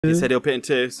He said he'll put in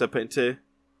two, so put in two.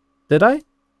 Did I?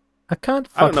 I can't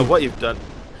fucking... I don't know what you've done.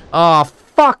 Oh,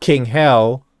 fucking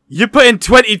hell. You put in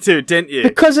 22, didn't you?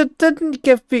 Because it didn't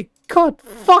give me... God,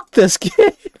 fuck this game.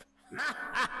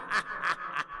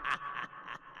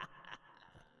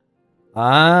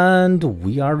 And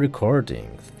we are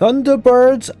recording.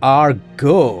 Thunderbirds are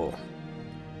go.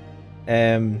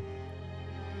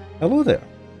 Hello there.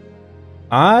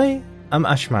 I am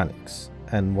Ashmanix,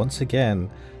 and once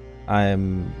again, I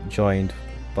am joined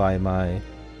by my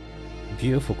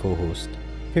beautiful co-host,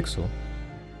 Pixel.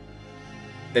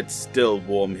 It's still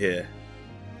warm here.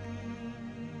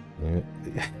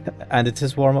 And it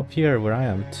is warm up here where I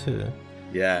am too.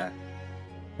 Yeah.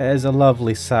 It is a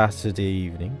lovely Saturday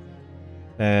evening.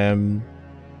 I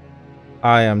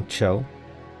am chill.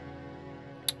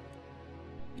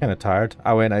 Kind of tired.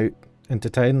 I went out into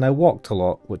town and I walked a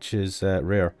lot, which is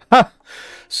rare.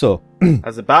 So. I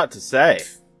was about to say.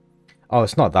 Oh,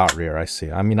 it's not that rare, I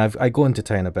say. I mean, I go into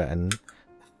town a bit, and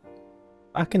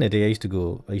back in the day, I used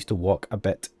to walk a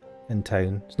bit in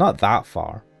town. It's not that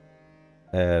far.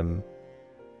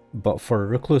 But for a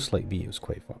recluse like me, it was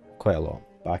quite a lot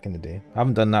back in the day. I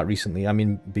haven't done that recently. I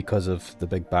mean, because of the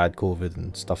big bad COVID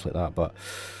and stuff like that. But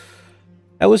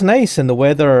it was nice, and the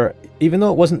weather, even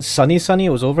though it wasn't sunny, it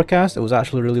was overcast. It was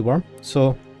actually really warm.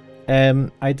 So,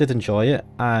 I did enjoy it.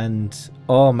 And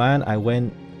oh man, I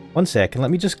went. One second,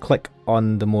 let me just click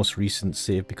on the most recent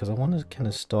save because I want to kind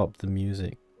of stop the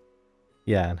music.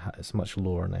 Yeah, and it's much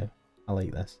lower now. I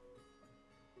like this.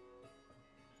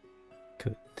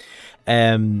 Cool.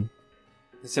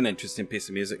 It's an interesting piece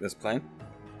of music that's playing.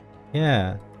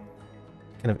 Yeah.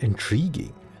 Kind of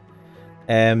intriguing.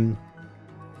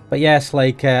 But yes,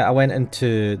 like I went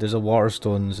into, there's a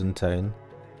Waterstones in town.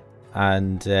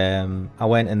 And I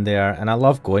went in there, and I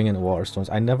love going into Waterstones.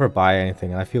 I never buy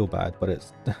anything, and I feel bad, but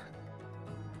it's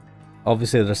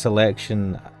obviously their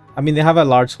selection. I mean, they have a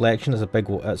large selection.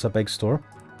 It's a big store,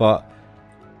 but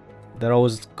they're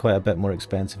always quite a bit more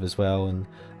expensive as well. And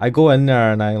I go in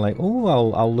there, and I like,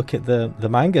 oh, I'll look at the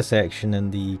manga section and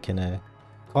the kind of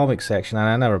comic section, and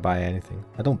I never buy anything.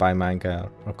 I don't buy manga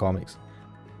or comics.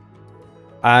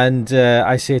 And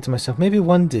I say to myself, maybe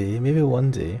one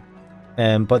day.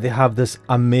 But they have this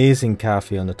amazing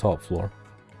cafe on the top floor,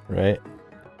 right?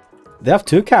 They have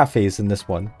two cafes in this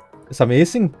one. It's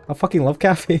amazing. I fucking love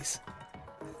cafes.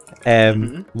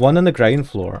 One on the ground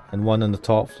floor and one on the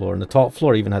top floor. And the top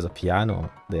floor even has a piano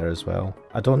there as well.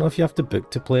 I don't know if you have to book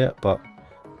to play it, but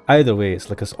either way, it's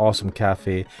like this awesome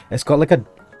cafe. It's got like a...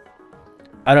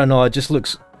 I don't know, it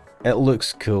looks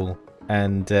cool.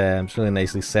 And it's really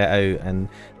nicely set out. And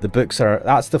the books are...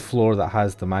 That's the floor that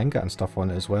has the manga and stuff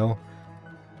on it as well.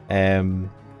 And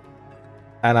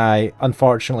I,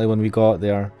 unfortunately, when we got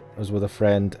there, I was with a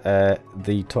friend, the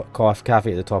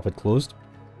cafe at the top had closed.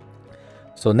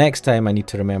 So next time I need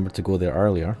to remember to go there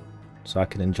earlier, so I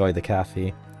can enjoy the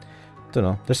cafe. Don't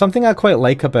know. There's something I quite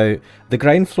like about the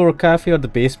ground floor cafe or the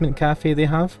basement cafe they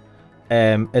have.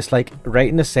 It's like right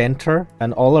in the center,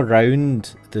 and all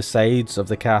around the sides of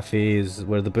the cafe is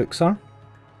where the books are.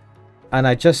 And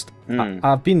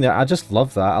I've been there, I just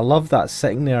love that. I love that,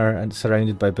 sitting there and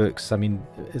surrounded by books. I mean,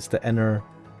 it's the inner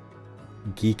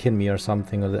geek in me or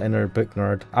something, or the inner book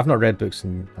nerd. I've not read books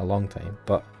in a long time,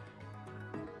 but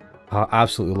I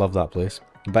absolutely love that place.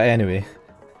 But anyway,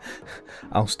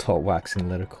 I'll stop waxing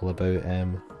lyrical about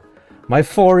my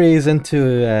forays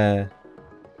into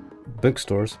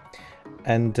bookstores,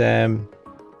 and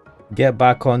get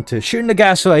back onto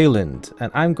Shironagasu Island.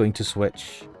 And I'm going to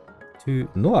switch to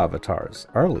no avatars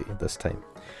early this time.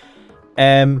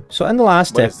 So in the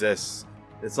last What is this?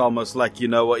 It's almost like you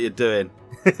know what you're doing.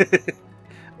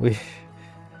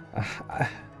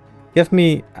 Give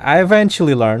me... I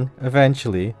eventually learn, and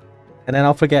then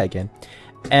I'll forget again.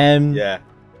 Yeah.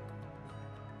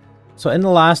 So in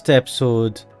the last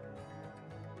episode,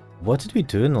 what did we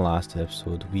do in the last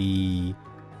episode?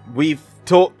 We've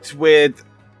talked with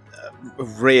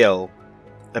Real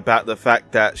about the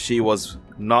fact that she was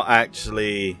not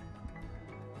actually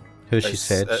who she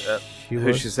said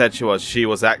she was. She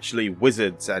was actually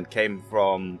wizards and came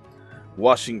from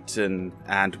Washington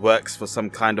and works for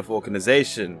some kind of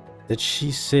organization. Did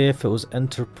she say if it was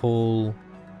Interpol?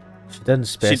 She didn't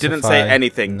specify. She didn't say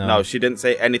anything. No, she didn't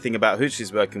say anything about who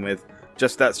she's working with,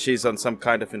 just that she's on some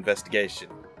kind of investigation.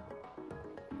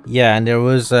 Yeah, and there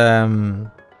was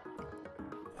a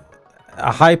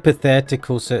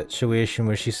hypothetical situation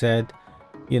where she said,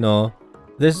 you know,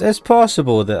 it's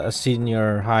possible that a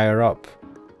senior higher up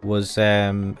was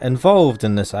involved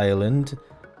in this island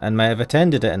and might have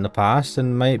attended it in the past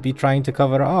and might be trying to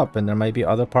cover it up, and there might be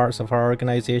other parts of her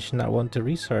organization that want to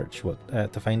research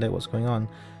to find out what's going on.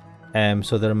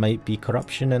 So there might be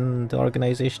corruption in the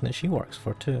organization that she works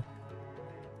for too.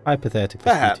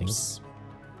 Hypothetically speaking. Perhaps.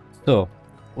 So,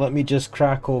 let me just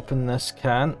crack open this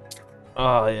can.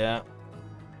 Oh yeah.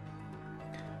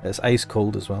 It's ice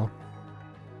cold as well.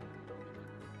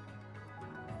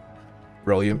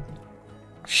 Brilliant.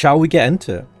 Shall we get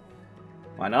into it?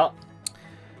 Why not?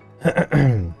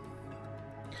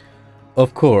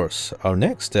 Of course, our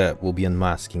next step will be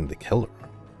unmasking the killer.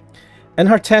 In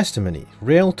her testimony,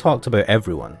 Rael talked about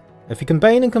everyone. If we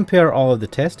combine and compare all of the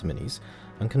testimonies,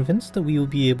 I'm convinced that we will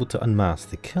be able to unmask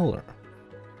the killer.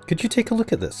 Could you take a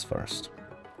look at this first?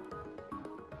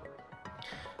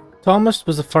 Thomas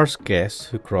was the first guest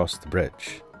who crossed the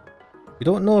bridge. We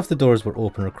don't know if the doors were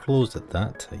open or closed at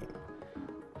that time.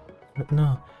 But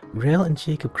no, Rael and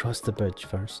Jacob crossed the bridge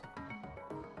first.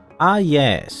 Ah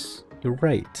yes, you're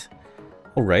right.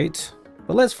 Alright,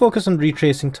 but let's focus on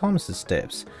retracing Thomas's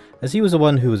steps, as he was the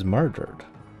one who was murdered.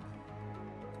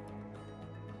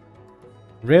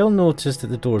 Rael noticed that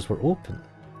the doors were open.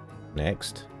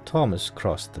 Next, Thomas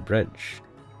crossed the bridge.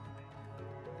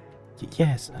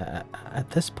 Yes, at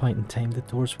this point in time the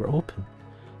doors were open.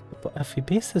 But if we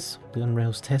base this solely on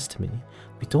Rael's testimony,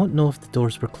 we don't know if the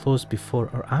doors were closed before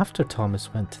or after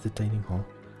Thomas went to the dining hall.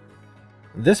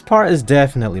 This part is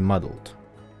definitely muddled.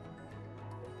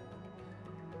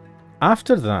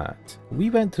 After that, we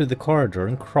went through the corridor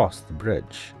and crossed the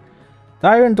bridge. The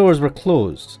iron doors were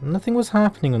closed. Nothing was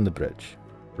happening on the bridge,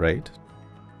 right?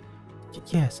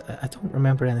 Yes, I don't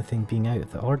remember anything being out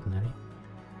of the ordinary.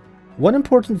 One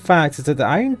important fact is that the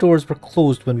iron doors were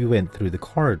closed when we went through the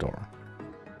corridor.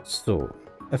 So,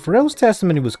 if Rael's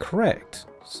testimony was correct,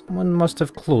 someone must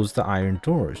have closed the iron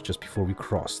doors just before we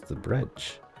crossed the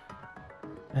bridge.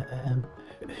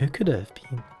 Who could it have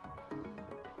been?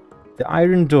 The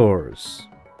iron doors.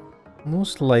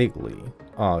 Most likely.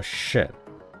 Oh shit.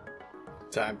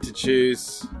 Time to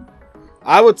choose.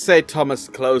 I would say Thomas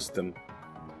closed them.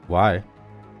 Why?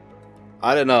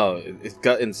 I don't know. It's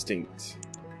gut instinct.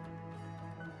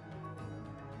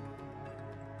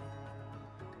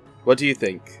 What do you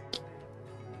think?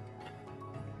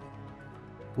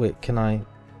 Wait, can I...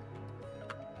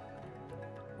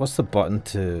 What's the button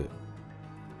to...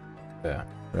 Yeah,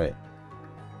 right.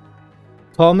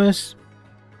 Thomas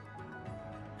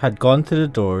had gone to the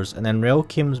doors and then Rael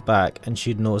came back and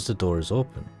she'd noticed the doors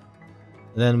open.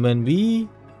 Then when we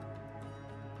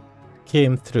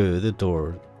came through, the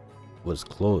door was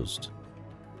closed.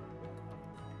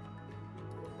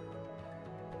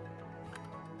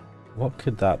 What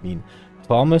could that mean?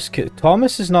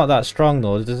 Thomas is not that strong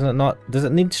though. Does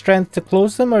it need strength to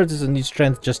close them, or does it need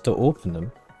strength just to open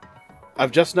them?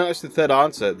 I've just noticed the third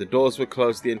answer. The doors were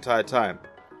closed the entire time.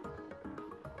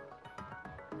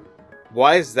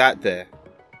 Why is that there?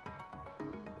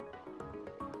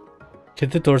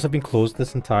 Could the doors have been closed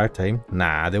this entire time?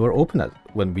 Nah, they were open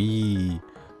when we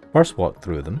first walked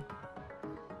through them.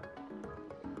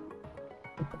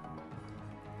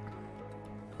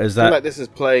 Is that... I feel like this is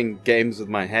playing games with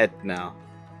my head now.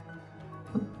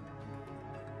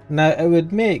 Now, it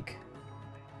would make...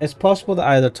 It's possible that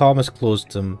either Thomas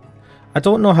closed them. I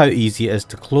don't know how easy it is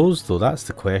to close, though. That's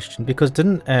the question. Because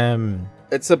didn't...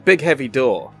 It's a big, heavy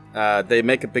door. They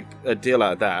make a deal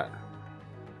out of that.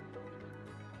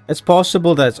 It's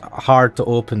possible that it's hard to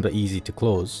open but easy to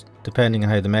close, depending on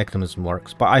how the mechanism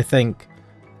works. But I think...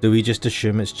 Do we just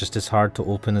assume it's just as hard to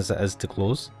open as it is to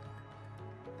close?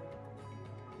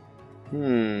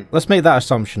 Let's make that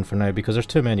assumption for now, because there's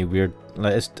too many weird...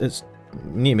 Like, it's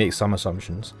we need to make some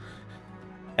assumptions.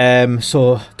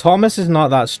 So, Thomas is not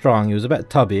that strong. He was a bit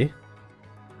tubby.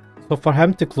 So for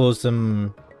him to close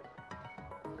them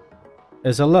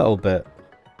is a little bit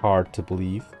hard to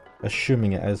believe.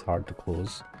 Assuming it is hard to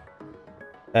close.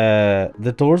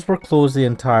 The doors were closed the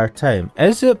entire time.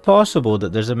 Is it possible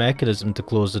that there's a mechanism to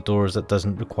close the doors that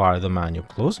doesn't require the manual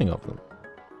closing of them?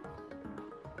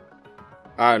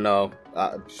 I don't know.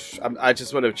 I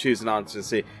just want to choose an answer to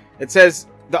see. It says,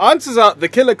 the answers are, the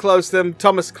killer closed them,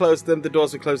 Thomas closed them, the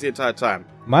doors were closed the entire time.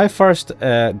 My first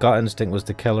gut instinct was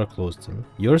the killer closed them.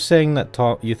 You're saying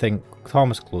that you think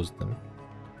Thomas closed them.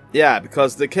 Yeah,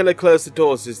 because the killer closed the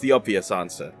doors is the obvious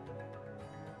answer.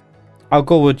 I'll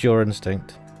go with your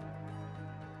instinct.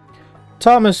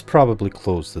 Thomas probably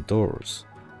closed the doors.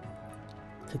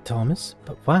 Did Thomas?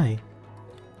 But why?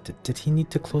 Did he need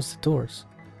to close the doors?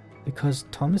 Because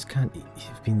Thomas can't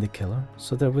have been the killer,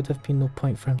 so there would have been no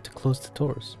point for him to close the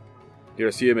doors. You're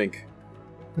assuming.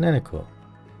 Neneko,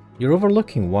 you're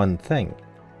overlooking one thing.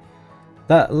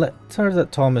 That letter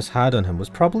that Thomas had on him was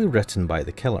probably written by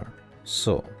the killer,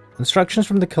 so instructions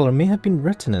from the killer may have been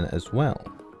written in it as well.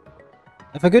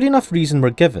 If a good enough reason were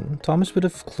given, Thomas would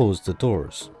have closed the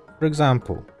doors. For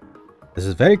example, this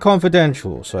is very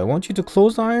confidential, so I want you to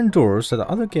close the iron doors so that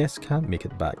other guests can't make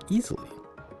it back easily.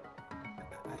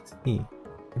 He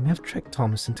may have tricked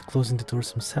Thomas into closing the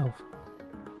doors himself.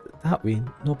 That way,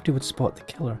 nobody would spot the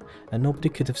killer, and nobody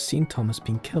could have seen Thomas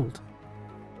being killed.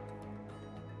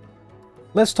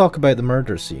 Let's talk about the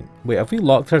murder scene. Wait, have we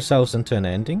locked ourselves into an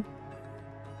ending?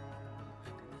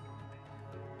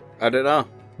 I don't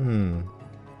know.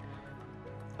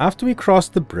 After we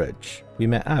crossed the bridge, we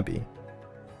met Abby.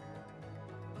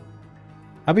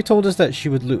 Abby told us that she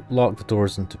would lock the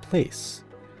doors into place.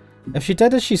 If she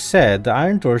did as she said, the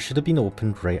iron doors should have been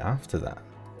opened right after that.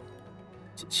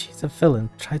 She's a villain,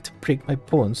 tried to break my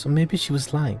bones, so maybe she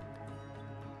was lying.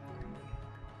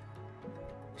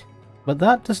 But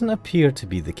that doesn't appear to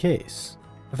be the case.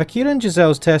 If Akira and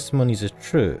Giselle's testimonies are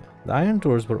true, the iron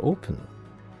doors were open.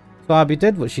 So Abby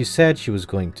did what she said she was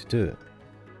going to do.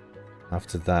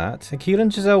 After that, Akira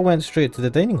and Giselle went straight to the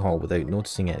dining hall without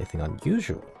noticing anything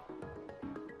unusual.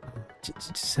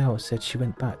 Giselle said she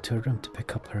went back to her room to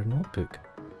pick up her notebook.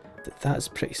 That's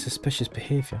pretty suspicious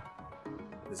behaviour.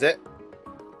 Is it?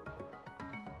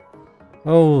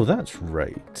 Oh, that's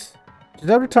right.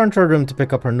 Giselle returned to her room to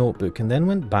pick up her notebook and then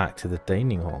went back to the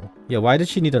dining hall. Yeah, why did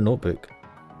she need a notebook?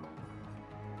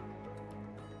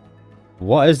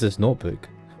 What is this notebook?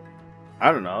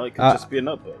 I don't know. It could just be a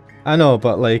notebook. I know,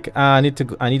 but like, I need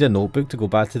a notebook to go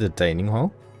back to the dining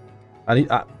hall.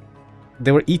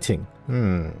 They were eating.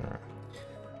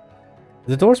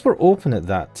 The doors were open at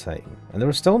that time, and there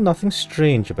was still nothing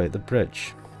strange about the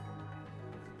bridge.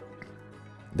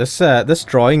 This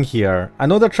drawing here, I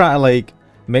know they're trying to like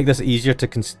make this easier to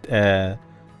conceive,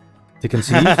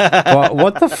 but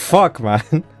what the fuck,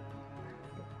 man?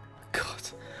 God,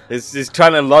 he's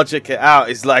trying to logic it out.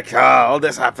 He's like, all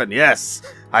this happened. Yes,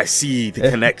 I see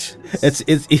the connection.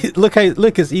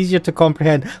 Look, it's easier to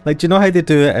comprehend. Like, do you know how they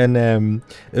do it in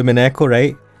Umineko,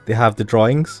 right? They have the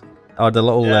drawings or the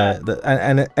little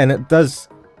and it does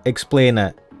explain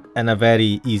it in a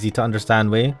very easy to understand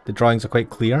way. The drawings are quite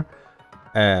clear.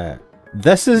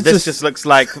 This just looks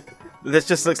like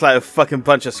a fucking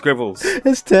bunch of scribbles.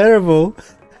 It's terrible.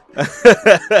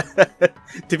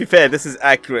 To be fair, this is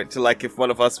accurate to like if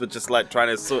one of us were just like trying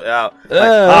to sort it out.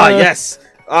 Like, yes,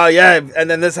 yeah, and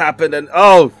then this happened, and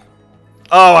oh,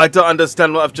 I don't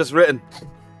understand what I've just written.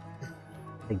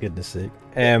 For goodness sake.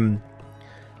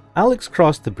 Alex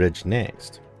crossed the bridge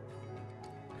next.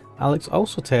 Alex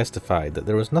also testified that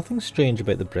there was nothing strange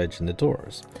about the bridge and the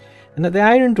doors, and that the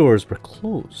iron doors were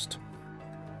closed.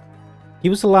 He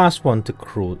was the last one to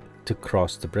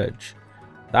cross the bridge.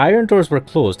 The iron doors were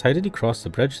closed. How did he cross the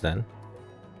bridge then?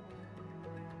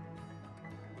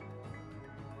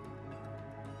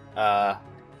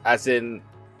 As in...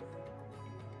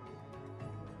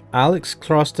 Alex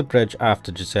crossed the bridge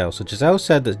after Giselle. So Giselle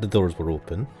said that the doors were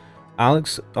open.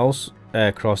 Alex also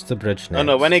crossed the bridge next.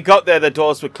 No, when he got there, the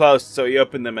doors were closed, so he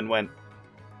opened them and went.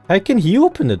 How can he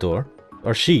open the door?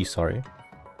 Or she, sorry.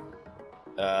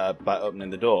 By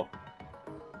opening the door.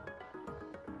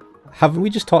 Haven't we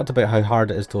just talked about how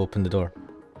hard it is to open the door?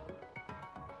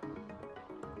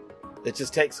 It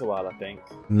just takes a while, I think.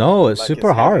 No, it's like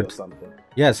super hard. Something.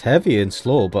 Yeah, it's heavy and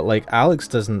slow, but like Alex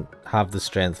doesn't have the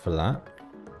strength for that.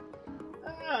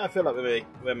 I feel like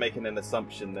we're making an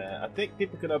assumption there. I think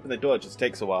people can open the door, it just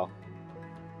takes a while.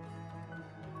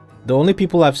 The only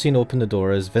people I've seen open the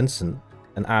door is Vincent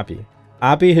and Abby.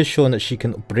 Abby has shown that she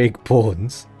can break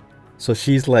bones, so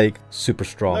she's like super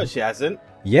strong. No, she hasn't.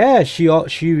 Yeah, she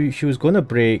was going to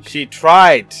break. She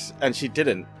tried, and she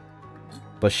didn't.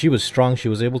 But she was strong. She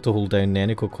was able to hold down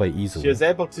Neneko quite easily. She was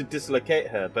able to dislocate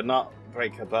her, but not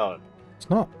break her bone. It's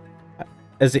not.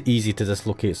 Is it easy to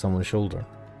dislocate someone's shoulder?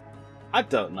 I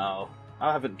don't know.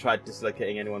 I haven't tried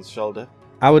dislocating anyone's shoulder.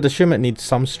 I would assume it needs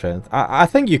some strength. I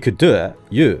think you could do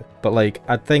it, but like,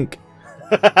 I think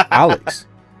Alex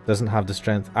doesn't have the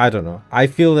strength. I don't know. I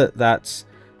feel that that's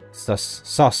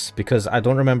sus because I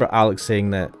don't remember Alex saying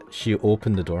that she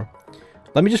opened the door.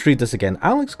 Let me just read this again.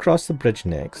 Alex crossed the bridge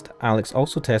next. Alex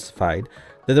also testified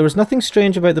that there was nothing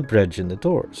strange about the bridge and the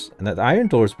doors, and that the iron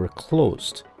doors were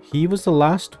closed. He was the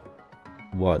last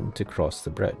one to cross the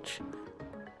bridge.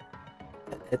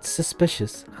 It's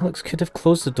suspicious. Alex could have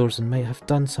closed the doors and might have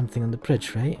done something on the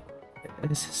bridge, right?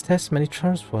 Is his testimony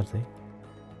trustworthy?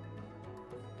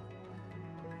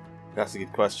 That's a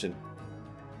good question.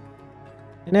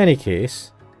 In any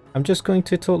case, I'm just going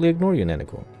to totally ignore you,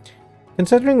 Neneko.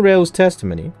 Considering Rail's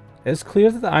testimony, it's clear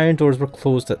that the iron doors were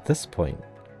closed at this point.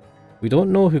 We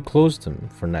don't know who closed them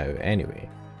for now, anyway.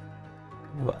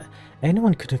 But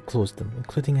anyone could have closed them,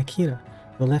 including Akira,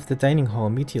 who left the dining hall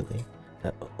immediately.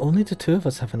 Only the two of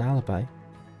us have an alibi.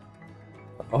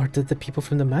 Or did the people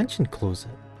from the mansion close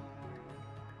it?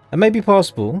 It might be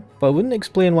possible, but it wouldn't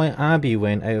explain why Abby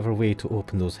went out of her way to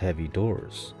open those heavy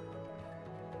doors.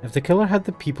 If the killer had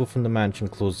the people from the mansion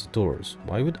close the doors,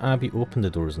 why would Abby open the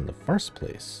doors in the first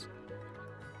place?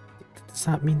 Does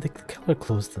that mean the killer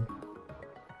closed them?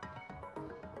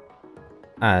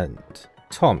 And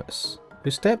Thomas,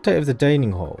 who stepped out of the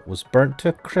dining hall, was burnt to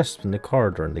a crisp in the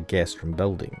corridor in the guest room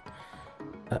building.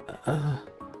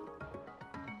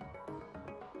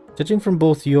 Judging from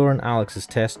both your and Alex's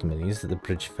testimonies that the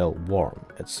bridge felt warm,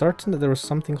 it's certain that there was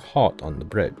something hot on the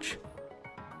bridge.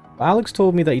 But Alex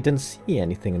told me that he didn't see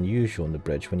anything unusual on the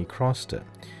bridge when he crossed it.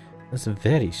 That's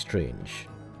very strange.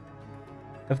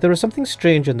 If there was something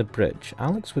strange on the bridge,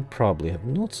 Alex would probably have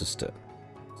noticed it.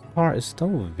 This part is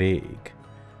still vague.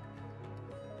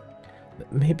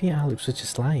 But maybe Alex was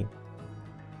just lying.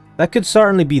 That could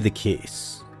certainly be the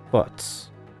case, but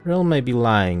Rill may be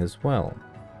lying as well.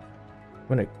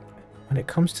 When it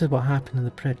comes to what happened on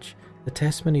the bridge, the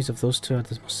testimonies of those two are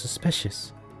the most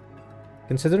suspicious.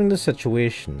 Considering the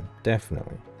situation,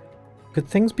 definitely. Could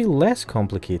things be less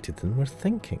complicated than we're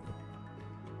thinking?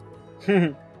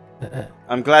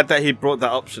 I'm glad that he brought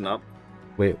that option up.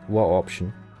 Wait, what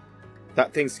option?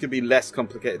 That things could be less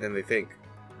complicated than they think.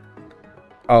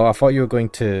 Oh, I thought you were going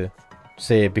to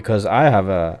say, because I have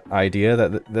an idea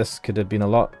that this could have been a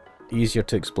lot easier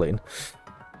to explain.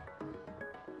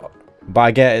 But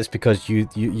I get it's because you,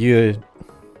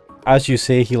 as you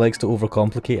say, he likes to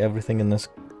overcomplicate everything in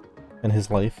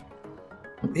his life.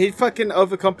 He fucking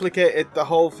overcomplicated the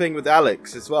whole thing with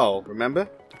Alex as well, remember?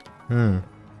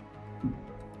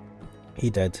 He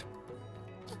did.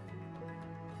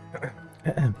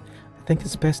 I think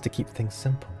it's best to keep things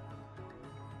simple.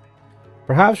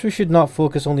 Perhaps we should not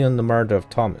focus only on the murder of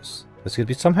Thomas. This could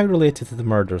be somehow related to the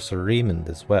murder of Sir Raymond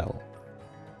as well.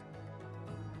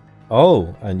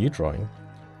 Oh, a new drawing.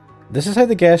 This is how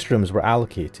the guest rooms were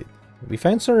allocated. We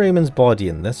found Sir Raymond's body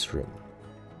in this room.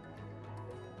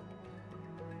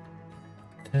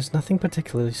 There's nothing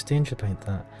particularly strange about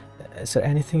that. Is there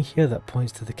anything here that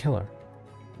points to the killer?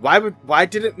 Why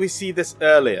didn't we see this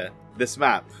earlier? This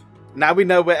map. Now we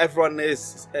know where everyone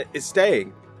is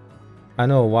staying. I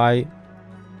know why.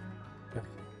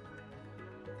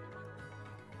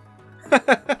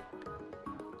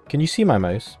 Can you see my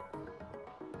mouse?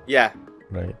 Yeah.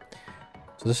 Right.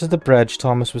 So this is the bridge.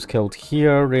 Thomas was killed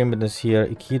here. Raymond is here.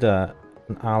 Ikeda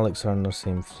and Alex are on the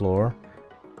same floor.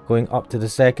 Going up to the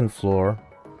second floor.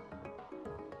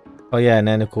 Oh yeah, and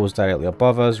Eniko was directly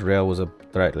above us. Rael was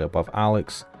directly above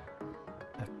Alex.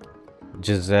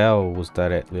 Giselle was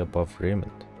directly above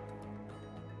Raymond.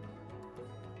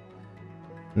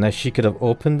 Now she could have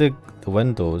opened the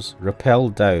windows,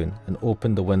 rappelled down, and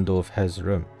opened the window of his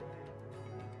room.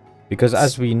 Because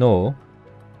as we know,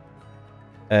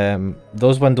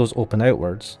 those windows open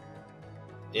outwards.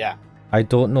 Yeah. I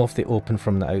don't know if they open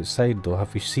from the outside though.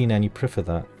 Have we seen any proof of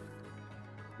that?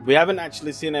 We haven't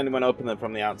actually seen anyone open them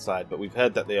from the outside, but we've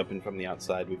heard that they open from the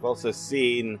outside. We've also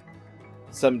seen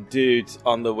some dude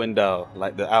on the window,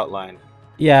 like the outline.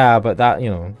 Yeah, but that, you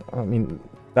know, I mean,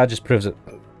 that just proves it.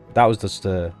 That was just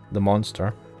the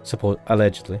monster,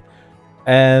 allegedly.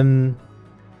 But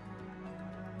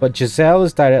Giselle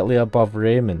is directly above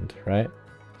Raymond, right?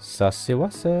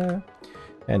 Sasiwase.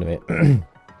 Anyway.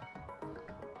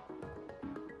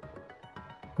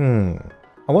 I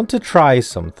want to try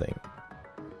something.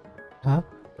 Huh?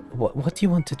 What do you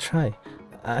want to try?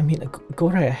 I mean, go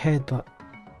right ahead, but...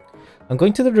 I'm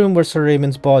going to the room where Sir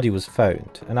Raymond's body was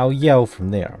found, and I'll yell from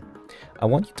there. I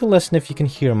want you to listen if you can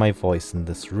hear my voice in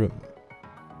this room.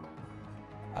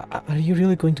 Are you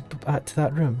really going to go back to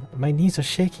that room? My knees are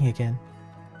shaking again.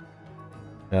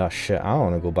 Oh shit, I don't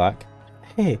want to go back.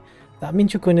 Hey, that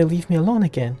means you're going to leave me alone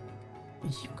again.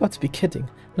 You've got to be kidding.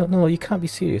 No, you can't be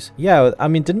serious. Yeah, I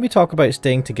mean, didn't we talk about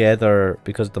staying together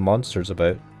because the monster's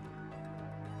about?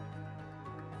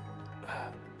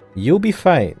 You'll be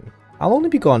fine. I'll only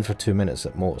be gone for 2 minutes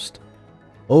at most.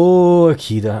 Oh,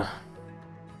 Ikeda.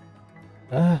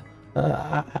 Are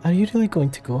you really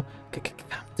going to go?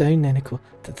 Calm down, Neneko.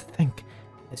 Think.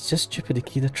 It's just stupid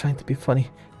Ikeda trying to be funny.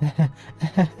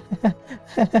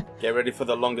 Get ready for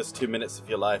the longest 2 minutes of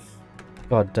your life.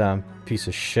 Goddamn piece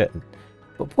of shit.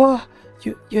 But what?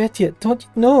 You idiot. Don't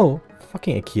you know?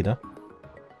 Fucking Ikeda.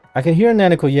 I can hear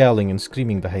Neneko yelling and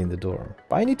screaming behind the door,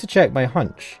 but I need to check my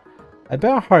hunch. I'd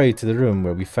better hurry to the room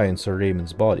where we found Sir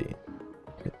Raymond's body.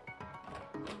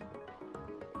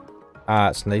 Ah,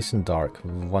 it's nice and dark.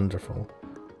 Wonderful.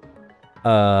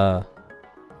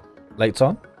 Lights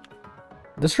on?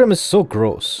 This room is so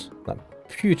gross. That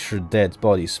putrid dead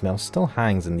body smell still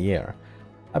hangs in the air.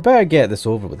 I better get this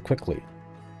over with quickly.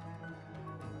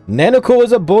 Nenoko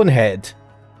is a bonehead!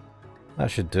 That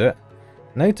should do it.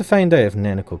 Now to find out if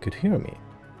Nenoko could hear me.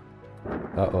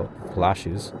 Uh-oh,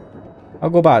 flashes. I'll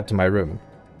go back to my room.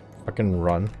 Fucking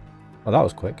run. Oh, that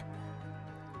was quick.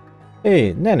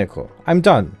 Hey, Neneko, I'm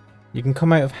done. You can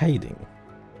come out of hiding.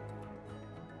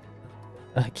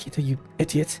 Akita, you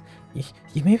idiot.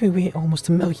 You made me wait almost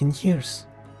 1,000,000 years.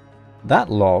 That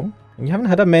long? And you haven't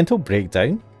had a mental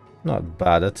breakdown? Not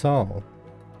bad at all.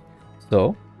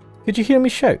 So, could you hear me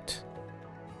shout?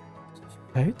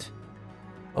 Shout?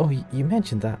 Oh, you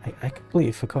mentioned that. I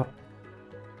completely forgot.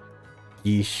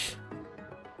 Yeesh.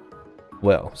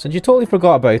 Well, since you totally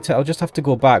forgot about it, I'll just have to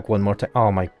go back one more time.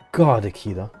 Oh my god,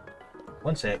 Akita.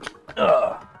 One sec.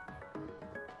 Ugh.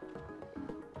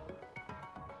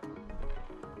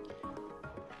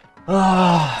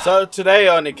 So today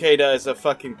on Ikeda is a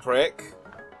fucking prick.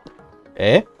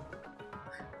 Eh?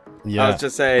 Yeah. I was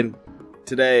just saying,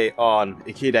 today on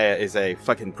Ikeda is a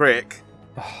fucking prick.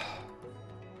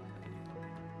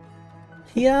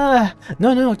 Yeah.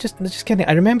 No, just kidding.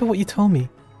 I remember what you told me.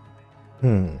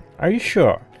 Are you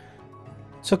sure?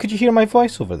 So could you hear my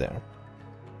voice over there?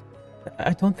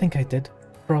 I don't think I did.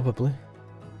 Probably.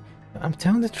 I'm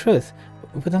telling the truth.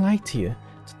 Would I lie to you?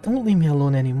 Don't leave me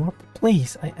alone anymore,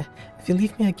 please. If you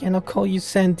leave me again, I'll call you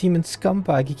Sen Demon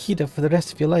Scumbag Ikeda for the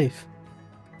rest of your life.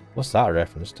 What's that a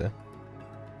reference to?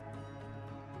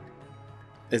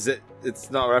 Is it?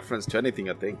 It's not a reference to anything,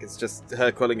 I think. It's just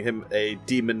her calling him a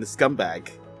demon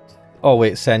scumbag. Oh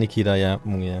wait, Sen Ikeda, yeah.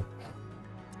 Yeah.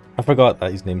 I forgot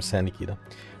that his name's Sen Ikeda.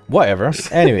 Whatever.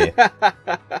 Anyway.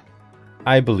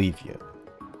 I believe you.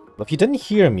 But if you didn't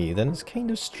hear me, then it's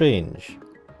kind of strange.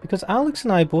 Because Alex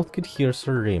and I both could hear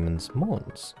Sir Raymond's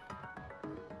moans.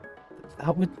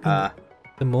 That would mean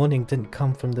the moaning didn't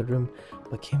come from the room,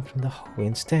 but came from the hallway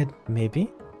instead,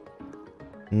 maybe?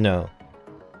 No.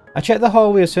 I checked the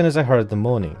hallway as soon as I heard the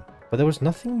moaning, but there was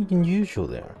nothing unusual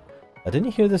there. I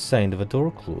didn't hear the sound of a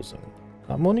door closing.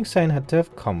 That moaning sound had to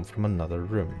have come from another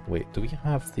room. Wait, do we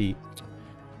have the...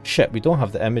 Shit, we don't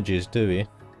have the images, do we?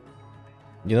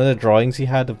 You know the drawings he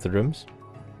had of the rooms?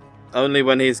 Only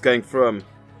when he's going through them.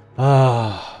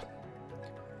 Ah.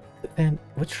 But then,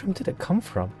 which room did it come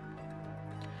from?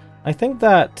 I think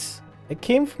that it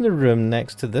came from the room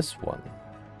next to this one.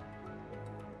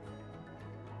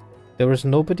 There was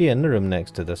nobody in the room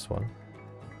next to this one.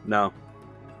 No.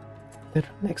 The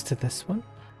room next to this one?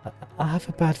 I have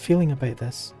a bad feeling about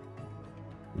this.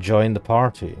 Join the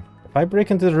party. If I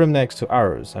break into the room next to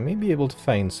ours, I may be able to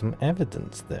find some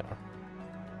evidence there.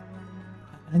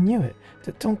 I knew it.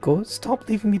 Don't go. Stop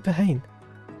leaving me behind.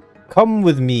 Come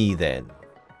with me, then.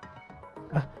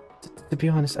 To be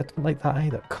honest, I don't like that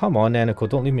either. Come on, Nenoko.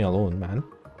 Don't leave me alone, man.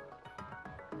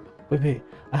 Wait.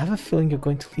 I have a feeling you're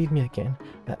going to leave me again.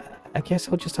 I guess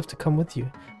I'll just have to come with you,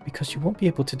 because you won't be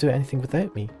able to do anything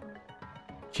without me.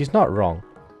 She's not wrong.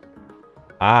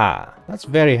 Ah, that's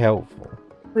very helpful.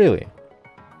 Really.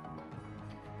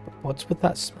 But what's with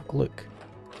that smug look?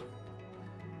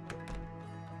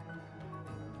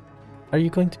 Are you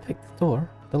going to pick the door?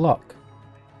 The lock?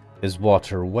 Is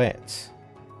water wet?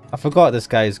 I forgot this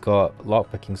guy's got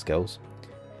lockpicking skills.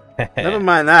 Never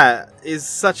mind that. He's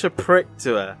such a prick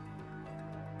to her.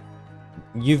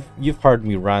 You've heard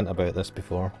me rant about this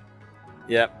before.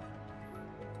 Yep.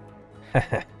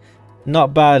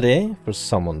 Not bad, eh? For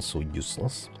someone so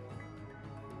useless.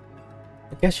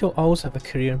 I guess you'll always have a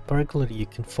career in burglary you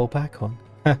can fall back on.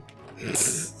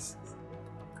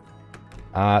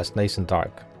 Ah, it's nice and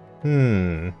dark.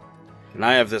 And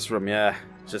I have this room, yeah.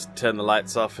 Just turn the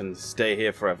lights off and stay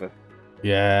here forever.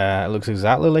 Yeah, it looks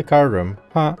exactly like our room.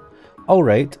 Huh.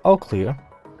 Alright, all clear.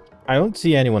 I don't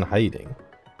see anyone hiding.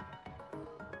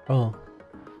 Oh,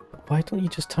 why don't you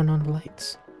just turn on the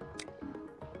lights?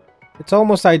 It's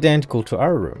almost identical to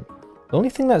our room. The only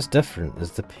thing that's different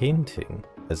is the painting,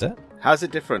 is it? How's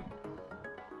it different?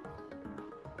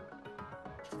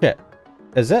 Shit.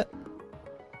 Is it?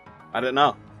 I don't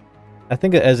know. I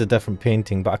think it is a different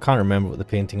painting, but I can't remember what the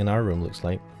painting in our room looks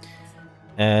like.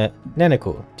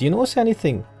 Neneko, do you notice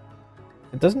anything?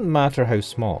 It doesn't matter how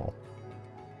small.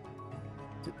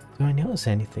 Do I notice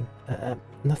anything?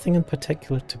 Nothing in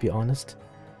particular, to be honest.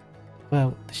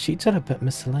 Well, the sheets are a bit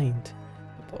misaligned,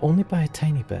 but only by a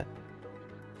tiny bit.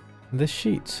 The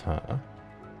sheets, huh?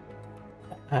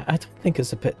 I don't think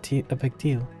it's a big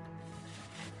deal.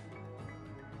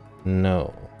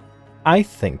 No, I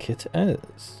think it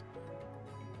is.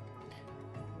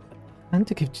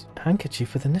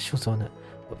 Handkerchief with initials on it.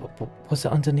 Was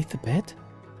it underneath the bed?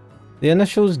 The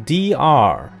initials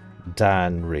DR.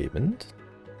 Dan Raymond.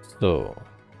 So,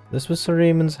 this was Sir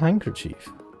Raymond's handkerchief.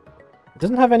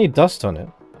 doesn't have any dust on it.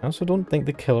 I also don't think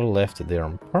the killer left it there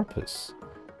on purpose.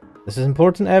 This is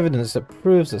important evidence that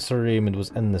proves that Sir Raymond was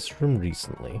in this room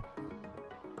recently.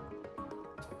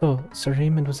 So, Sir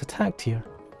Raymond was attacked here.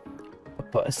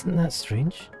 But isn't that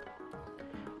strange?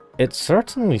 It's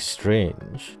certainly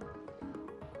strange.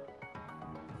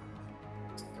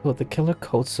 So the killer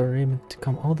called Sir Raymond to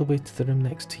come all the way to the room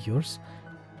next to yours.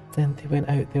 Then they went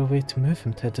out their way to move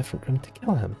him to a different room to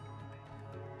kill him.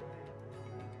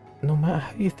 No matter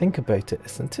how you think about it,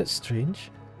 isn't it strange?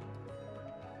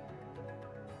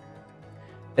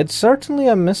 It's certainly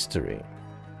a mystery.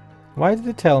 Why did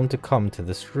they tell him to come to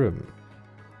this room?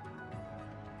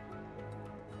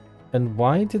 And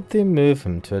why did they move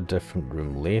him to a different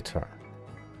room later?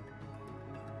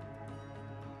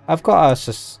 I've got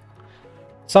to ask,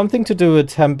 something to do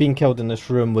with him being killed in this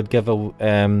room would give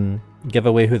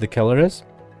away who the killer is.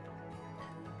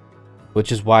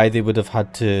 Which is why they would have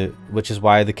had to, which is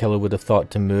why the killer would have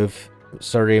thought to move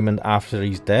Sir Raymond after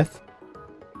his death.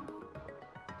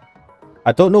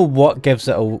 I don't know what gives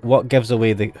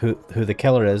away who the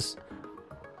killer is,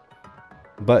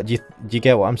 but do you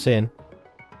get what I'm saying?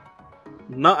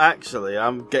 Not actually.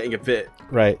 I'm getting a bit.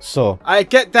 Right. So I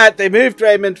get that they moved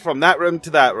Raymond from that room to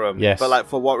that room. Yes. But like,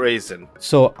 for what reason?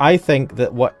 So I think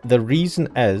that what the reason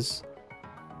is,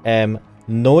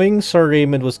 knowing Sir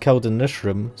Raymond was killed in this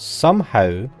room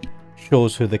somehow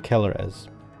shows who the killer is.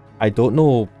 I don't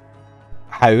know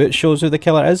how it shows who the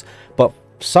killer is, but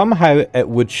somehow it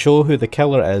would show who the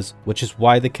killer is, which is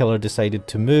why the killer decided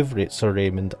to move Sir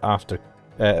Raymond after,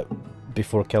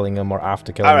 before killing him or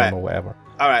after killing him or whatever.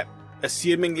 Alright,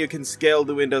 assuming you can scale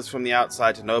the windows from the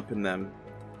outside and open them,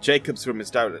 Jacob's room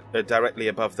is directly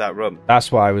above that room.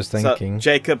 That's what I was thinking. So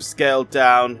Jacob scaled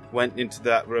down, went into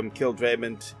that room, killed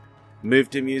Raymond,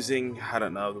 moved him using, I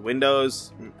don't know, the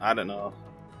windows, I don't know.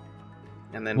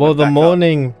 And then well, the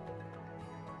morning...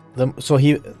 So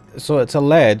it's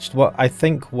alleged,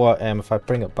 if I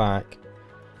bring it back...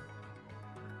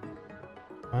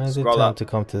 Why did they tell him to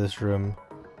come to this room?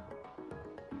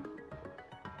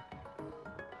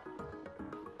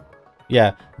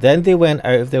 Yeah, then they went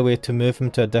out of their way to move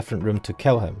him to a different room to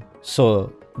kill him.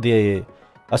 So the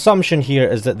assumption here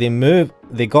is that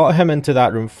they got him into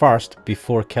that room first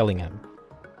before killing him.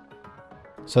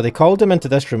 So they called him into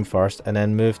this room first and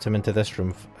then moved him into this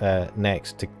room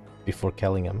next before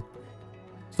killing him.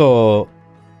 So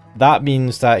that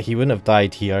means that he wouldn't have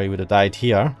died here, he would have died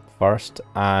here first,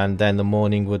 and then the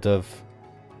moaning would have...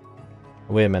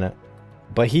 Wait a minute.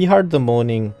 But he heard the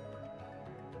moaning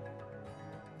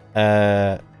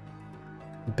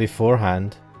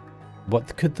beforehand.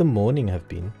 What could the moaning have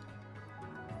been?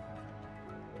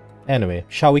 Anyway,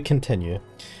 shall we continue?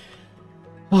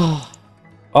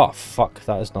 Oh fuck,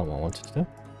 that is not what I wanted to do.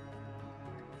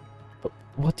 But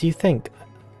what do you think?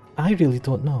 I really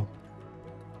don't know.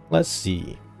 Let's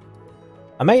see.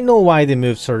 I might know why they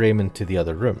moved Sir Raymond to the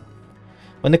other room.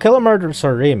 When the killer murdered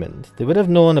Sir Raymond, they would have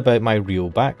known about my real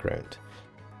background.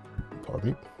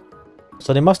 Pardon me.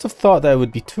 So they must have thought that it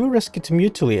would be too risky to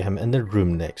mutilate him in the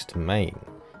room next to mine.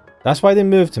 That's why they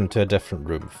moved him to a different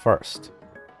room first.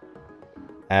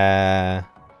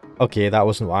 Okay, that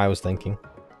wasn't what I was thinking.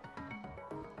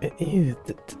 Ew,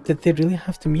 did they really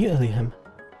have to mutilate him?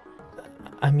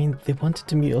 I mean, they wanted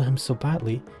to mutilate him so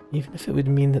badly, even if it would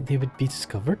mean that they would be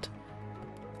discovered?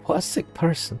 What a sick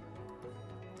person.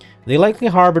 They likely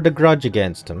harboured a grudge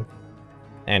against him.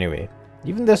 Anyway,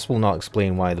 even this will not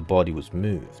explain why the body was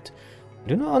moved. I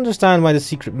do not understand why the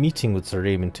secret meeting with Sir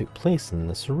Raymond took place in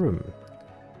this room.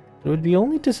 There would be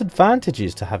only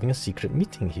disadvantages to having a secret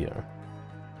meeting here.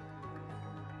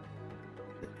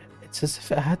 It's as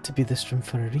if it had to be this room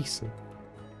for a reason.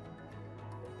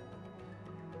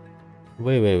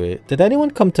 Wait. Did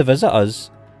anyone come to visit us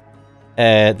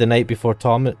the night before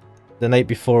Tom? The night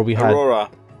before we had...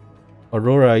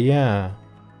 Aurora, yeah.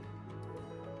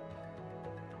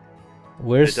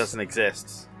 Where's... It doesn't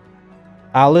exist.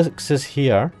 Alex is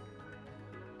here.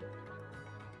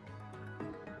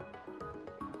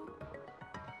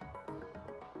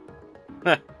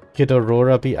 Could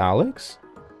Aurora be Alex?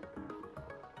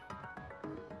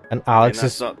 And Alex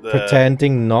is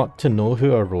pretending not to know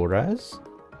who Aurora is?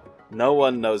 No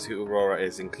one knows who Aurora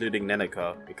is, including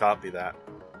Neneko. It can't be that.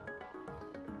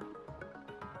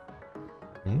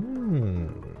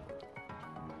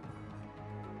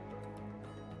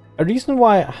 A reason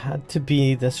why it had to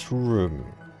be this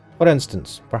room. For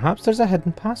instance, perhaps there's a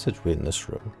hidden passageway in this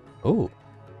room. Oh.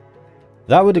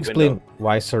 That would explain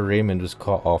why Sir Raymond was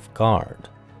caught off guard.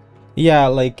 Yeah,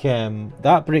 like,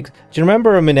 that breaks... Do you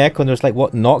remember in Mineko, there's like,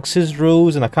 what, Nox's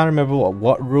rules? And I can't remember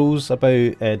what rules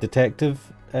about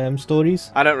detective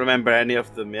stories? I don't remember any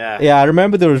of them, yeah. Yeah, I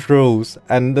remember there was rules,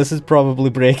 and this is probably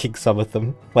breaking some of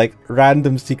them. Like,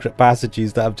 random secret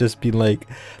passages that have just been like...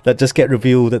 that just get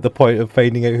revealed at the point of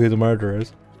finding out who the murderer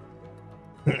is.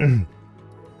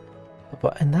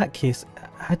 But in that case, it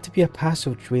had to be a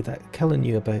passageway that Killer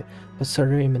knew about, but Sir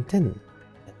Raymond didn't.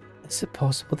 Is it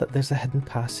possible that there's a hidden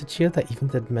passage here that even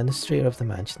the administrator of the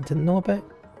mansion didn't know about?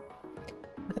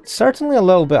 It's certainly a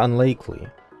little bit unlikely.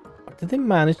 Or did they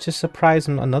manage to surprise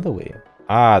him another way?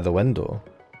 Ah, the window.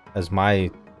 As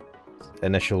my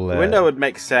initial... The window would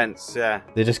make sense, yeah.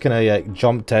 They just kind of like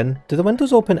jumped in. Do the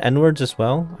windows open inwards as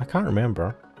well? I can't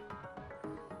remember.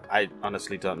 I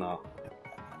honestly don't know.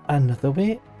 Another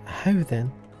way? How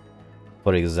then?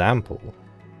 For example...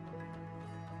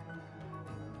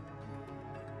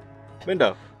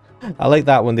 Window. I like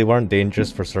that when they weren't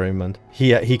dangerous for Sir Raymond.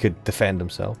 He could defend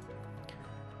himself.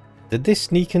 Did they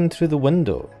sneak in through the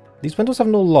window? These windows have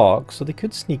no lock, so they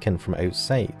could sneak in from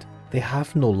outside. They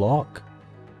have no lock.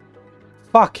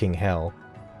 Fucking hell.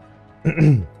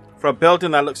 For a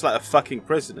building that looks like a fucking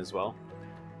prison as well.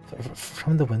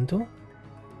 From the window?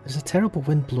 There's a terrible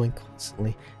wind blowing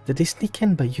constantly. Did they sneak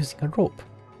in by using a rope?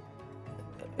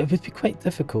 It would be quite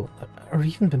difficult, or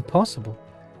even impossible.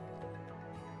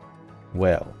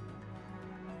 Well,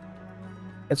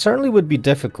 it certainly would be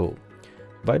difficult,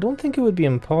 but I don't think it would be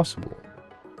impossible.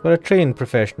 For a trained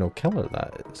professional killer,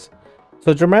 that is.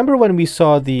 So do you remember when we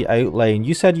saw the outline?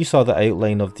 You said you saw the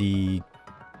outline of the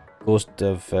ghost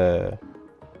of...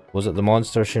 was it the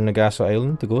monster of Shironagasu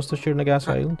Island? The ghost of Shironagasu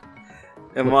Island?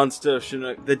 The monster of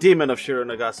the demon of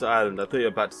Shironagasu Island. I thought you were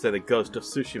about to say the ghost of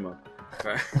Tsushima.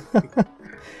 Right.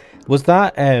 Was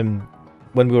that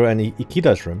when we were in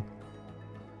Ikeda's room?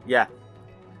 Yeah.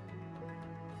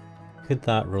 Could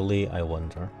that relate, I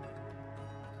wonder?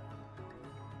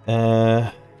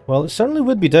 Well, it certainly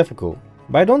would be difficult,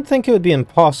 but I don't think it would be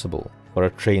impossible for a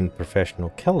trained professional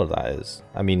killer, that is.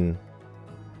 I mean,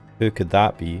 who could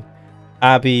that be?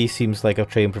 Abby seems like a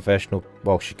trained professional.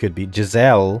 Well, she could be.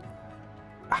 Giselle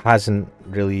hasn't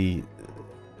really...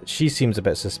 She seems a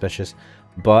bit suspicious.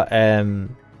 But,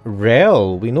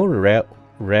 Rel, we know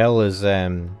Rel is,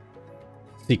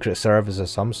 Secret Service of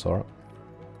some sort.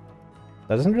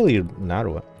 That doesn't really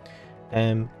narrow it.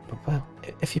 But well,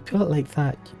 if you put it like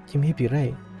that, you may be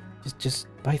right. Just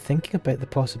by thinking about the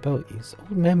possibilities,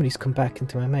 old memories come back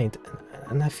into my mind,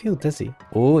 and I feel dizzy.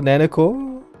 Oh,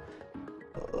 Neneko!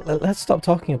 Let's stop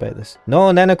talking about this.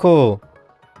 No, Neneko!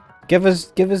 Give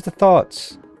us the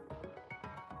thoughts.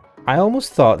 I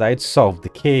almost thought that I'd solved the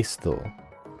case, though.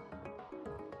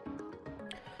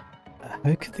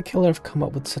 How could the killer have come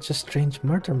up with such a strange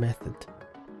murder method?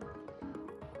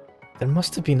 There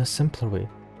must have been a simpler way.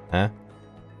 Huh?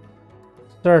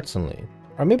 Certainly.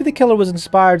 Or maybe the killer was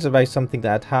inspired by something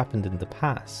that had happened in the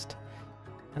past.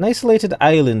 An isolated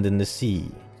island in the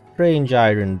sea, strange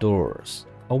iron doors,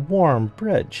 a warm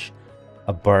bridge,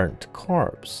 a burnt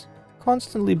corpse,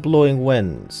 constantly blowing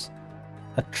winds,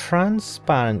 a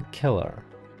transparent killer,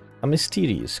 a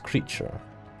mysterious creature.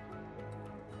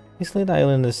 Isolated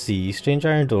island in the sea, strange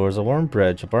iron doors, a warm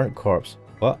bridge, a burnt corpse.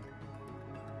 What?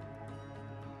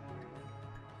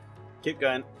 Keep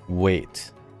going.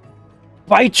 Wait.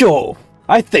 By Jove!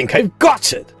 I think I've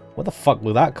got it! Where the fuck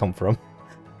will that come from?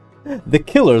 The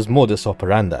killer's modus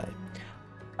operandi.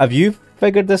 Have you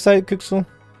figured this out, Kuxel?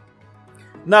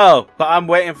 No, but I'm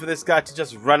waiting for this guy to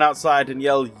just run outside and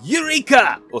yell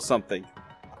Eureka! Or something.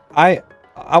 I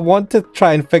want to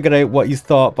try and figure out what you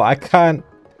thought, but I can't.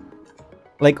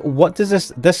 Like, what does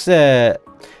this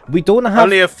we don't have...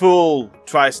 Only a fool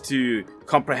tries to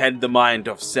comprehend the mind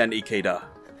of Sen Ikeda.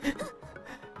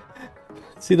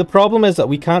 See, the problem is that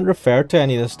we can't refer to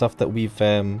any of the stuff that we've...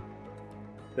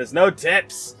 There's no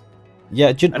tips.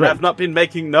 Yeah, and I've not been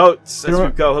making notes as we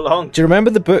go along. Do you remember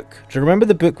the book? Do you remember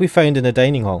the book we found in the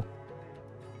dining hall?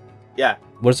 Yeah.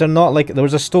 Was there not, like, there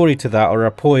was a story to that, or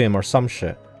a poem, or some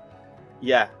shit?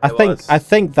 Yeah, I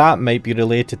think that might be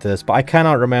related to this, but I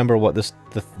cannot remember what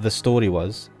the story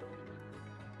was.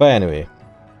 But anyway.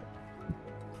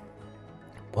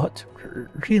 What?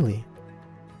 Really?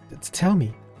 Tell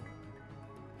me.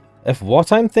 If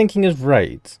what I'm thinking is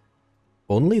right,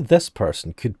 only this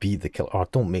person could be the killer. Oh,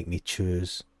 don't make me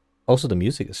choose. Also, the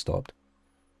music has stopped.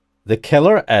 The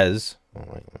killer is...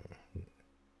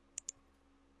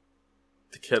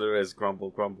 The killer is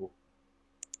grumble, grumble.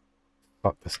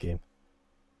 Fuck this game.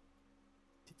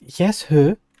 Yes,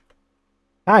 who?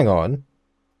 Hang on.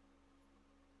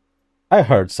 I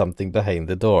heard something behind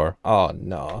the door. Oh,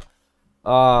 no.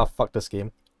 Ah, fuck this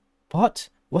game. What?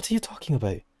 What are you talking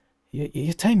about?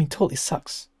 Your timing totally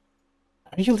sucks.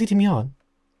 Are you leading me on?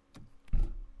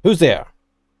 Who's there?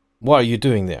 What are you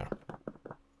doing there?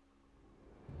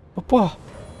 What?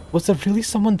 Was there really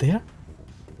someone there?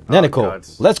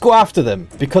 Neneko, let's go after them,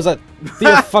 because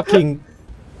they're fucking...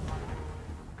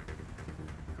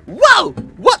 Whoa!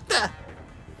 What the?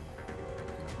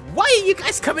 Why are you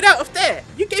guys coming out of there?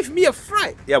 You gave me a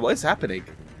fright. Yeah, what is happening?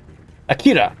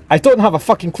 Akira, I don't have a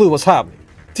fucking clue what's happening.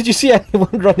 Did you see anyone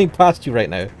running past you right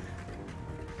now?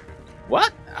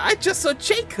 What? I just saw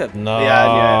Jacob. No.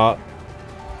 Yeah.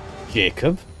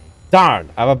 Jacob? Darn,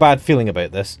 I have a bad feeling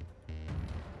about this.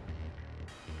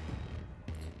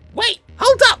 Wait,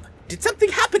 hold up! Did something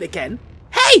happen again?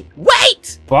 Hey,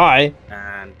 wait! Bye.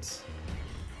 And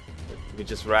we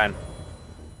just ran.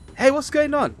 Hey, what's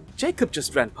going on? Jacob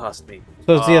just ran past me.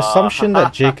 So is the assumption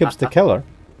that Jacob's the killer?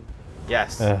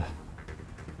 Yes.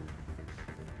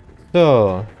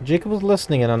 So, Jacob was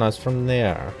listening in on us from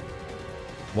there.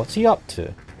 What's he up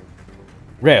to?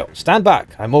 Rail, stand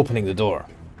back. I'm opening the door.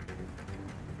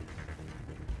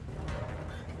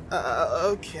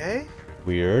 Okay.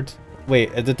 Weird.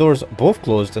 Wait, the door's both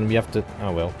closed and we have to...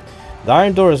 Oh well. The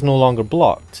iron door is no longer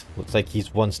blocked. Looks like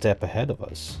he's one step ahead of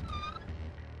us.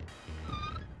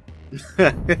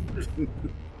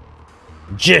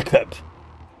 Jacob!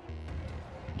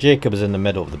 Jacob is in the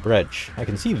middle of the bridge. I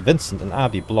can see Vincent and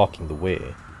Abby blocking the way.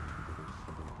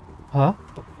 Huh?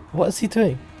 What is he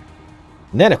doing?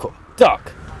 Neneko,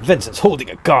 duck! Vincent's holding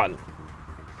a gun!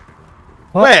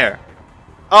 What? Where?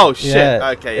 Oh shit, yeah,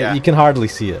 okay, yeah. You can hardly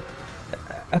see it.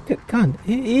 A gun?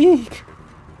 Eek!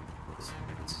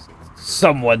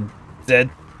 Someone did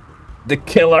the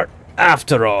killer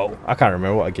after all. I can't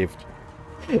remember what I gave.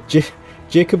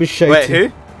 Jacob is shouting. Wait,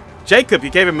 who? Jacob, you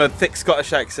gave him a thick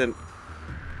Scottish accent.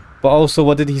 But also,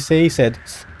 what did he say? He said,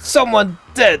 someone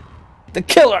did the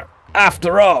killer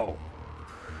after all.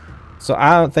 So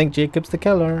I don't think Jacob's the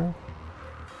killer.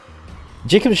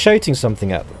 Jacob's shouting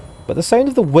something at them, but the sound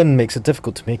of the wind makes it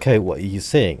difficult to make out what he's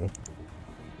saying.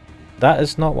 That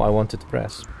is not what I wanted to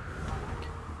press.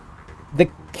 The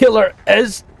killer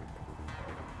is...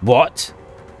 What?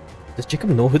 Does Jacob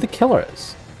know who the killer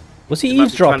is? Was he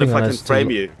eavesdropping on us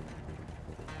frame you?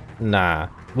 Nah.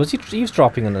 Was he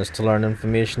eavesdropping on us to learn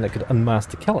information that could unmask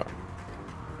the killer?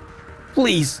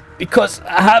 Please, because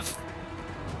I have...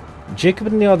 Jacob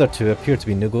and the other two appear to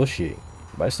be negotiating,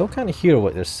 but I still can't hear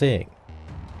what they're saying.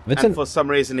 Vincent... And for some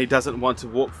reason he doesn't want to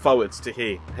walk forwards to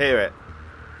hear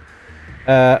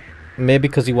it. Maybe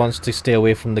because he wants to stay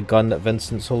away from the gun that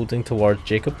Vincent's holding towards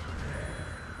Jacob?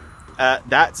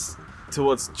 That's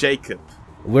towards Jacob.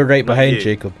 We're right behind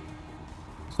Jacob.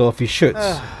 So if he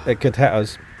shoots, it could hit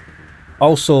us.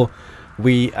 Also,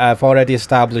 we have already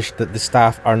established that the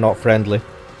staff are not friendly.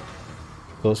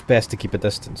 So it's best to keep a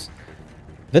distance.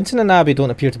 Vincent and Abby don't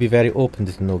appear to be very open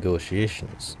to the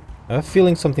negotiations. I have a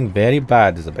feeling something very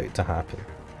bad is about to happen.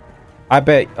 I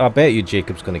bet you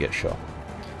Jacob's gonna get shot.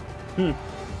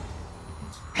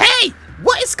 Hey!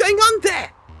 What is going on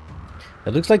there?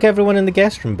 It looks like everyone in the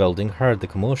guest room building heard the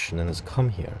commotion and has come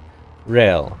here.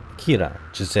 Rel, Kira,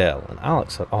 Giselle, and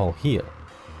Alex are all here.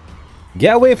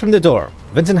 Get away from the door.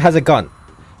 Vincent has a gun.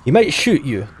 He might shoot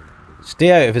you.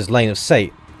 Stay out of his line of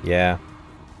sight. Yeah.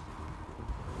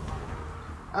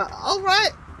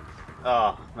 Alright.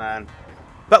 Oh, man.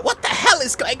 But what the hell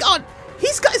is going on?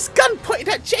 He's got his gun pointed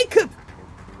at Jacob.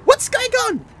 What's going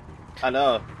on? I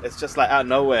know. It's just like out of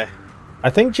nowhere. I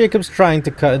think Jacob's trying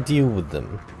to cut a deal with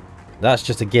them. That's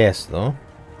just a guess, though.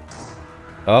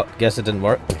 Oh, guess it didn't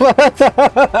work.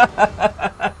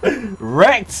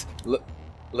 Wrecked!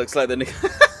 Looks like the...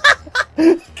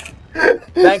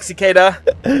 Thanks,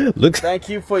 Ikeda. Thank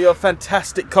you for your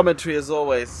fantastic commentary, as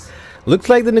always. Looks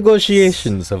like the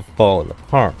negotiations have fallen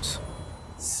apart.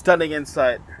 Stunning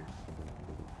insight.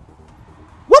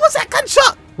 What was that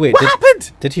gunshot? Wait, what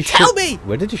happened? Did he Tell me!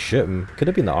 Where did he shoot him? Could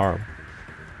have been the arm.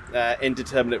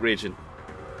 Indeterminate region.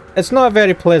 It's not a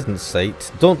very pleasant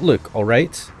sight. Don't look,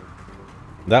 alright?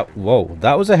 Whoa,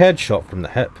 that was a headshot from the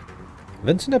hip.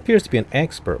 Vincent appears to be an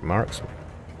expert marksman.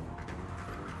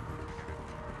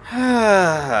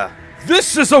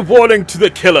 This is a warning to the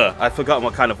killer! I forgot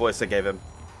what kind of voice I gave him.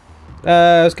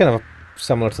 It was kind of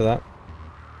similar to that.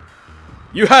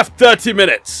 You have 30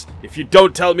 minutes. If you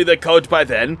don't tell me the code by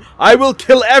then, I will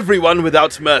kill everyone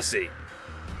without mercy.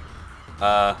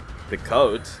 The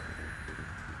code?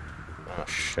 Oh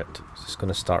shit. It's just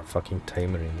gonna start fucking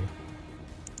timering me.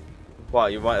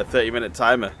 What, you want a 30-minute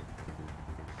timer?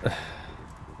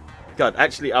 God,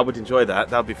 actually I would enjoy that.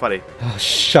 That would be funny. Oh,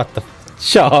 shut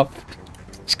up.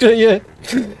 Screw you.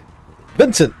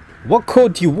 Vincent, what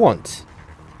code do you want?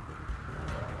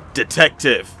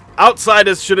 Detective.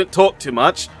 Outsiders shouldn't talk too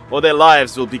much, or their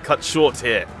lives will be cut short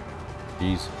here.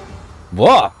 Jeez.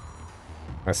 What?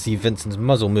 I see Vincent's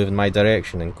muzzle move in my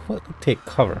direction and quickly take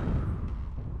cover.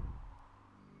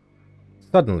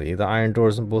 Suddenly, the iron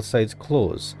doors on both sides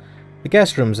close. The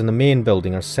guest rooms in the main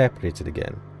building are separated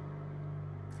again.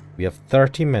 We have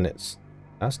 30 minutes.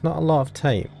 That's not a lot of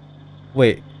time.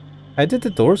 Wait, how did the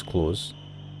doors close?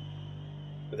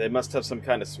 They must have some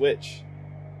kind of switch.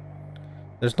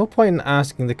 There's no point in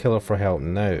asking the killer for help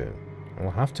now.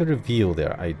 We'll have to reveal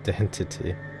their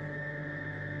identity.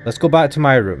 Let's go back to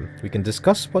my room. We can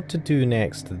discuss what to do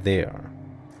next there.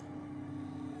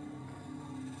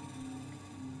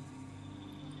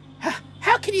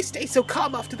 How can you stay so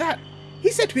calm after that? He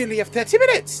said we only have 30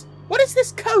 minutes. What is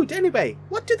this code anyway?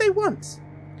 What do they want?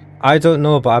 I don't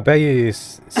know, but I bet you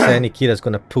Sen Ikeda's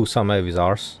going to pull something out of his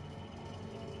arse.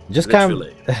 Just calm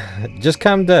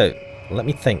down. Let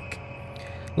me think.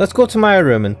 Let's go to my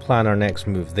room and plan our next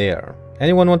move there.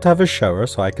 Anyone want to have a shower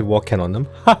so I could walk in on them?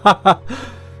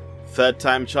 Third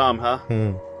time charm, huh?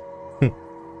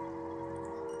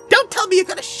 Don't tell me you're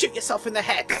gonna shoot yourself in the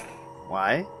head.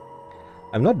 Why?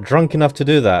 I'm not drunk enough to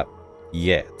do that.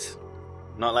 Yet.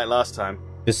 Not like last time.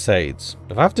 Besides,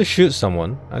 if I have to shoot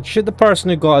someone, I'd shoot the person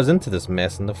who got us into this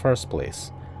mess in the first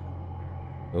place.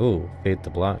 Oh, fade to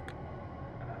black.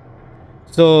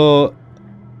 So,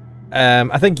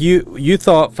 I think you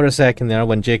thought for a second there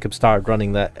when Jacob started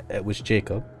running that it was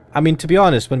Jacob. I mean, to be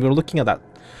honest, when we were looking at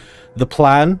the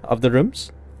plan of the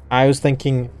rooms, I was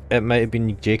thinking it might have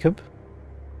been Jacob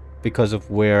because of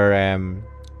where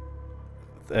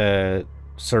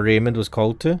Sir Raymond was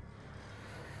called to.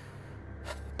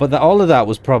 But all of that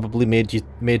was probably made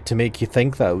to make you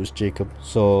think that it was Jacob.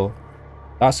 So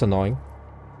that's annoying.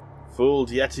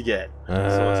 Fooled yet again. So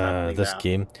what's happening this now?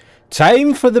 game.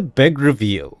 Time for the big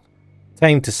reveal.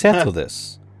 Time to settle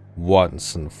this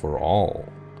once and for all.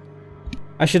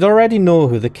 I should already know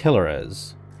who the killer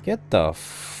is. Get the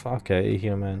fuck out of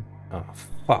here, man. Oh,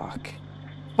 fuck.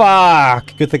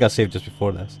 Fuck! Good thing I saved just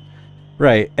before this.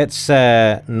 Right, it's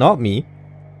not me.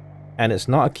 And it's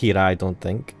not Akira, I don't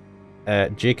think.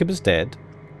 Jacob is dead.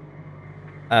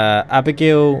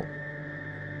 Abigail...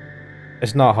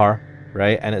 It's not her,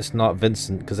 right? And it's not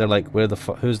Vincent, because they're like, where the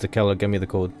fuck? Who's the killer? Give me the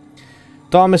code.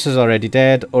 Thomas is already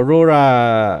dead.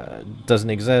 Aurora doesn't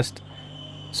exist.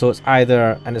 So it's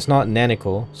either... And it's not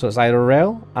Neniko. So it's either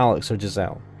Rel, Alex, or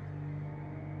Giselle.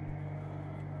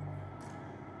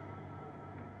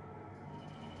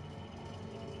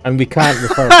 And we can't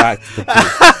refer back to the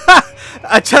police.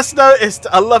 I just noticed,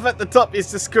 I love at the top,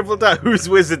 it's just scribbled out who's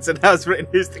wizards and how's written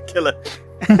who's the killer.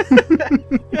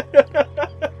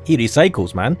 He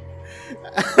recycles, man.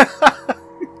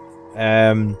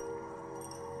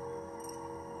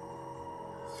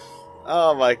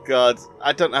 Oh my god,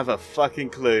 I don't have a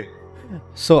fucking clue.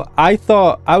 So I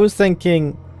was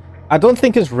thinking, I don't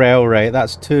think it's Rel, right?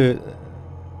 That's too...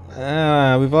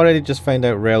 we've already just found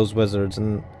out Rel's wizards,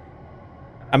 and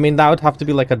I mean, that would have to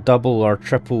be like a double or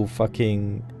triple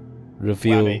fucking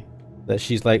reveal. Whammy. That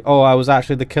she's like, oh, I was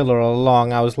actually the killer all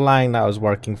along. I was lying that I was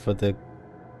working for the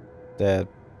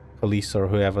police or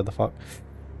whoever the fuck.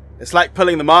 It's like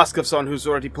pulling the mask off someone who's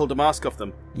already pulled a mask off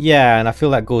them. Yeah, and I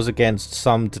feel that goes against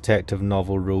some detective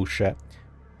novel rule shit.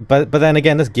 But then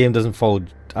again, this game doesn't follow...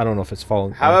 I don't know if it's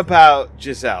following... How about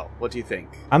Giselle? What do you think?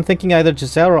 I'm thinking either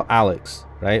Giselle or Alex,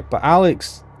 right? But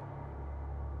Alex...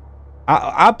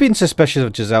 I've been suspicious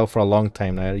of Giselle for a long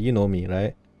time now. You know me,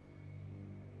 right?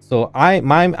 So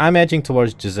I'm edging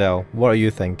towards Giselle. What are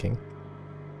you thinking?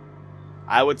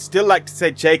 I would still like to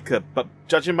say Jacob, but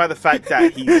judging by the fact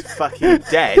that he's fucking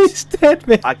dead... He's dead,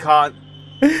 man. I can't...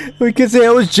 We could say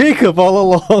it was Jacob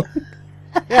all along.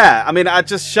 Yeah, I mean, I'd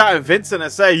just shout at Vincent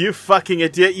and say, you fucking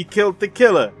idiot, you killed the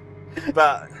killer.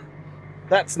 But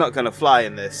that's not going to fly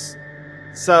in this.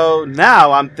 So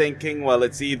now I'm thinking, well,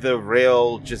 it's either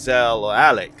Real, Giselle, or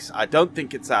Alex. I don't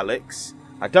think it's Alex.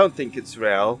 I don't think it's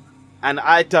Real. And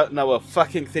I don't know a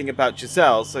fucking thing about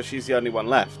Giselle, so she's the only one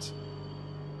left.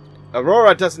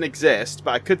 Aurora doesn't exist,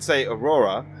 but I could say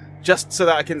Aurora, just so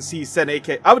that I can see Sen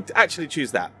Ikeda. I would actually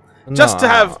choose that. Just to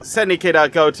have Sen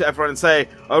Ikeda go to everyone and say,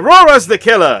 Aurora's the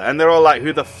killer! And they're all like,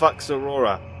 who the fuck's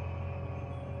Aurora?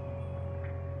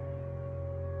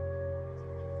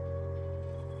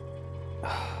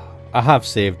 I have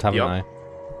saved, haven't I?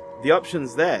 The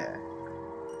option's there.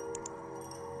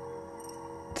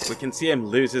 We can see him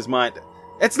lose his mind.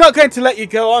 It's not going to let you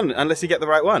go on unless you get the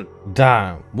right one.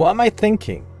 Damn, what am I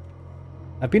thinking?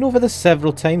 I've been over this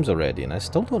several times already and I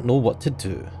still don't know what to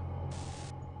do.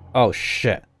 Oh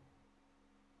shit.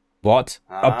 What?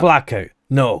 A blackout?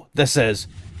 No, this is...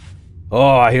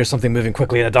 Oh, I hear something moving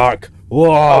quickly in the dark.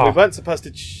 Whoa! Oh, we weren't supposed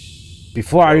to...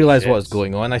 Before I realize what is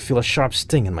going on, I feel a sharp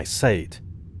sting in my side.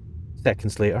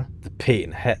 Seconds later, the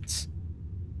pain hits.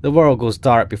 The world goes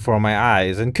dark before my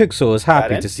eyes, and Kuxo is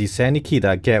happy to see Sen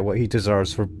Ikeda get what he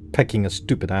deserves for picking a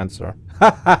stupid answer.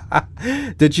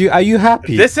 Are you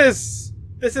happy? This is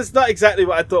not exactly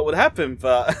what I thought would happen,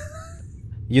 but...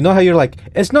 You know how you're like,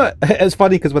 it's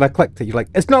funny because when I clicked it, you're like,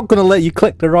 it's not going to let you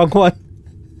click the wrong one.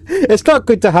 It's not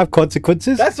going to have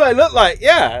consequences. That's what it looked like,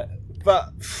 yeah. But,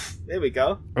 there we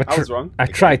go. I was wrong. I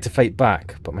tried to fight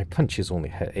back, but my punches only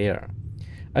hit air.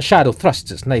 A shadow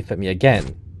thrusts its knife at me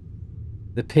again.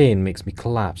 The pain makes me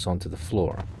collapse onto the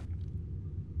floor.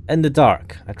 In the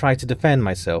dark, I try to defend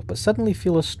myself, but suddenly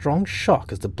feel a strong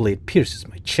shock as the blade pierces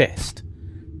my chest.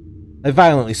 I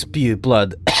violently spew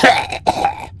blood.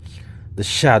 The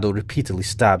shadow repeatedly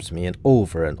stabs me and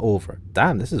over.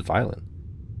 Damn, this is violent.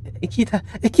 Ikeda!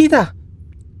 Ikeda!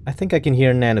 I think I can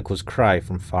hear Neneko's cry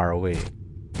from far away.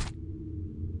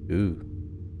 Ooh.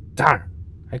 Darn!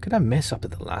 How could I mess up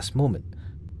at the last moment?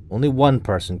 Only one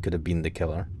person could have been the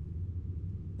killer.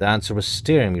 The answer was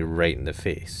staring me right in the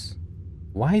face.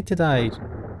 Why did I...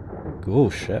 Oh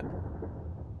shit.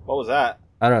 What was that?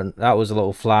 That was a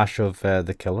little flash of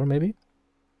the killer, maybe?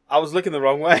 I was looking the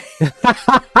wrong way.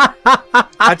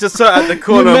 I just saw it at the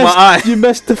corner of my eye. You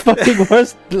missed the fucking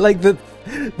worst, like the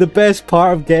best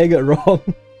part of getting it wrong.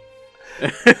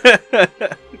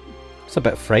 It's a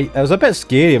bit fright. It was a bit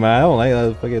scary, man. I don't like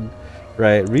that fucking...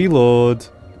 Right, reload.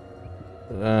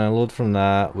 Load from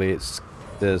that. Wait,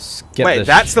 skip. Wait,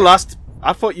 that's the last...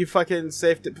 I thought you fucking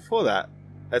saved it before that.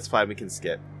 That's fine, we can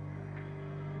skip.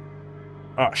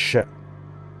 Oh, shit.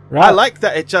 Right. I like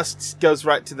that it just goes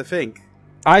right to the thing.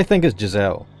 I think it's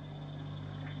Giselle.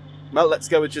 Well, let's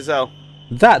go with Giselle.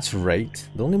 That's right.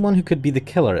 The only one who could be the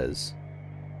killer is...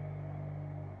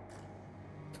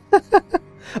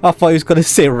 I thought he was going to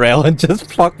say Rel and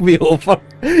just fuck me over.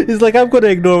 He's like, I'm going to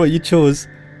ignore what you chose.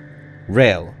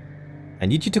 Rel, I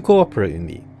need you to cooperate with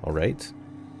me, alright?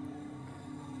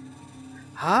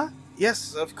 Huh?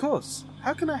 Yes, of course.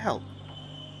 How can I help?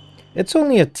 It's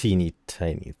only a teeny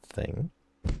tiny thing.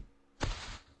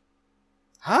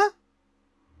 Huh?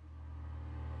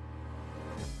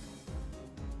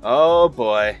 Oh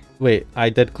boy. Wait, I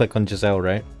did click on Giselle,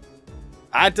 right?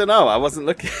 I don't know, I wasn't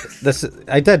looking.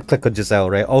 I did click on Giselle,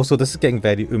 right? Also, this is getting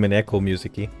very Umineko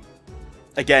music-y.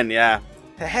 Again, yeah.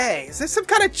 Hey, is this some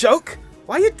kind of joke?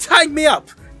 Why are you tying me up?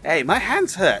 Hey, my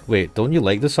hands hurt. Wait, don't you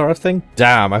like this sort of thing?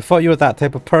 Damn, I thought you were that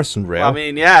type of person, Rel. I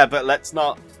mean, yeah, but let's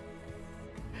not...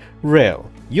 Rel,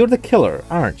 you're the killer,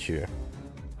 aren't you?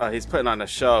 Oh, he's putting on a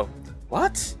show.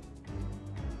 What?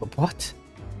 What?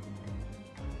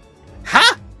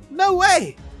 Huh? No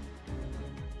way!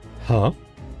 Huh?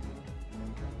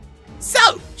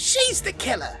 So, she's the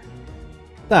killer!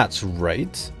 That's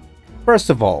right. First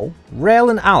of all, Rel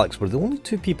and Alex were the only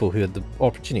two people who had the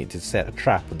opportunity to set a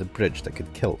trap on the bridge that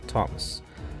could kill Thomas.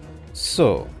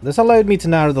 So, this allowed me to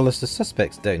narrow the list of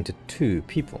suspects down to 2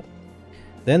 people.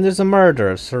 Then there's the murder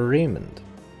of Sir Raymond.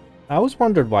 I always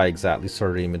wondered why exactly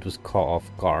Sir Raymond was caught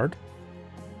off guard.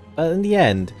 But in the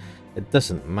end, it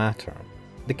doesn't matter.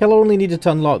 The killer only needed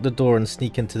to unlock the door and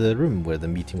sneak into the room where the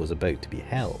meeting was about to be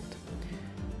held.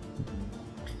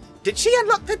 Did she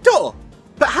unlock the door?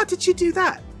 But how did she do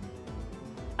that?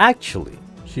 Actually,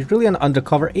 she's really an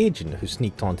undercover agent who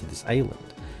sneaked onto this island.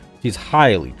 She's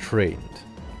highly trained.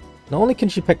 Not only can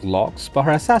she pick locks, but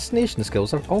her assassination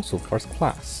skills are also first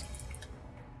class.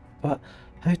 But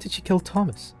how did she kill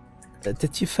Thomas?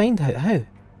 Did she find out how?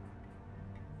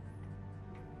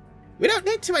 We don't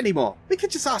need to anymore. We could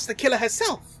just ask the killer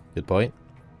herself. Good point.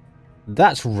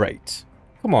 That's right.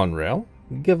 Come on, Rel.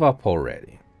 Give up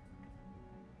already.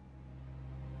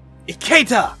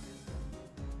 Ikeda!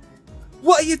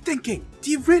 What are you thinking?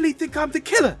 Do you really think I'm the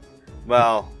killer?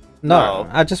 Well, No,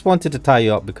 I just wanted to tie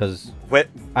you up because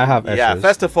I have issues. Yeah,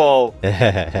 first of all,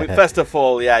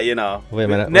 yeah, you know, Wait a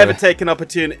minute, never wait. take an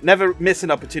opportunity, never miss an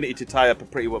opportunity to tie up a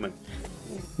pretty woman.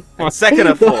 And second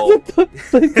of all,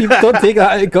 You don't take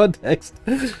that out of context.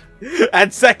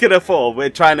 and second of all, we're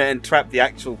trying to entrap the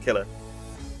actual killer.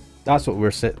 That's what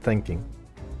we're thinking.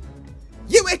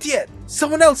 You idiot!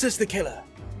 Someone else is the killer.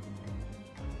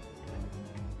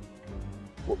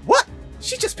 What?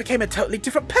 She just became a totally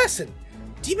different person.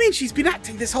 Do you mean she's been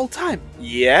acting this whole time?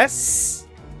 Yes.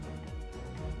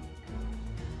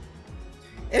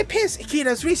 It appears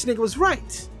Ikeda's reasoning was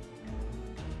right.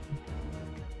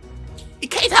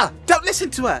 Ikeda! Don't listen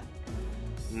to her!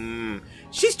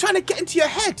 She's trying to get into your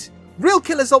head. Real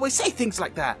killers always say things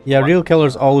like that. Yeah, real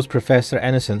killers always profess their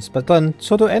innocence, but then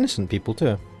so do innocent people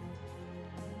too.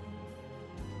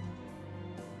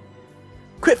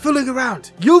 Quit fooling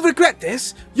around. You'll regret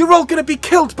this. You're all gonna be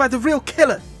killed by the real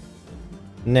killer.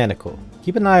 Neneko,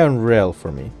 keep an eye on Rel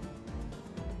for me.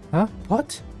 Huh?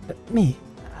 What? Me?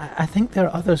 I think there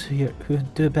are others here who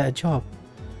do a better job.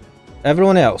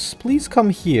 Everyone else, please come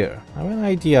here. I have an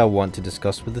idea I want to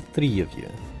discuss with the three of you.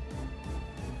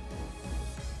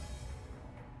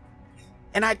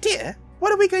 An idea?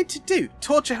 What are we going to do?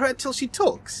 Torture her until she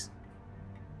talks?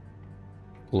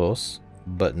 Close,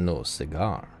 but no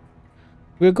cigar.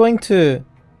 We're going to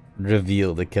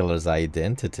reveal the killer's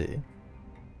identity.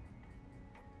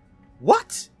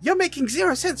 What? You're making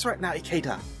zero sense right now,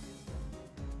 Ikeda.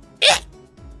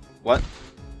 What?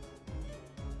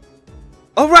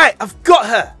 Alright, I've got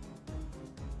her!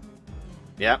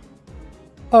 Yeah.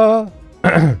 Uh...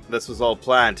 This was all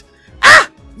planned. Ah!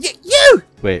 You!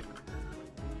 Wait.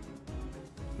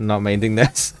 Not minding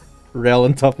this. Rel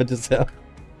on top of Giselle.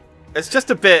 It's just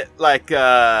a bit like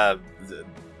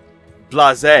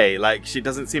blasé. Like she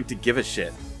doesn't seem to give a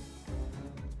shit.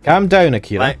 Calm down,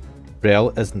 Akira. Like, Rel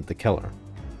isn't the killer.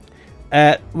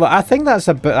 Well, I think that's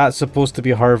supposed to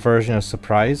be her version of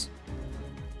surprise.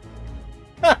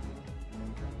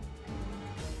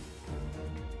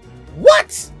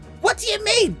 What? What do you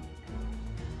mean?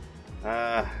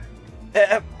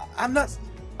 I'm not...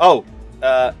 Oh.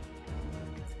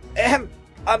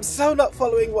 I'm so not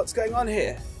following what's going on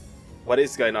here. What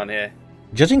is going on here?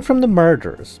 Judging from the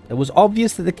murders, it was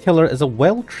obvious that the killer is a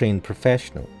well-trained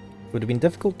professional. It would have been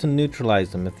difficult to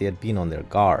neutralize them if they had been on their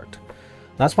guard.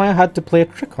 That's why I had to play a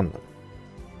trick on them.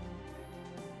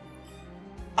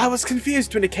 I was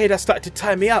confused when Ikeda started to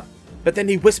tie me up, but then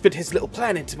he whispered his little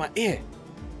plan into my ear.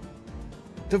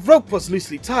 The rope was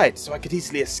loosely tied, so I could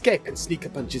easily escape and sneak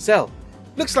up on Giselle.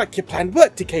 Looks like your plan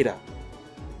worked, Ikeda.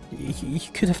 You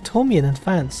could have told me in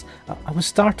advance. I was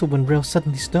startled when Rel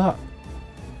suddenly stopped.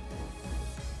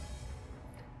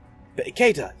 But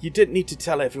Ikeda, you didn't need to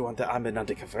tell everyone that I'm an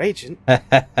undercover agent.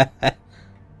 I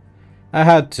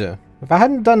had to. If I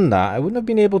hadn't done that, I wouldn't have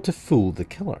been able to fool the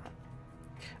killer.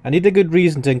 I need a good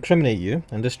reason to incriminate you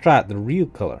and distract the real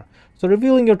killer, so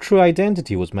revealing your true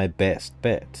identity was my best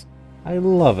bet. I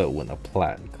love it when a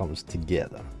plan comes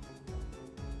together.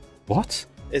 What?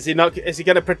 Is he not? Is he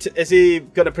gonna pretend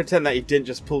that he didn't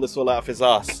just pull this all out of his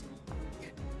ass?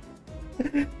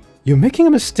 You're making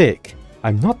a mistake.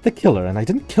 I'm not the killer, and I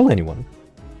didn't kill anyone.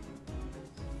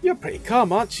 You're pretty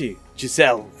calm, aren't you,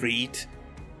 Giselle Reed?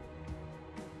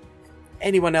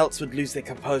 Anyone else would lose their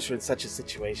composure in such a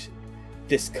situation.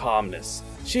 This calmness.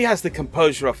 She has the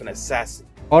composure of an assassin.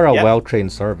 Or a Yep.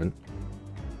 well-trained servant.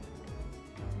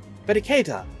 But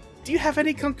Ikeda, do you have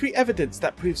any concrete evidence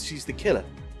that proves she's the killer?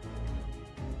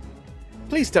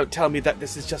 Please don't tell me that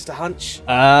this is just a hunch.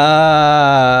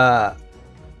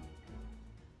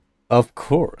 Of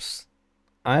course.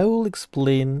 I will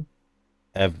explain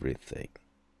everything.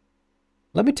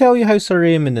 Let me tell you how Sir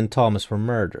Raymond and Thomas were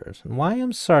murdered, and why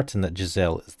I'm certain that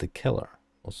Giselle is the killer.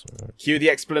 Also, Cue the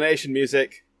explanation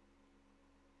music.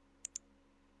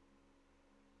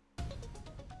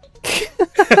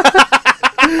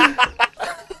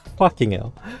 fucking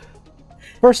hell.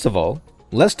 First of all,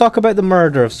 let's talk about the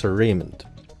murder of Sir Raymond.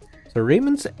 Sir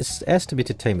Raymond's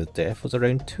estimated time of death was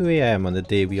around 2 AM on the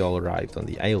day we all arrived on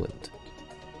the island.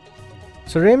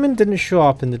 Sir Raymond didn't show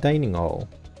up in the dining hall.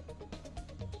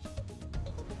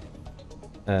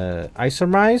 I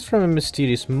surmised from a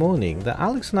mysterious moaning that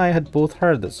Alex and I had both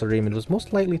heard that Sir Raymond was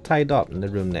most likely tied up in the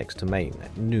room next to mine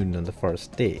at noon on the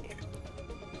first day.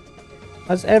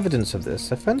 As evidence of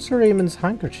this, I found Sir Raymond's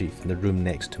handkerchief in the room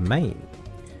next to mine.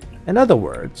 In other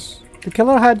words, the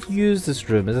killer had used this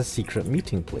room as a secret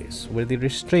meeting place where they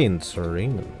restrained Sir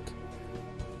Raymond.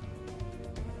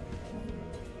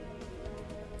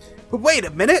 But wait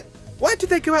a minute! Why did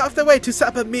they go out of their way to set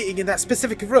up a meeting in that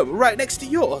specific room right next to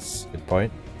yours? Good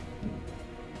point.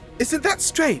 Isn't that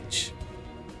strange?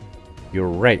 You're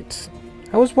right.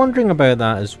 I was wondering about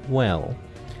that as well.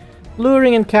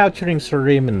 Luring and capturing Sir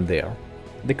Raymond there.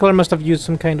 The killer must have used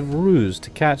some kind of ruse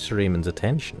to catch Sir Raymond's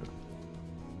attention.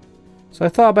 So I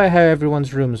thought about how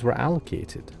everyone's rooms were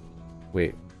allocated.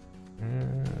 Wait.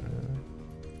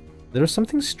 There was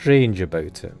something strange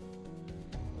about it.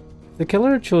 If the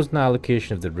killer had chosen the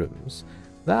allocation of the rooms,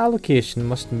 that allocation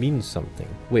must mean something.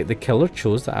 Wait, the killer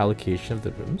chose the allocation of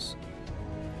the rooms?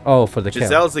 Oh, for the killer.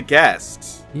 Giselle's a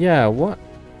guest. Yeah, what?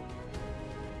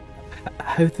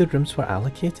 How the rooms were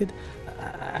allocated?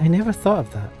 I never thought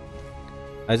of that.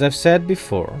 As I've said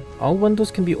before, all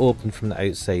windows can be opened from the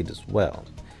outside as well.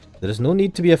 There is no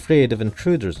need to be afraid of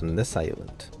intruders on this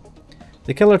island.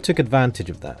 The killer took advantage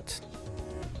of that.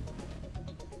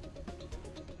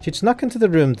 She'd snuck into the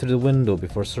room through the window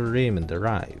before Sir Raymond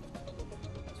arrived.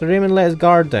 Sir Raymond let his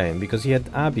guard down because he had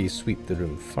Abby sweep the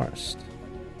room first.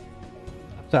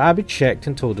 So Abby checked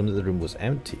and told him that the room was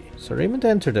empty, so Raymond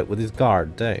entered it with his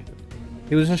guard down.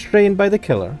 He was restrained by the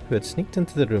killer, who had sneaked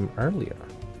into the room earlier.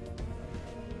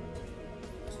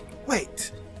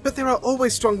 Wait, but there are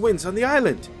always strong winds on the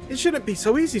island. It shouldn't be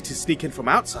so easy to sneak in from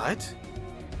outside.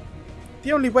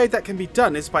 The only way that can be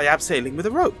done is by abseiling with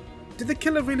a rope. Did the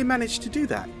killer really manage to do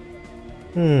that?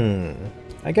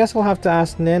 I guess I'll have to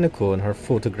ask Neneko and her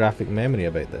photographic memory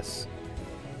about this.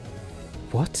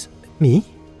 What? Me?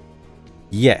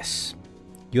 Yes.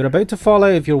 You're about to fall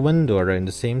out of your window around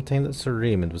the same time that Sir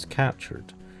Raymond was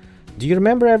captured. Do you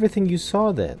remember everything you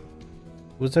saw then?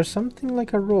 Was there something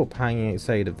like a rope hanging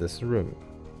outside of this room?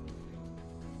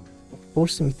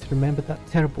 Forcing me to remember that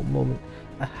terrible moment.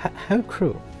 How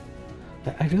cruel.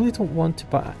 I really don't want to,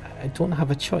 but I don't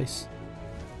have a choice.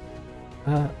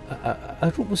 A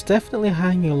rope was definitely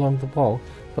hanging along the wall,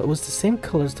 but it was the same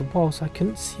colour as the wall, so I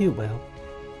couldn't see it well.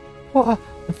 Oh,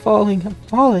 I'm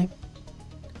falling.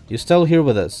 You're still here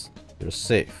with us. You're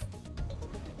safe.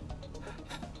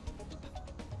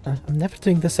 I'm never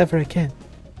doing this ever again.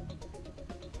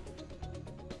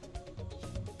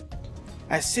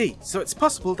 I see, so it's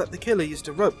possible that the killer used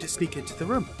a rope to sneak into the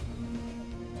room.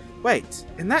 Wait,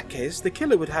 in that case, the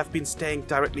killer would have been staying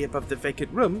directly above the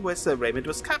vacant room where Sir Raymond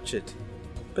was captured.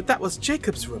 But that was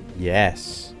Jacob's room.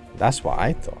 Yes, that's what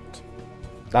I thought.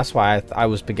 That's why I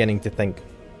was beginning to think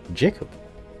Jacob.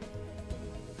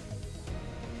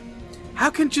 How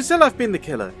can Giselle have been the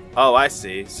killer? Oh, I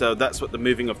see. So that's what the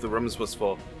moving of the rooms was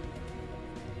for.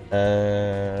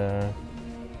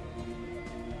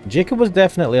 Jacob was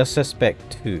definitely a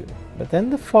suspect too, but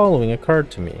then the following occurred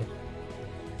to me.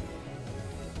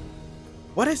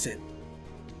 What is it?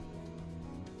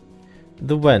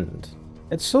 The wind.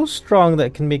 It's so strong that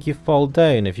it can make you fall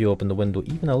down if you open the window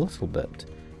even a little bit.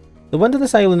 The wind on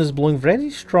this island is blowing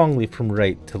very strongly from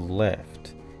right to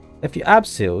left. If you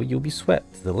abseil, you'll be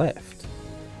swept to the left.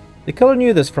 The killer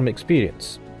knew this from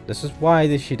experience. This is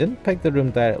why she didn't pick the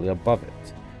room directly above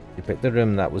it. She picked the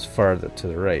room that was further to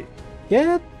the right.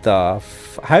 Get the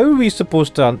how are we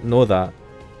supposed to know that?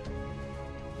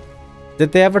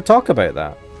 Did they ever talk about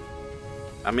that?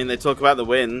 I mean, they talk about the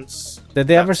winds. Did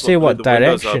they ever say what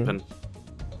direction?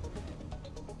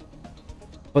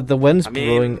 But the wind's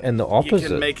blowing in the opposite. You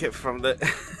can make it from the...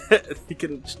 you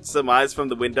can surmise from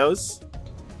the windows.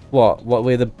 What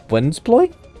way the wind's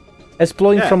blowing? It's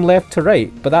blowing from left to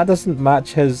right, but that doesn't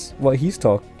match what he's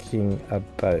talking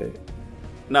about.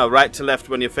 No, right to left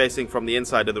when you're facing from the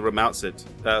inside of the room outside,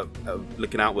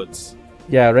 looking outwards.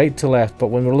 Yeah, right to left, but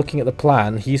when we're looking at the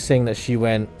plan, he's saying that she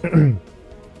went...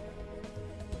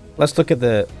 Let's look at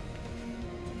the...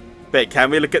 Wait, can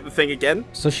we look at the thing again?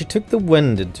 So she took the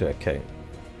wind into account.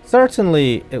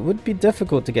 Certainly, it would be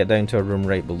difficult to get down to a room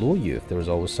right below you if there was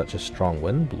always such a strong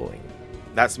wind blowing.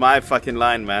 That's my fucking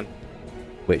line, man.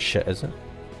 Wait, shit, is it?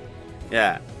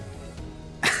 Yeah.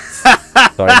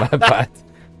 Sorry, my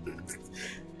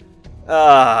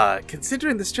bad.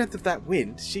 Considering the strength of that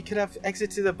wind, she could have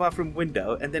exited the bathroom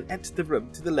window and then entered the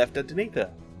room to the left underneath her.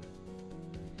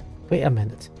 Wait a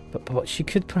minute, but she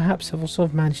could perhaps have also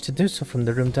managed to do so from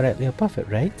the room directly above it,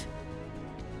 right?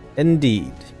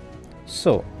 Indeed.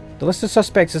 So, the list of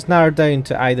suspects is narrowed down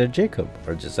to either Jacob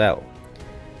or Giselle.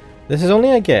 This is only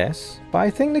a guess, but I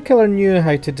think the killer knew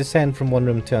how to descend from one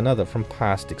room to another from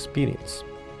past experience.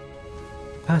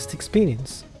 Past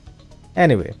experience?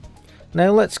 Anyway,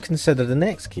 now let's consider the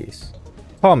next case,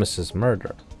 Thomas's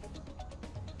murder.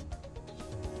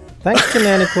 Thanks to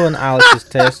Neneko and Alice's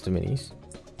testimonies,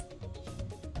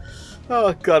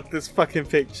 Oh god, this fucking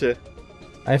picture.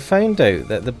 I found out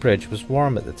that the bridge was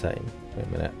warm at the time. Wait a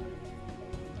minute.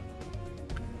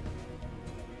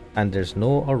 And there's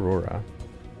no aurora.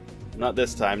 Not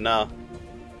this time, no.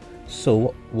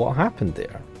 So, what happened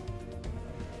there?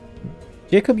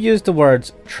 Jacob used the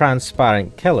words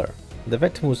transparent killer. The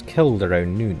victim was killed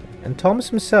around noon, and Thomas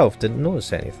himself didn't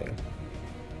notice anything.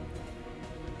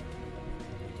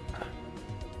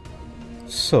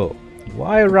 So, what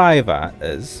I arrive at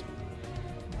is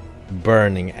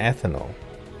burning ethanol.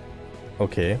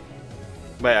 Okay.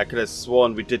 Wait, I could have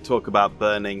sworn we did talk about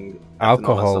burning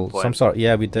Alcohol, at some sort.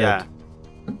 Yeah, we did. Yeah.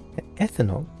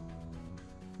 Ethanol?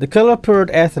 The killer poured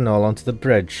ethanol onto the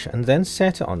bridge and then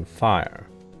set it on fire.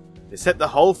 They set the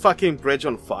whole fucking bridge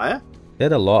on fire? They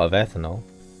had a lot of ethanol.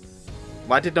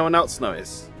 Why did no one else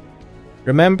notice?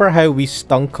 Remember how we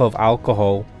stunk of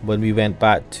alcohol when we went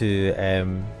back to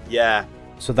Yeah.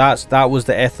 So that was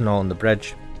the ethanol on the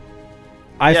bridge.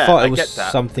 I thought it was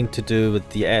something to do with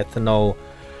the ethanol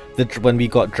when we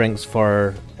got drinks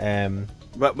for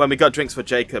when we got drinks for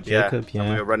Jacob, yeah. And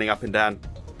we were running up and down.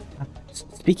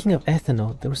 Speaking of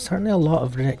ethanol, there was certainly a lot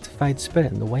of rectified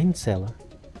spirit in the wine cellar.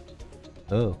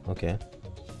 Oh, okay.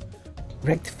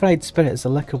 Rectified spirit is a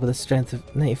liquor with a strength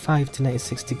of 95 to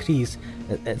 96 degrees.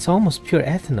 It's almost pure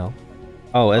ethanol.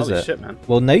 Oh, is Holy it? shit, man.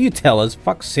 Well, now you tell us.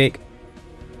 Fuck's sake.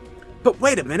 But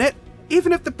wait a minute.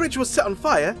 Even if the bridge was set on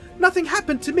fire, nothing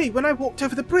happened to me when I walked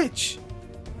over the bridge.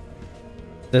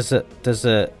 Does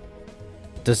the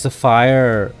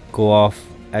fire go off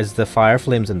as the fire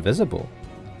flames invisible?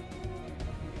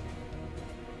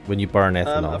 When you burn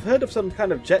ethanol? I've heard of some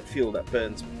kind of jet fuel that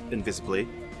burns invisibly.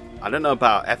 I don't know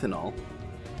about ethanol.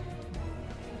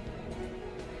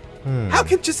 How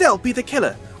can Giselle be the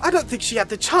killer? I don't think she had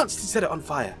the chance to set it on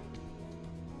fire.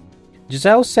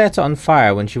 Giselle set it on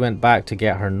fire when she went back to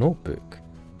get her notebook.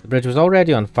 The bridge was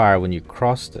already on fire when you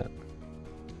crossed it.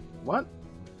 What?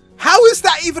 How is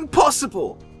that even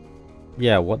possible?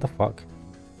 Yeah, what the fuck?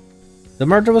 The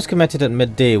murder was committed at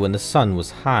midday when the sun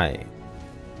was high.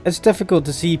 It's difficult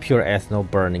to see pure ethanol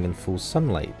burning in full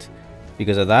sunlight.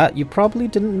 Because of that, you probably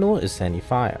didn't notice any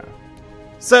fire.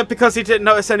 So because he didn't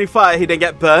notice any fire, he didn't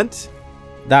get burnt?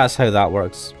 That's how that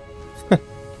works.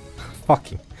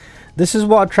 Fucking. This is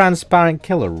what a transparent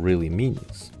killer really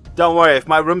means. Don't worry, if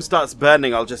my room starts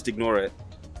burning, I'll just ignore it.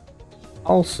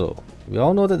 Also, we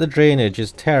all know that the drainage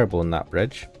is terrible in that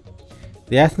bridge.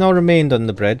 The ethanol remained on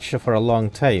the bridge for a long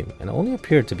time and only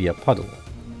appeared to be a puddle.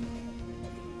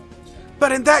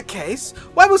 But in that case,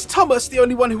 why was Thomas the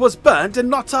only one who was burned and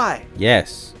not I?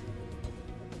 Yes,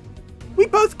 We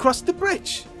both crossed the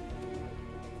bridge.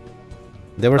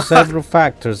 there were several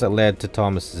factors that led to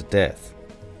Thomas's death.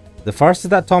 The first is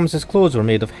that Thomas's clothes were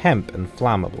made of hemp and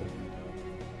flammable.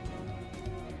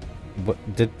 What,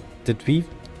 did we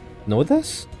know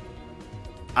this?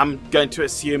 I'm going to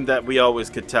assume that we always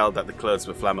could tell that the clothes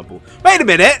were flammable. Wait a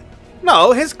minute!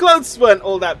 No, his clothes weren't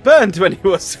all that burned when he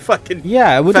was fucking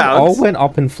Yeah, it would have found. all went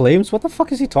up in flames. What the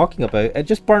fuck is he talking about? It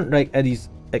just burnt right at his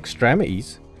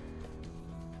extremities.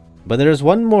 But there is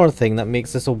one more thing that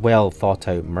makes this a well thought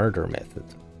out murder method.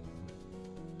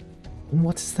 And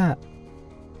what is that?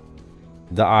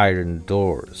 The iron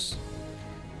doors.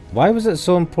 Why was it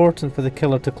so important for the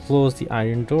killer to close the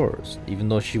iron doors, even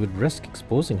though she would risk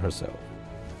exposing herself?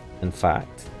 In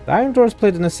fact, the iron doors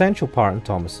played an essential part in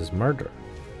Thomas's murder.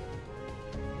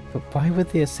 But why were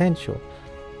they essential?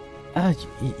 Ah,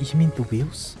 you mean the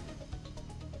wheels?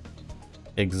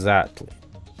 Exactly.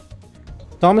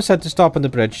 Thomas had to stop on the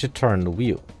bridge to turn the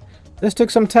wheel. This took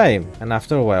some time, and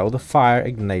after a while the fire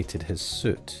ignited his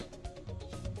suit.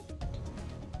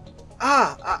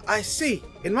 I see.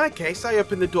 In my case, I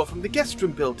opened the door from the guest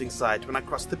room building side when I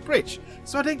crossed the bridge,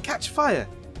 so I didn't catch fire.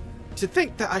 To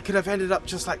think that I could have ended up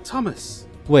just like Thomas.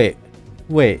 Wait.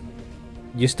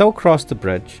 You still crossed the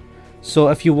bridge, so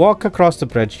if you walk across the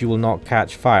bridge you will not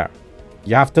catch fire.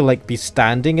 You have to be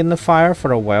standing in the fire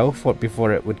for a while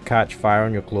before it would catch fire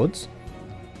on your clothes?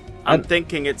 I'm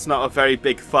thinking it's not a very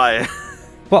big fire.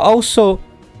 But also,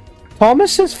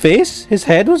 Thomas's face, his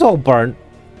head was all burnt.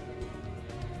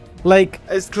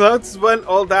 His clothes weren't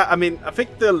all that... I mean, I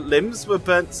think the limbs were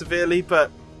burnt severely, but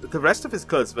the rest of his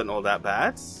clothes weren't all that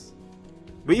bad.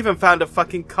 We even found a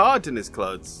fucking card in his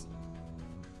clothes.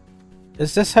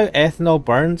 Is this how ethanol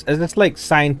burns? Is this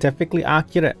scientifically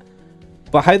accurate?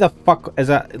 But how the fuck is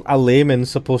a layman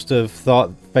supposed to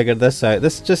have figured this out?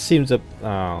 This just seems I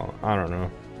don't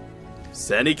know.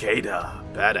 Sen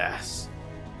Ikeda, badass.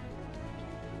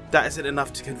 That isn't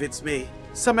enough to convince me.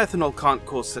 Some ethanol can't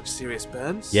cause such serious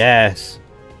burns. Yes.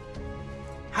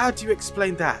 How do you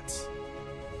explain that?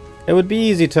 It would be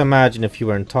easy to imagine if you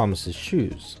were in Thomas's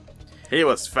shoes. He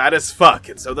was fat as fuck,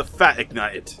 and so the fat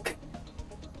ignited.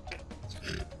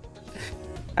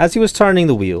 As he was turning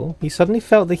the wheel, he suddenly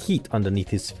felt the heat underneath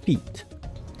his feet.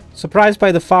 Surprised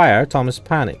by the fire, Thomas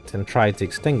panicked and tried to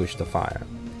extinguish the fire.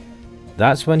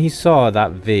 That's when he saw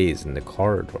that vase in the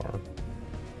corridor.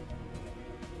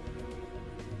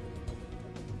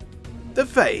 The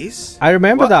vase? I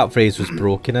remember What? that vase was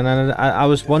broken, and I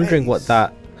was wondering what vase?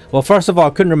 that... Well, first of all, I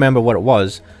couldn't remember what it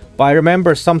was, but I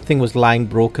remember something was lying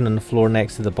broken on the floor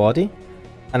next to the body,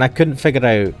 and I couldn't figure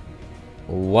out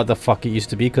what the fuck it used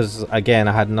to be, because, again,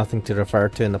 I had nothing to refer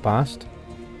to in the past.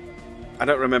 I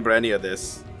don't remember any of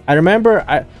this. I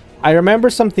remember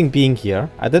something being here.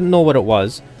 I didn't know what it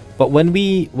was, but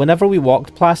whenever we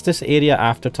walked past this area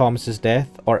after Thomas's death,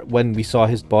 or when we saw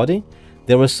his body,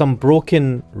 there was some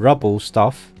broken rubble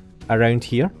stuff around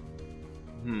here.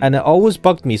 And it always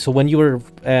bugged me. So when you were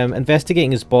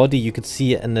investigating his body, you could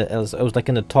see it it was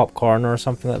in the top corner or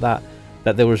something like that,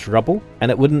 that there was rubble,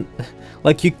 and it wouldn't,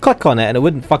 you click on it and it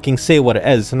wouldn't fucking say what it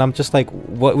is, and I'm just like,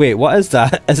 wait, what is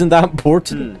that? Isn't that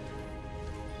important?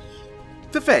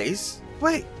 The vase?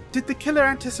 Wait, did the killer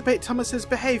anticipate Thomas's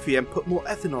behavior and put more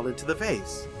ethanol into the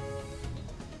vase?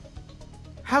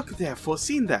 How could they have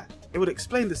foreseen that? It would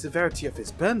explain the severity of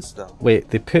his burns, though.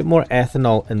 Wait, they put more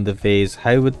ethanol in the vase.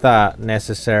 How would that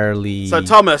necessarily... So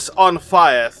Thomas, on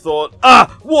fire, thought,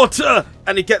 water!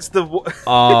 And he gets the... and he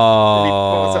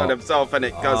pours it on himself and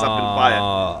it goes up in fire.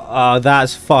 Oh,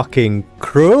 that's fucking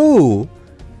cruel.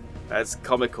 That's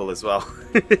comical as well.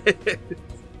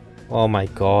 Oh my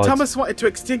god. Thomas wanted to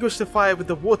extinguish the fire with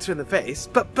the water in the vase,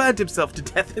 but burned himself to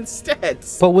death instead.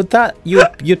 But would that...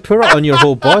 You'd pour it on your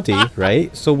whole body,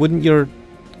 right? So wouldn't your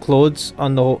clothes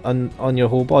on the on your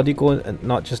whole body go, and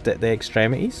not just at the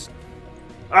extremities?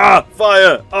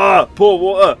 Fire! Pour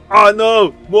water!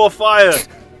 No! More fire!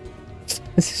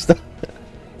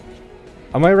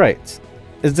 Am I right?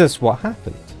 Is this what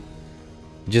happened?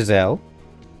 Giselle?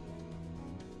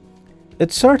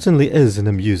 It certainly is an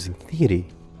amusing theory,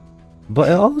 but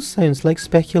it all sounds like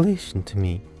speculation to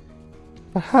me.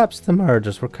 Perhaps the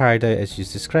murders were carried out as you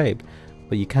describe,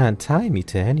 but you can't tie me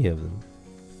to any of them.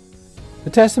 The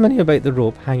testimony about the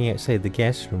rope hanging outside the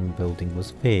guest room building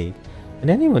was vague, and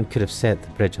anyone could have set the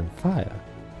bridge on fire.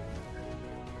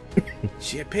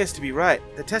 She appears to be right.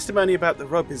 The testimony about the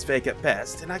rope is vague at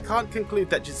best, and I can't conclude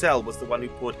that Giselle was the one who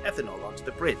poured ethanol onto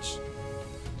the bridge.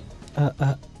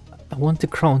 I want to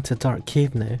crawl into a dark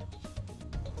cave now.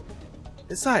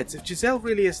 Besides, if Giselle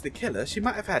really is the killer, she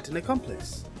might have had an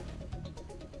accomplice.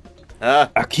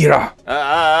 Akira!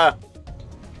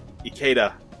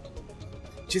 Ikeda.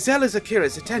 Giselle is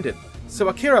Akira's attendant, so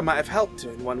Akira might have helped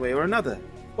her in one way or another.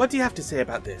 What do you have to say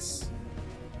about this?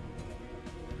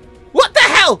 What the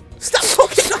hell? Stop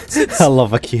talking nonsense! I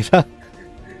love Akira.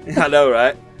 I know,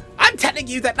 right? I'm telling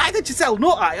you that neither Giselle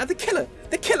nor I are the killer.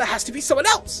 The killer has to be someone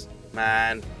else.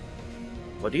 Man.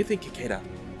 What do you think, Ikeda?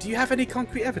 Do you have any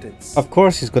concrete evidence? Of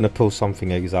course he's going to pull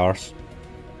something out his arse.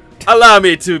 Allow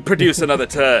me to produce another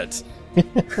turd.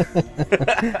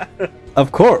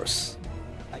 Of course.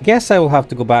 I guess I will have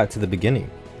to go back to the beginning.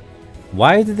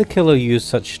 Why did the killer use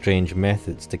such strange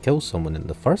methods to kill someone in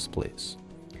the first place?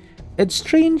 It's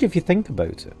strange if you think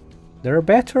about it. There are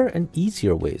better and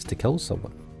easier ways to kill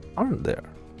someone, aren't there?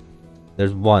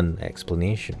 There's one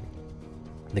explanation.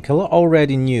 The killer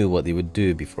already knew what they would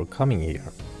do before coming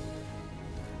here.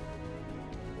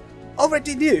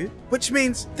 Already knew? Which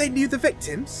means they knew the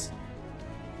victims?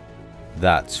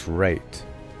 That's right.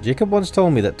 Jacob once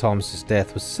told me that Thomas's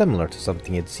death was similar to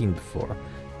something he'd seen before,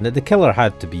 and that the killer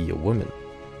had to be a woman.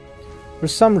 For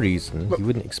some reason, he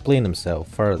wouldn't explain himself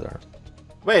further.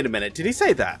 Wait a minute, did he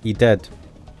say that? He did.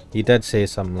 He did say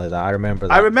something like that, I remember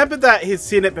that. I remember that he's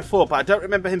seen it before, but I don't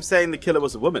remember him saying the killer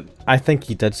was a woman. I think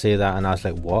he did say that, and I was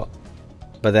like, what?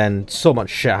 But then so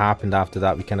much shit happened after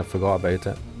that, we kind of forgot about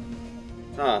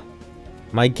it.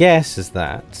 My guess is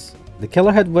that the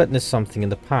killer had witnessed something in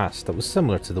the past that was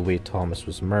similar to the way Thomas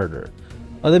was murdered,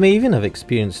 or they may even have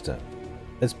experienced it.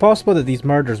 It's possible that these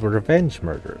murders were revenge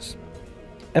murders.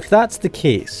 If that's the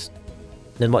case,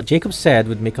 then what Jacob said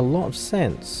would make a lot of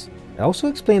sense. It also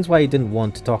explains why he didn't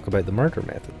want to talk about the murder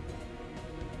method.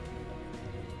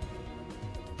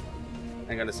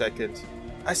 Hang on a second.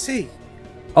 I see.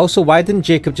 Also, why didn't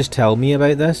Jacob just tell me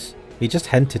about this? He just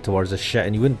hinted towards this shit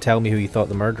and he wouldn't tell me who he thought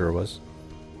the murderer was.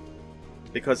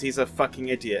 Because he's a fucking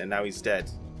idiot and now he's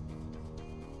dead.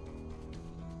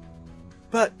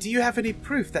 But do you have any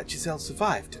proof that Giselle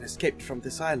survived and escaped from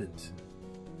this island?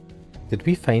 Did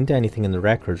we find anything in the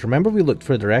records? Remember we looked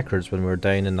through the records when we were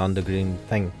down in the underground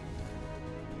thing?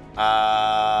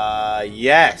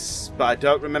 Yes, but I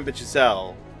don't remember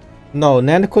Giselle. No,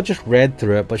 Neneko just read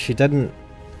through it, but she didn't.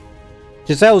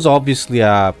 Giselle's obviously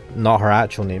not her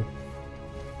actual name.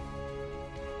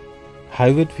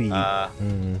 How would we...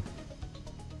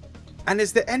 And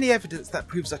is there any evidence that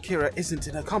proves Akira isn't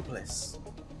an accomplice?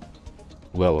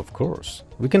 Well, of course.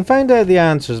 We can find out the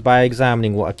answers by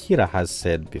examining what Akira has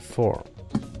said before.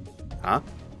 Huh?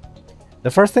 The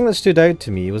first thing that stood out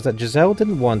to me was that Giselle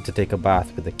didn't want to take a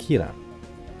bath with Akira.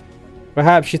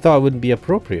 Perhaps she thought it wouldn't be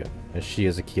appropriate, as she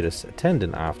is Akira's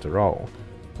attendant after all.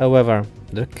 However,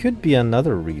 there could be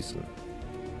another reason.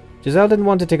 Giselle didn't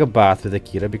want to take a bath with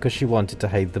Akira because she wanted to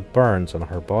hide the burns on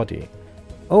her body.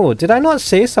 Oh, did I not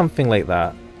say something like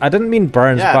that? I didn't mean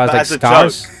burns, Yeah, but as like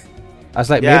scars. I was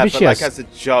like, Yeah, maybe but she like has... as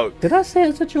a joke. Did I say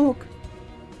it's a joke?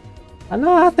 I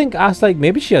know, I was like,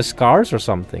 maybe she has scars or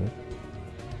something.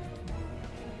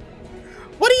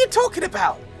 What are you talking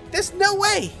about? There's no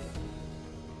way!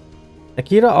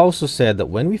 Akira also said that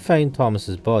when we found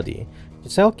Thomas's body,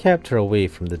 Giselle kept her away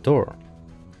from the door.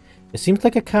 It seems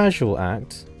like a casual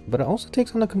act, but it also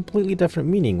takes on a completely different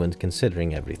meaning when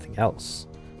considering everything else.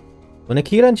 When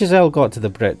Akira and Giselle got to the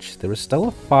bridge, there was still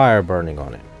a fire burning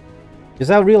on it.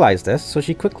 Giselle realized this, so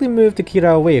she quickly moved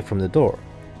Akira away from the door.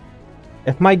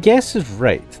 If my guess is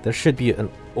right, there should be an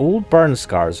old burn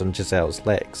scars on Giselle's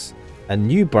legs, and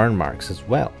new burn marks as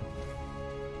well.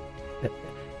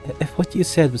 If what you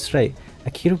said was right,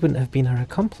 Akira wouldn't have been her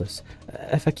accomplice.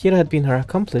 If Akira had been her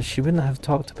accomplice, she wouldn't have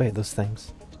talked about those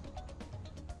things.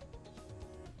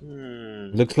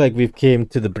 Looks like we've came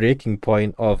to the breaking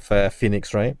point of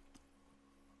Phoenix, right?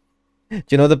 Do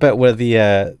you know the bit where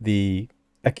the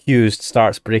accused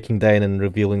starts breaking down and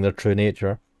revealing their true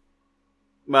nature?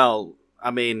 Well, I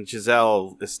mean,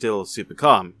 Giselle is still super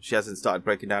calm. She hasn't started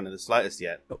breaking down in the slightest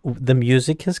yet. The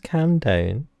music has calmed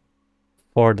down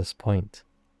for this point.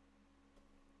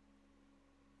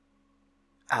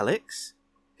 Alex,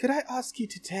 could I ask you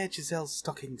to tear Giselle's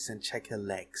stockings and check her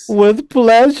legs? With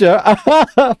pleasure.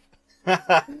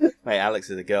 Wait, Alex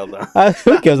is a girl though.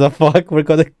 Who gives a fuck? We're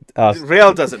gonna.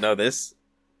 Real doesn't know this.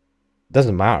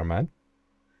 Doesn't matter, man.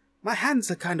 My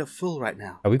hands are kind of full right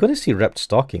now. Are we going to see ripped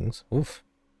stockings? Oof.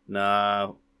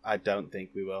 No, I don't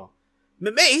think we will.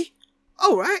 Me?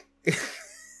 All right.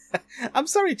 I'm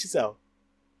sorry, Giselle.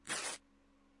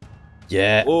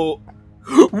 Yeah. Oh,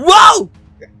 Whoa!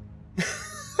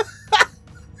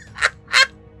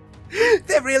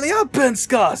 There really are burn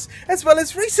scars, as well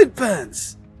as recent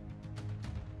burns.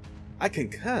 I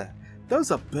concur.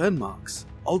 Those are burn marks.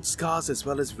 Old scars as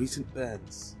well as recent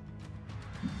burns.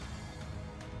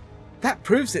 That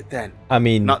proves it then. I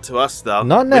mean, not to us though.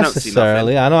 not We don't see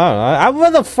necessarily. nothing. I know.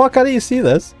 Where the fuck how do you see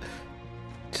this?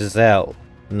 Giselle,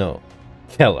 no.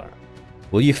 Killer.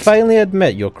 Will you finally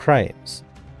admit your crimes?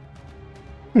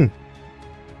 No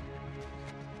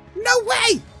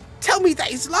way! Tell me that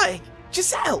he's lying.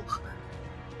 Giselle!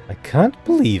 I can't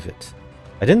believe it.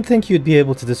 I didn't think you'd be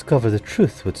able to discover the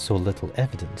truth with so little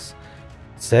evidence.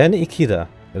 Sen Ikeda,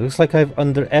 it looks like I've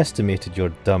underestimated your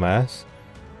dumbass.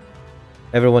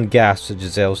 Everyone gasps as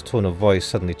Giselle's tone of voice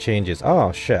suddenly changes.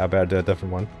 Oh shit, I better do a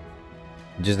different one.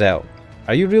 Giselle,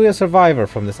 are you really a survivor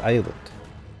from this island?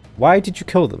 Why did you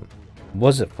kill them?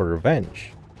 Was it for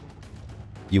revenge?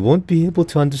 You won't be able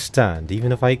to understand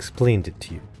even if I explained it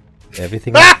to you.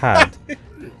 Everything I had,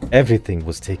 everything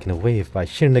was taken away by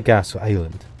Shironagasu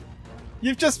Island.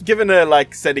 You've just given her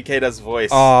like Sen Ikeda's voice.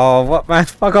 Oh, what man?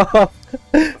 Fuck off!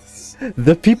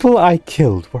 The people I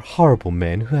killed were horrible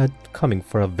men who had coming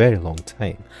for a very long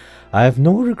time. I have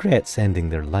no regrets ending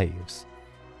their lives.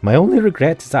 My only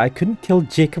regret is that I couldn't kill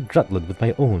Jacob Grutland with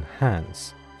my own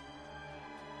hands.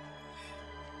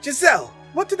 Giselle,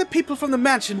 what do the people from the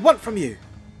mansion want from you?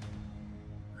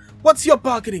 What's your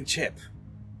bargaining chip?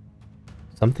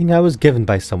 Something I was given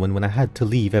by someone when I had to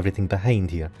leave everything behind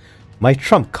here. My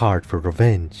trump card for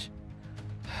revenge.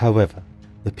 However,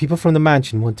 the people from the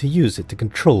mansion want to use it to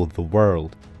control the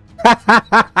world.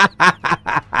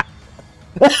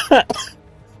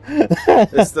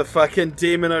 It's the fucking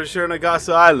demon of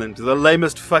Shironagasu Island, the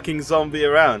lamest fucking zombie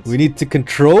around. We need to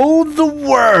control the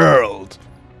world.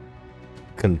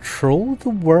 Control the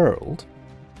world?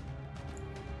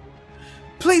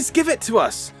 Please give it to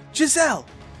us, Giselle.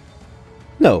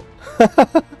 No.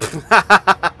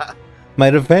 My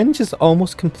revenge is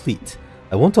almost complete.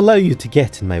 I won't allow you to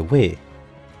get in my way.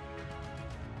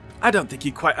 I don't think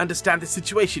you quite understand the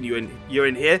situation you're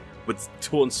in here with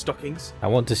torn stockings. I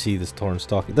want to see this torn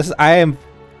stocking. I am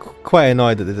quite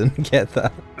annoyed that they didn't get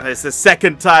that. It's the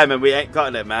second time and we ain't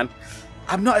gotten it, man.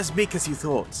 I'm not as meek as you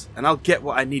thought, and I'll get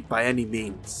what I need by any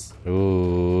means.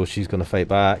 Oh, she's gonna fight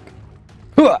back.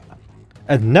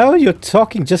 And now you're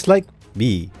talking just like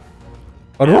me.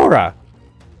 Aurora!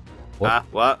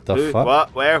 What? the Who? fuck?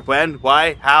 What? Where? When?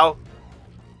 Why? How?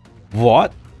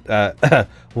 What?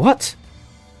 What?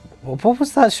 What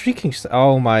was that shrieking?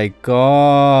 Oh my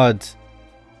god.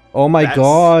 Oh my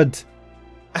god.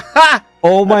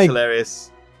 Oh my. That's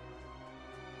hilarious.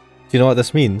 Do you know what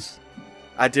this means?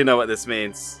 I do know what this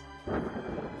means.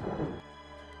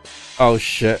 Oh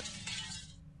shit.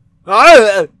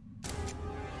 Oh!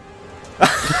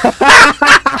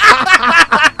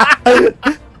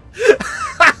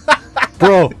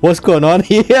 Bro, what's going on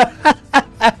here?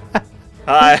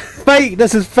 Hi. Fight!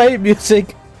 This is fight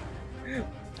music.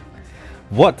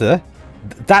 What the?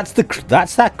 That's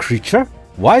that creature?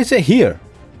 Why is it here?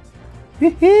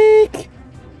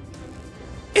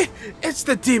 It's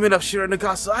the demon of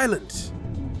Shironagasu Island.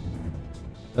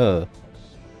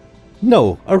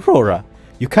 No, Aurora.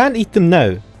 You can't eat them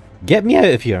now. Get me out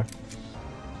of here.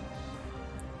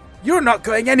 You're not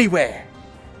going anywhere.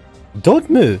 Don't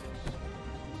move.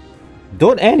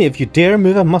 Don't any of you dare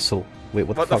move a muscle. Wait,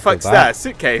 what What the the fuck fuck's was that? A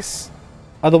suitcase?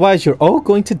 Otherwise, you're all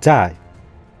going to die.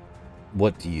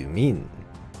 What do you mean?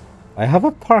 I have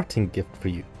a parting gift for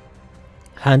you.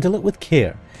 Handle it with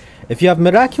care, If you have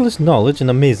miraculous knowledge and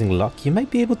amazing luck, you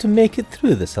might be able to make it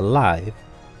through this alive.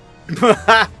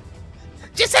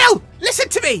 Giselle, listen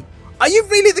to me! Are you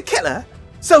really the killer?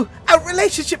 So, our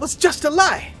relationship was just a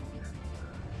lie?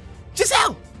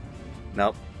 Giselle!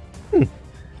 Nope.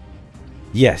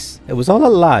 Yes, it was all a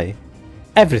lie.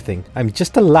 Everything. I'm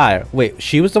just a liar. Wait,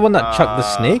 she was the one that chucked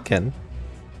the snake in?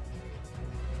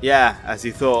 Yeah, as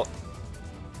you thought.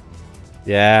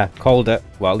 Yeah, called it.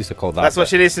 Well, at least I called that. That's what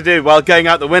she needs to do while going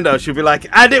out the window. She'll be like,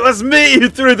 and it was me who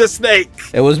threw the snake!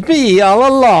 It was me all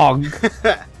along!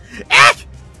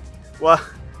 Well,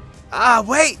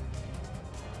 wait!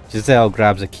 Giselle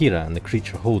grabs Akira and the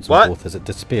creature holds them What? both as it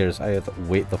despairs out of the...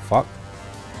 Wait, the fuck?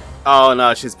 Oh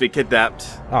no, she's been kidnapped.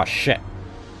 Oh shit.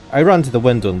 I run to the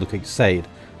window and look outside.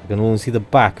 I can only see the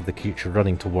back of the creature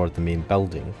running toward the main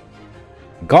building.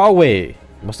 Got away!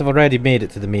 Must have already made it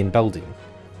to the main building.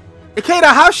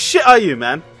 Ikeda, how shit are you,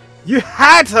 man? You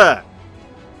had her!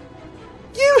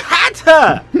 You had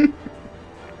her!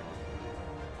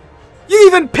 You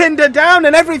even pinned her down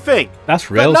and everything!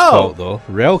 That's Rail's fault though.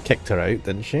 Rail kicked her out,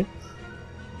 didn't she?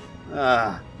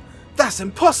 That's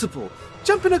impossible!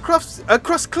 Jumping across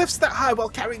cliffs that high while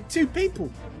carrying 2 people!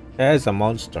 It is a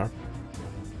monster.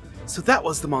 So that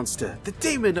was the monster, the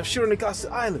demon of Shironagasu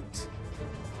Island.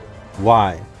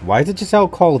 Why? Why did Giselle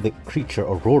call the creature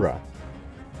Aurora?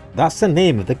 That's the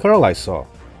name of the girl I saw.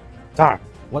 Dark,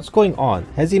 what's going on?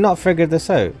 Has he not figured this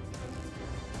out?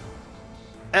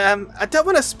 I don't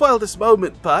want to spoil this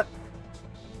moment, but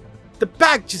the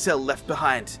bag Giselle left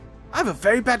behind. I have a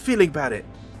very bad feeling about it.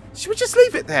 Should we just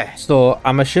leave it there? So,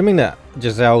 I'm assuming that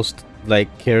Giselle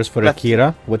cares for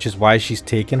Akira, which is why she's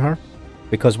taken her.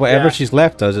 Because whatever she's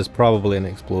left us is probably an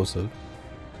explosive.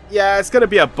 Yeah, it's gonna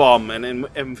be a bomb, and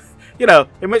in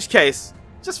which case,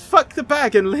 just fuck the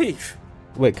bag and leave.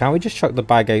 Wait, can't we just chuck the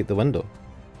bag out the window?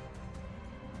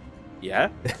 Yeah?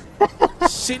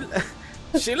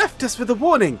 She left us with a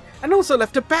warning, and also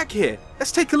left a bag here.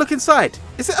 Let's take a look inside.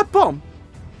 Is it a bomb?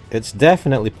 It's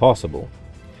definitely possible.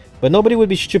 But nobody would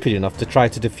be stupid enough to try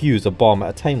to defuse a bomb at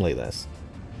a time like this.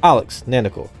 Alex,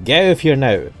 Neneko, get out of here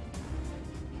now.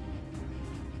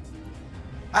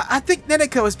 I think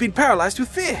Neneko has been paralyzed with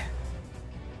fear.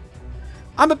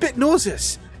 I'm a bit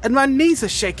nauseous, and my knees are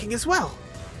shaking as well.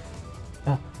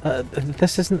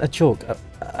 This isn't a joke.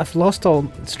 I've lost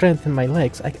all strength in my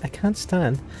legs. I can't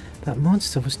stand. That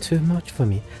monster was too much for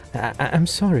me. I'm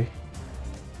sorry.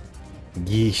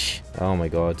 Yeesh. Oh my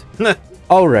god.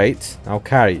 Alright, I'll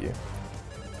carry you.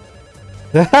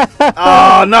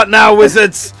 Oh, not now,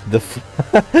 wizards! The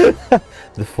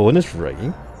phone is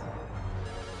ringing.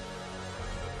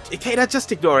 Ikeda,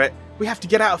 just ignore it. We have to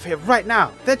get out of here right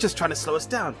now. They're just trying to slow us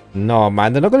down. No,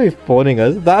 man, they're not going to be phoning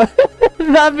us.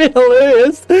 That'd be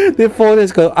hilarious. The phone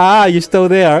is going, you're still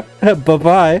there.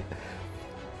 Bye-bye.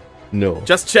 No.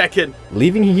 Just checking.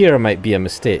 Leaving here might be a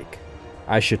mistake.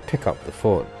 I should pick up the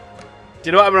phone. Do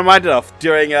you know what I'm reminded of?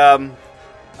 During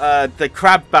the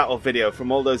crab battle video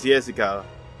from all those years ago.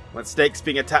 When Snake's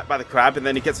being attacked by the crab, and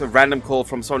then he gets a random call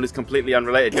from someone who's completely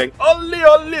unrelated, going, "Ollie,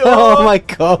 ollie, oh!" Oh my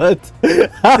god!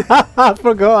 I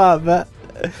forgot that.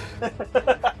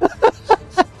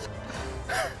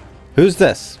 Who's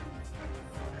this?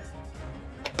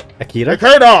 Akira?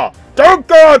 Ikeda, don't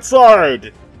go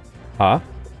outside! Huh?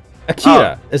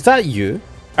 Akira, is that you?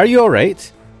 Are you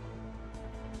alright?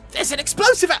 There's an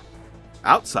explosive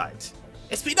Outside?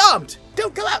 It's been armed.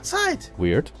 Don't go outside.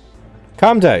 Weird.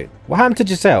 Calm down. What happened to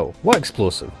Giselle? What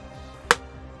explosive?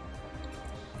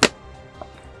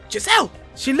 Giselle,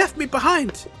 she left me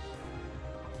behind.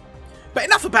 But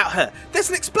enough about her. There's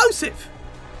an explosive.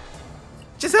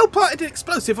 Giselle planted an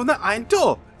explosive on that iron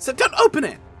door, so don't open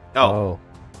it. Oh.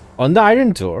 On the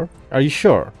iron door? Are you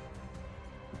sure?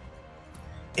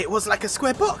 It was like a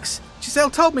square box. Giselle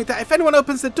told me that if anyone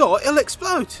opens the door, it'll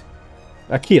explode.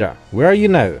 Akira, where are you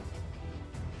now?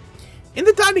 In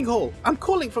the dining hall. I'm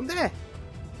calling from there.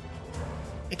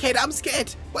 Ikeda, I'm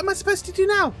scared. What am I supposed to do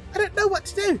now? I don't know what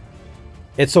to do.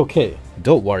 It's okay.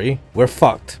 Don't worry. We're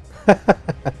fucked.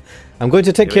 I'm going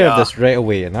to take care of this right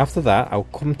away, and after that, I'll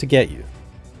come to get you.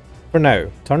 For now,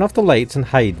 turn off the lights and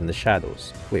hide in the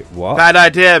shadows. Wait, what? Bad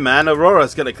idea, man.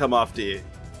 Aurora's gonna come after you.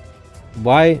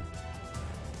 Why?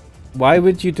 Why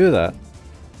would you do that?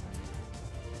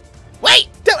 Wait!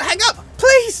 Don't hang up!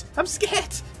 Please! I'm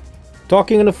scared!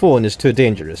 Talking on the phone is too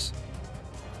dangerous.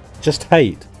 Just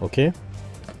hide, okay?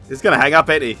 He's gonna hang up,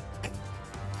 ain't he?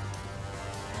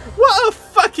 What a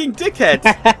fucking dickhead!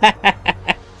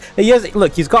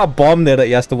 Look, he's got a bomb there that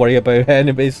he has to worry about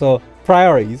anyway, so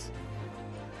priorities.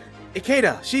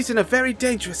 Ikeda, she's in a very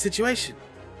dangerous situation.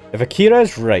 If Akira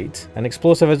is right, an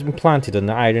explosive has been planted on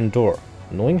the iron door.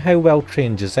 Knowing how well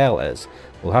trained Giselle is,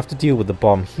 we'll have to deal with the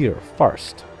bomb here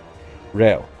first.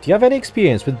 Rel, do you have any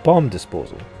experience with bomb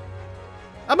disposal?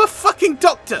 I'm a fucking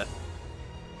doctor!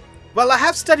 While I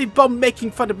have studied bomb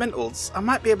making fundamentals, I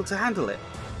might be able to handle it.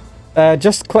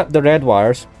 Just clip the red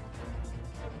wires.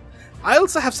 I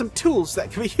also have some tools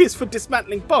that can be used for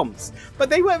dismantling bombs, but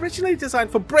they were originally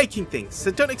designed for breaking things,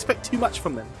 so don't expect too much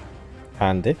from them.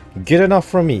 Handy. Good enough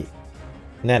for me.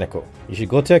 Neneko, you should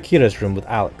go to Akira's room with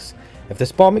Alex. If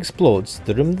this bomb explodes,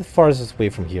 the room the farthest away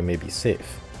from here may be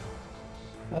safe.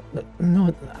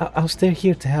 No, I'll stay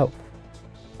here to help.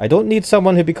 I don't need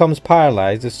someone who becomes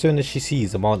paralyzed as soon as she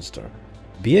sees a monster.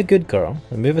 Be a good girl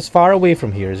and move as far away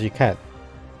from here as you can.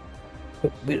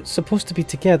 But we're supposed to be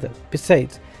together.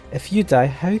 Besides, if you die,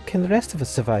 how can the rest of us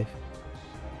survive?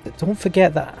 Don't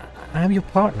forget that I'm your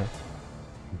partner.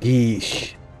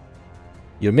 Geesh.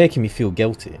 You're making me feel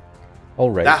guilty.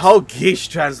 Alright. That whole geesh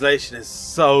translation is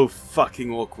so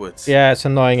fucking awkward. Yeah, it's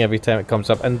annoying every time it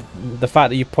comes up. And the fact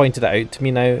that you pointed it out to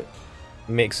me now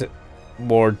makes it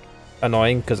more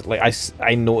annoying because like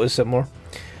I notice it more.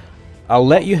 I'll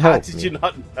let you help. How did you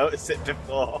not notice it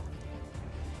before?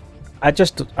 I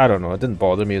don't know, it didn't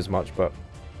bother me as much, but...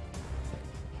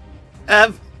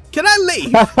 Can I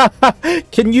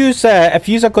leave? Can you, if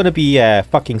yous are going to be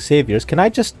fucking saviors, can I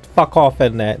just fuck off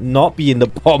and not be in the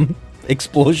bomb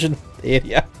explosion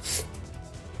area?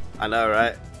 I know,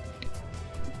 right?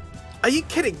 Are you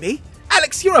kidding me?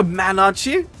 Alex, you're a man, aren't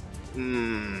you?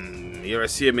 You're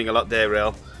assuming a lot there,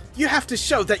 Rel. You have to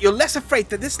show that you're less afraid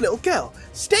than this little girl.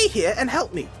 Stay here and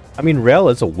help me. I mean, Rel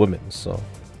is a woman, so...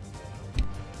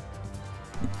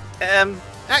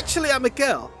 Actually, I'm a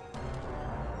girl.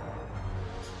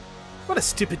 What a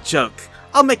stupid joke.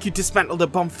 I'll make you dismantle the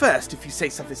bomb first if you say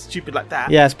something stupid like that.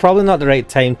 Yeah, it's probably not the right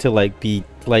time to be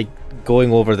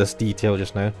going over this detail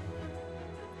just now.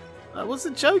 I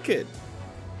wasn't joking.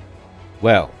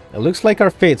 Well, it looks like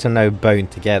our fates are now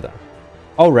bound together.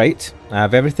 Alright, I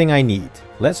have everything I need.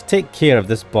 Let's take care of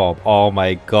this bomb. Oh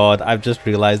my god, I've just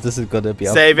realized this is gonna be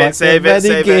a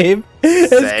mini game.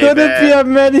 It's gonna be a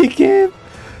mini game.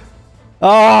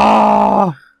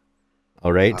 Ah!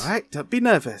 Alright. Alright, don't be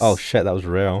nervous. Oh shit, that was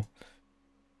real.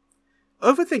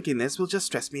 Overthinking this will just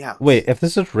stress me out. Wait, if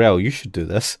this is real, you should do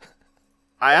this.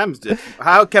 I am.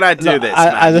 How can I do this,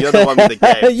 man? You're the one with the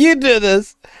game. You do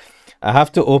this! I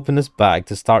have to open this bag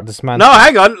to start dismantling. No,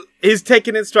 hang on! He's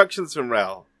taking instructions from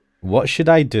Rel. What should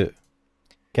I do?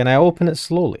 Can I open it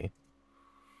slowly?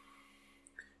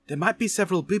 There might be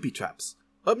several booby traps.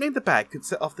 Opening the bag could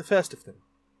set off the first of them.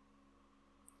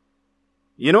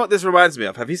 You know what this reminds me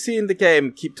of? Have you seen the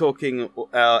game Keep Talking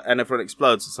and Everyone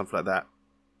Explodes or something like that?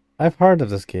 I've heard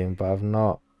of this game, but I've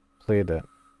not played it.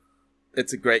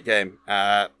 It's a great game.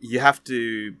 You have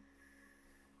to...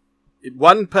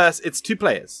 One person... It's 2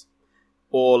 players.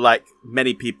 Or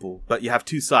many people, but you have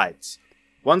 2 sides.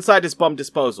 One side is bomb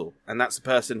disposal, and that's the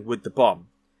person with the bomb.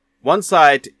 One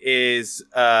side is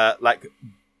they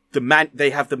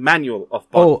have the manual of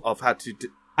bomb, of how to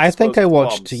I think I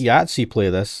watched Yahtzee play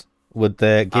this with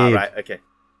the game. Right, okay.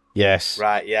 Yes.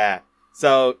 Right, yeah.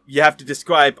 So you have to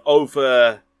describe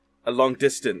over a long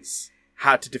distance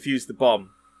how to defuse the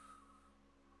bomb.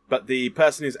 But the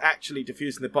person who's actually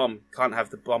defusing the bomb can't have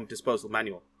the bomb disposal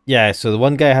manual. Yeah, so the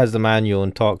one guy has the manual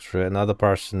and talks through it, and the other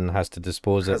person has to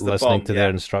dispose it, listening to their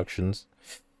instructions.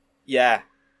 Yeah.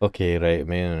 Okay, right,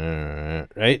 man.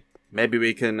 Right? Maybe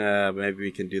we can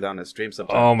do that on a stream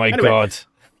sometime. Oh my god.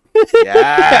 Yeah.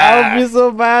 That would be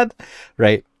so bad.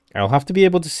 Right. I'll have to be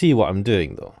able to see what I'm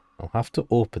doing though. I'll have to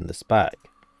open this bag.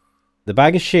 The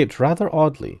bag is shaped rather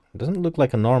oddly. It doesn't look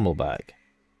like a normal bag.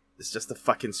 It's just a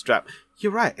fucking strap.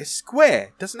 You're right, it's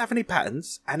square, doesn't have any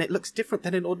patterns, and it looks different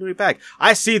than an ordinary bag.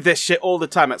 I see this shit all the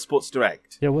time at Sports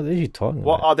Direct. Yeah, what are you talking about?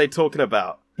 What are they talking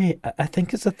about? Hey, I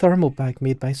think it's a thermal bag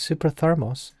made by Super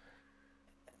Thermos.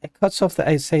 It cuts off the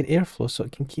outside airflow so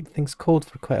it can keep things cold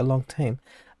for quite a long time.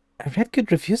 I read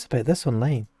good reviews about this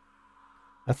online.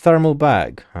 A thermal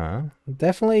bag, huh?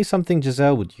 Definitely something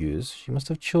Giselle would use. She must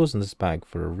have chosen this bag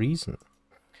for a reason.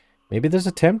 Maybe there's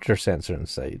a temperature sensor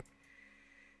inside.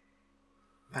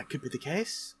 That could be the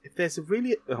case. If there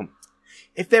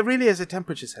really is a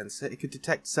temperature sensor, it could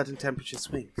detect sudden temperature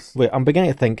swings. Wait, I'm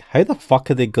beginning to think, how the fuck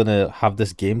are they gonna have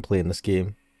this gameplay in this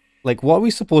game? What are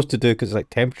we supposed to do? Because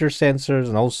temperature sensors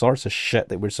and all sorts of shit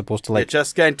that we're supposed to They're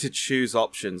just going to choose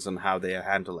options on how they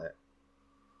handle it.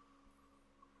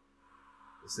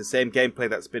 It's the same gameplay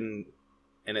that's been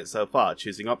in it so far,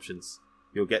 choosing options.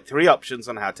 You'll get 3 options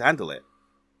on how to handle it.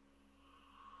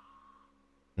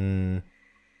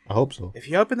 I hope so. If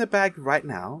you open the bag right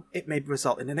now, it may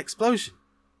result in an explosion.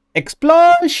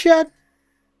 Explosion!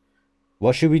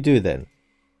 What should we do then?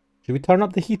 Should we turn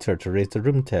up the heater to raise the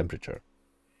room temperature?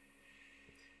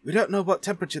 We don't know what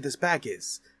temperature this bag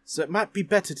is, so it might be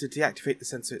better to deactivate the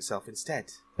sensor itself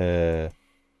instead. The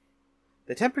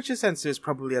temperature sensor is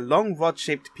probably a long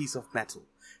rod-shaped piece of metal.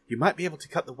 You might be able to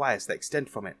cut the wires that extend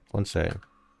from it. One second.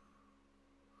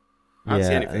 I don't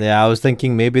see anything. Yeah, I was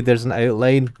thinking maybe there's an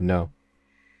outline. No.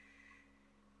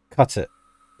 Cut it.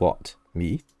 What?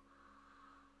 Me?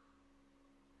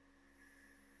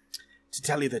 To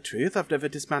tell you the truth, I've never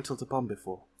dismantled a bomb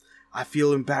before. I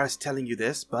feel embarrassed telling you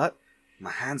this, but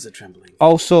my hands are trembling.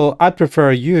 Also, I'd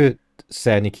prefer you,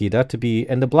 Sen Ikeda, to be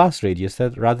in the blast radius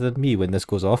rather than me when this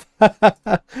goes off.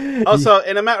 Also,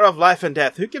 in a matter of life and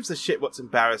death, who gives a shit what's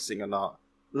embarrassing or not?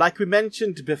 Like we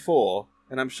mentioned before,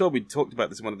 and I'm sure we talked about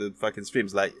this in one of the fucking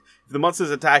streams, like, if the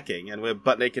monster's attacking and we're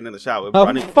butt naked in the shower, we're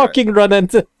running fucking run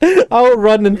into... I'll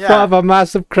run in front of a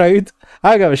massive crowd.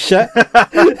 I don't give a shit.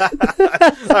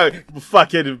 Oh,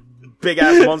 fucking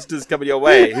big-ass monsters coming your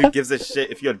way. Who gives a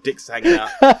shit if your dick's hanging out?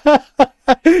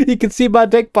 You can see my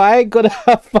dick, but I ain't gonna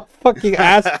have my fucking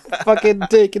ass fucking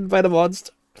taken by the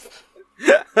monster.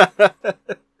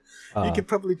 You can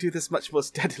probably do this much more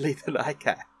steadily than I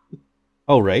can.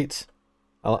 All right.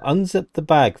 I'll unzip the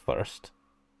bag first.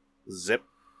 Zip.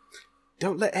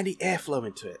 Don't let any air flow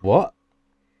into it. What?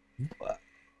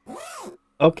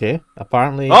 Okay,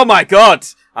 apparently... Oh my god!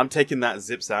 I'm taking that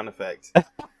zip sound effect.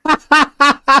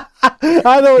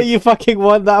 I know what you fucking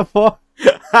want that for.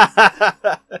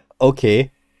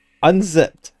 Okay,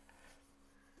 unzipped.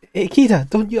 Hey, Ikeda,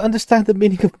 don't you understand the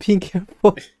meaning of being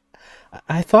careful?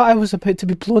 I thought I was about to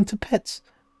be blown to bits.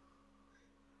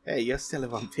 Hey, you're still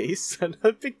in one piece.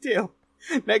 No big deal.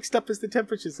 Next up is the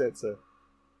temperature sensor.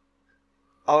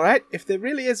 Alright, if there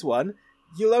really is one,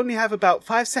 you'll only have about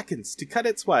 5 seconds to cut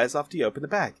its wires after you open the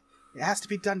bag. It has to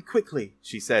be done quickly,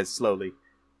 she says slowly.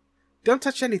 Don't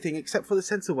touch anything except for the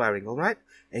sensor wiring, alright?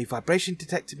 A vibration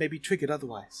detector may be triggered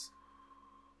otherwise.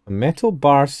 A metal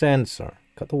bar sensor.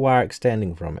 Cut the wire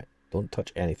extending from it. Don't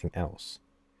touch anything else.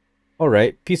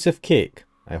 Alright, piece of cake,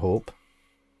 I hope.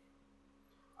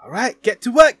 Alright, get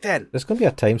to work then! There's going to be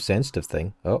a time-sensitive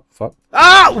thing. Oh, fuck.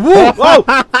 Ah! Whoa! Whoa!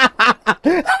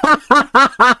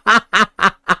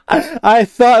 I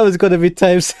thought it was going to be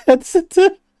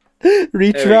time-sensitive.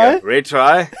 Retry?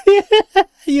 Retry.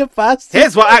 You bastard.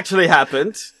 Here's what actually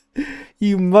happened.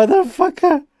 You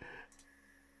motherfucker.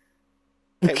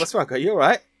 Hey, what's wrong? Are you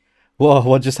alright? Whoa,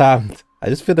 what just happened? I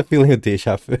just feel the feeling of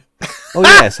deja vu. Oh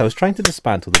yes, I was trying to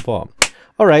dismantle the bomb.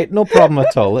 Alright, no problem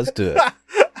at all. Let's do it.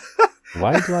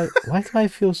 Why do I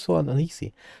feel so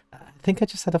uneasy? I think I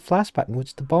just had a flashback in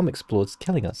which the bomb explodes,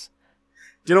 killing us.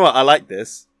 Do you know what? I like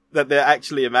this. That they're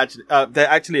actually they're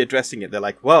actually addressing it. They're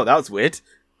like, whoa, that was weird.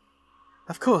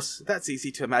 Of course, that's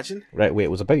easy to imagine. Right, wait,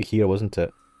 it was about here, wasn't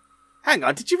it? Hang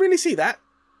on, did you really see that?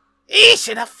 Eesh,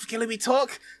 enough killing me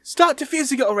talk. Start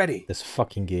defusing it already. This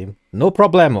fucking game. No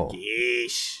problemo.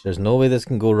 Yeesh. There's no way this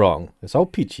can go wrong. It's all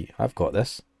peachy. I've got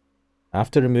this. I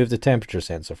have to remove the temperature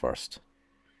sensor first.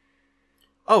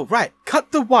 Oh, right.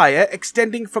 Cut the wire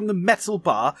extending from the metal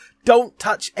bar. Don't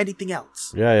touch anything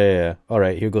else. Yeah.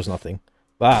 Alright, here goes nothing.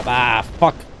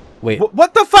 Fuck. Wait.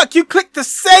 What the fuck? You clicked the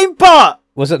same part!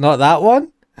 Was it not that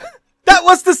one? That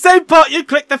was the same part you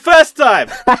clicked the first time!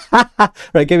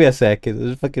 Right, give me a second.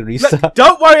 There's a fucking reset. Look,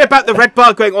 don't worry about the red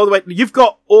bar going all the way. You've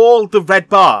got all the red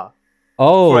bar.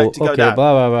 Oh, for it to go okay. down.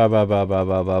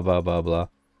 Blah.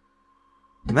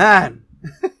 Man.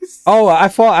 Oh, I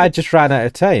thought I just ran out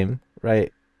of time.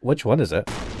 Right. Which one is it?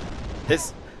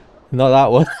 It's... Not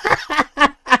that one.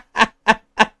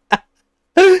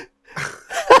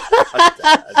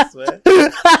 I swear.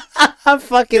 I'm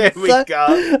fucking Here we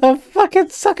go. I'm fucking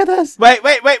suck at this. Wait.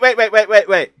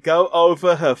 Go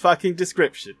over her fucking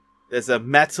description. There's a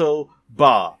metal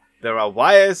bar. There are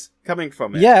wires coming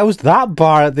from it. Yeah, it was that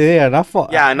bar at the end. I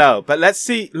thought. Yeah, I know. But let's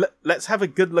see. Let's have a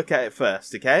good look at it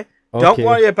first, okay? Okay. Don't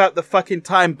worry about the fucking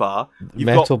time bar. You've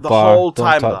Metal got the bar. whole Don't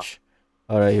time touch.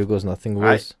 Alright, here goes nothing.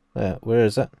 Right. Where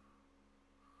is it?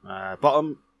 bar.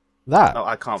 Bottom. That. Oh,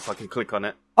 I can't fucking click on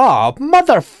it. Oh,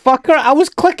 motherfucker! I was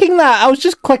clicking that. I was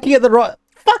just clicking at the wrong.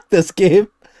 Fuck this game.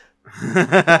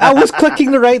 I was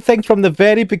clicking the right thing from the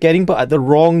very beginning, but at the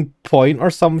wrong point or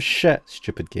some shit.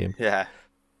 Stupid game. Yeah.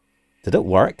 Did it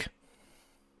work?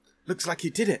 Looks like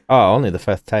you did it. Oh, only the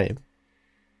 5th time.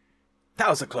 That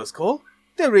was a close call.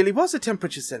 There really was a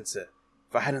temperature sensor.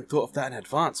 If I hadn't thought of that in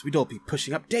advance, we'd all be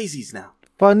pushing up daisies now.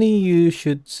 Funny you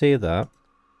should say that.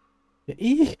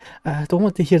 I don't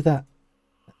want to hear that.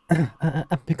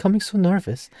 I'm becoming so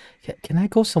nervous. Can I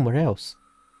go somewhere else?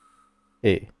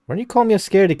 Hey, weren't you calling me a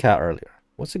scaredy cat earlier?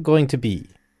 What's it going to be?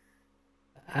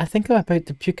 I think I'm about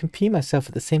to puke and pee myself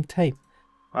at the same time.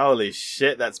 Holy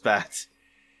shit, that's bad.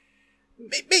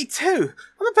 Me too.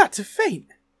 I'm about to faint.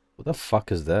 What the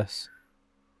fuck is this?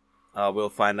 Oh, we'll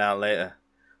find out later.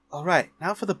 Alright,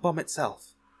 now for the bomb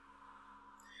itself.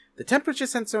 The temperature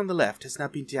sensor on the left has now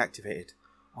been deactivated.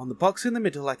 On the box in the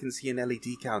middle I can see an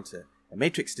LED counter, a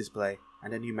matrix display,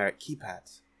 and a numeric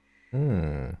keypad.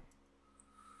 Hmm.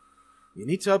 You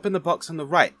need to open the box on the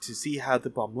right to see how the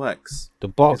bomb works. The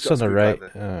box It's on got a the right.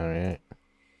 screwdriver. Alright.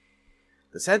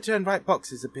 The center and right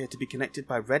boxes appear to be connected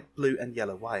by red, blue, and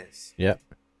yellow wires. Yep.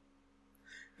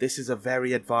 This is a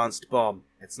very advanced bomb.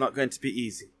 It's not going to be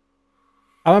easy.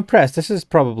 I'm impressed. This is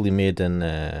probably made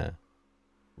in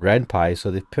Red Pie, so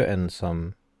they've put in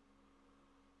some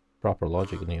proper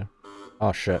logic in here.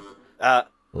 Oh shit.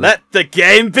 Let the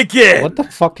game begin! What the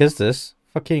fuck is this?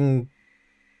 Fucking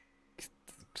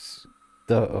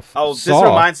the Oh, this Saw.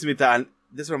 reminds me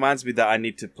that I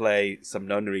need to play some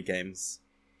nonary games.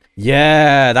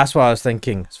 Yeah, that's what I was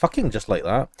thinking. It's fucking just like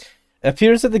that. It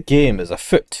appears that the game is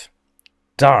afoot.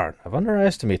 Darn, I've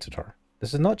underestimated her.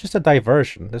 This is not just a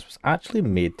diversion. This was actually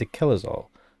made to kill us all.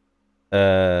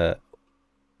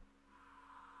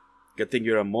 Good thing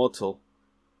you're immortal.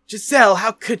 Giselle,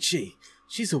 how could she?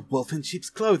 She's a wolf in sheep's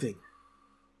clothing.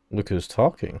 Look who's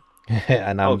talking.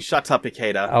 And Oh, shut up,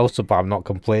 Ikeda. also, but I'm not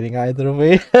complaining either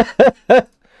way.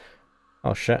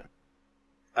 Oh shit.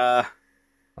 Oh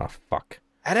fuck.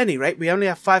 At any rate, we only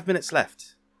have 5 minutes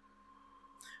left.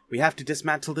 We have to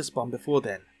dismantle this bomb before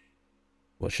then.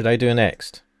 What should I do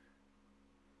next?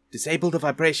 Disable the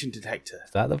vibration detector.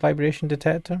 Is that the vibration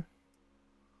detector?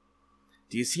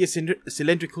 Do you see a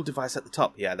cylindrical device at the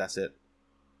top? Yeah, that's it.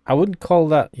 I wouldn't call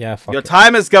that. Yeah, fuck Your it.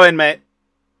 timer's going, mate.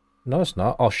 No, it's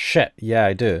not. Oh shit. Yeah,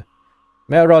 I do.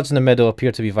 Metal rods in the middle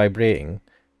appear to be vibrating.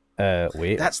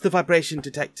 Wait. That's the vibration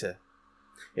detector.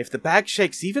 If the bag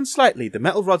shakes even slightly, the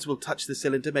metal rods will touch the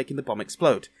cylinder, making the bomb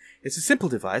explode. It's a simple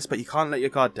device, but you can't let your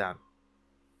guard down.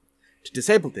 To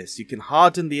disable this, you can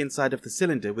harden the inside of the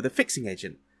cylinder with a fixing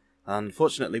agent.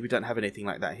 Unfortunately, we don't have anything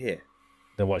like that here.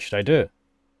 Then what should I do?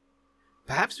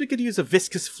 Perhaps we could use a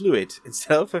viscous fluid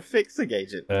instead of a fixing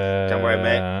agent. Don't worry,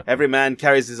 mate. Every man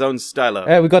carries his own stylo.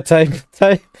 Hey, we got time.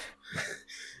 Time.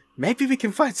 Maybe we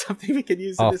can find something we can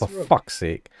use in Oh, this for room. fuck's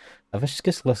sake. A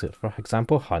viscous liquid, for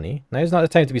example, honey. Now's not the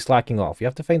time to be slacking off. You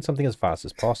have to find something as fast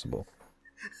as possible.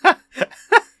 I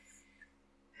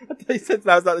thought you said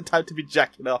now's not the time to be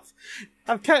jacking off.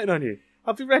 I'm counting on you.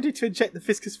 I'll be ready to inject the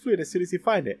viscous fluid as soon as you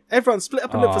find it. Everyone split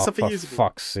up and look for something usable.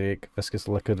 Fuck's sake. Viscous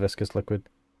liquid, viscous liquid.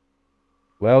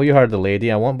 Well, you heard the lady.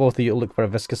 I want both of you to look for a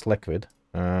viscous liquid.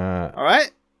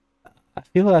 Alright? I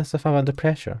feel as if I'm under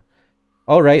pressure.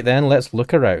 Alright then, let's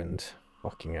look around.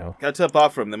 Fucking hell. Go to a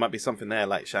bathroom. There might be something there,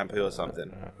 like shampoo or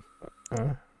something.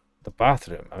 The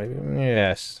bathroom. I mean,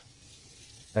 yes.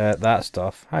 That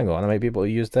stuff. Hang on, I might be able to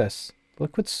use this.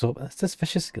 Liquid soap. That's this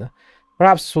vicious.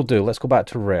 Perhaps this will do. Let's go back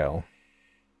to rail.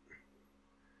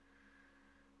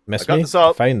 Miss I got me? the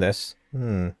soap. Find this.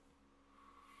 I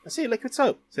see liquid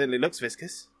soap. Certainly looks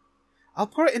viscous. I'll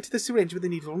pour it into the syringe with the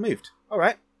needle removed.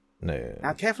 Alright. No.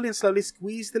 Now carefully and slowly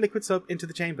squeeze the liquid soap into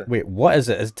the chamber. Wait, what is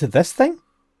it? Is it to this thing?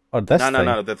 Or this thing?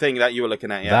 No. The thing that you were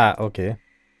looking at, yeah. That, okay.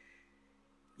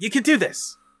 You can do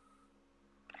this!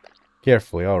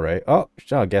 Carefully, alright. Oh,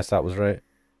 I guess that was right.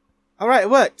 Alright, it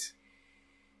worked.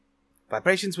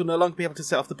 Vibrations will no longer be able to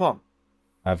set off the bomb.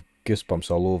 I have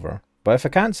goosebumps all over. But if I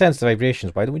can't sense the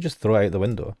vibrations, why don't we just throw it out the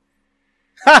window?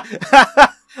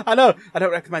 I know. I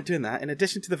don't recommend doing that. In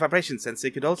addition to the vibration sensor,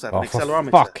 you could also have an For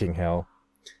accelerometer. fucking hell.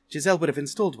 Giselle would have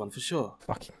installed one for sure.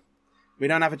 Fucking We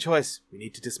don't have a choice. We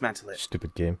need to dismantle it.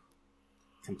 stupid game.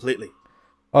 Completely.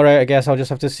 Alright, I guess I'll just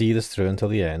have to see this through until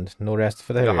the end. No rest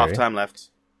for the We've got hurry. half time left.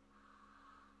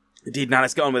 Indeed, now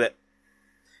let's get on with it.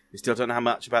 We still don't know how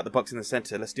much about the box in the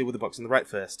center. Let's deal with the box on the right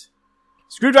first.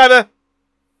 Screwdriver!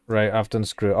 Right, I've done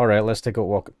screw. Alright, let's take a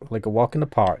walk, like a walk in the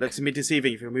park. Looks to me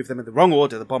deceiving. If you remove them in the wrong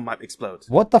order, the bomb might explode.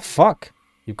 What the fuck?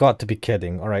 You've got to be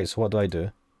kidding. Alright, so what do I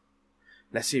do?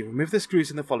 Let's see. Remove the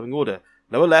screws in the following order.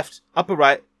 Lower left, upper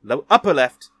right, upper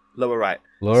left, lower right.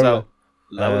 Lower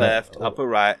Lower left, upper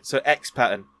right. So X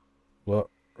pattern. What?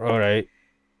 Alright.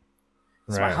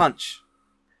 It's my hunch.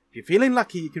 If you're feeling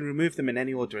lucky, you can remove them in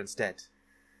any order instead.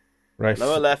 Right.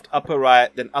 Lower left, upper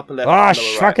right, then upper left, Ah, lower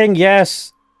right. fucking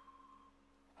yes!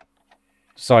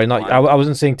 Sorry, not. I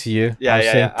wasn't saying to you. I was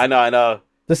saying I know.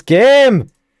 This game!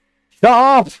 Shut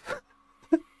up!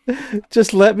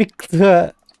 Just let me.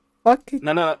 Fucking.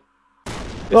 No.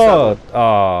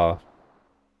 Oh.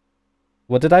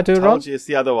 What did I do I wrong? told you it's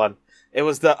the other one. It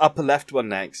was the upper left one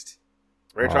next.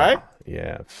 Retry?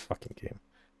 Yeah, fucking game.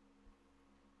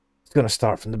 It's gonna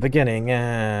start from the beginning.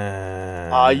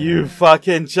 Are you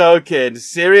fucking joking?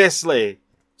 Seriously?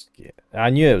 I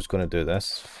knew it was going to do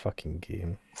this. Fucking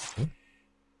game.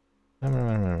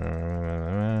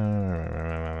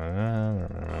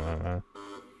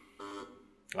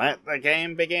 Let the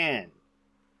game begin.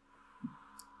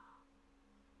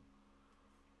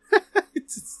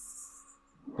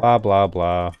 Blah blah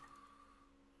blah.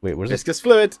 Wait, where's this? Viscous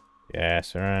fluid.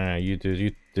 Yes,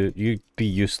 you be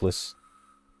useless.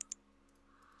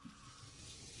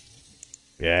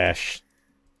 Yes.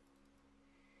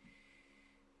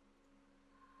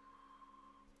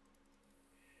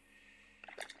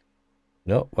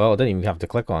 No, well, I didn't even have to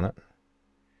click on it.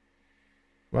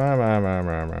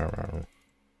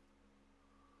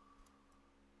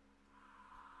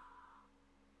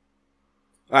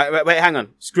 Alright, wait, hang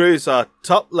on. Screws are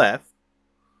top left.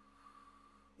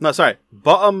 No, sorry.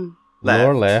 Bottom left.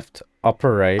 Lower left,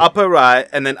 upper right. Upper right,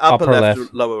 and then upper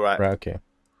left, lower right. Right, okay.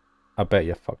 I bet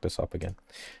you fucked this up again.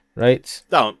 Right.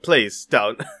 Don't, please,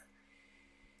 don't.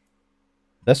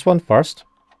 This one first.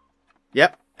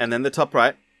 Yep, and then the top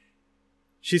right.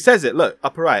 She says it, look,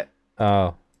 upper right.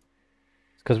 Oh.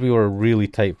 It's because we were really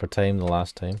tight for time the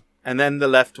last time. And then the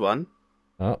left one.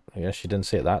 Oh, I guess she didn't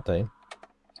say it that time.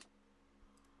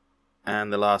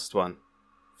 And the last one.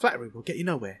 Flattery will get you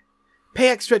nowhere. Pay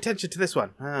extra attention to this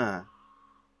one. Ah.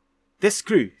 This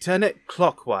screw, turn it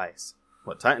clockwise.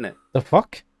 What, tighten it? The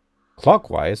fuck?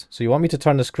 Clockwise? So you want me to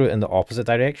turn the screw in the opposite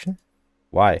direction?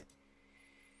 Why?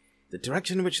 The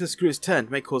direction in which the screw is turned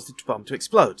may cause the bomb to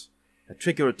explode. A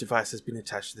trigger device has been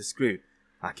attached to the screw.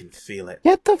 I can feel it.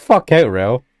 Get the fuck out,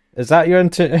 Rel. Is that your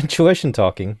intuition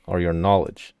talking, or your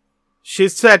knowledge?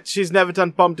 She's said she's never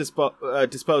done bomb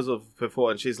disposal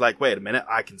before, and she's like, wait a minute,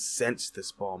 I can sense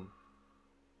this bomb.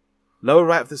 Lower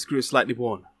right of the screw is slightly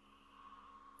worn.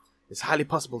 It's highly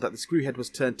possible that the screw head was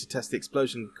turned to test the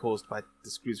explosion caused by the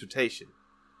screw's rotation.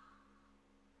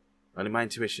 Only my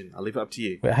intuition. I'll leave it up to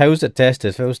you. Wait, how is it tested?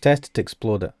 If it was tested to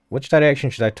explode it, which direction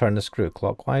should I turn the screw?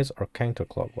 Clockwise or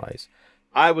counterclockwise?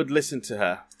 I would listen to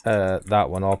her. That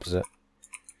one, opposite.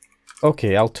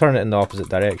 Okay, I'll turn it in the opposite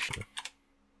direction.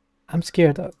 I'm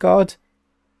scared. Oh, God.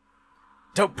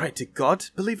 Don't pray to God.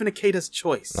 Believe in Ikeda's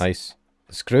choice. Nice.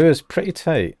 The screw is pretty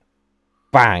tight.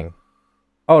 Bang.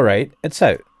 Alright, it's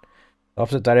out. The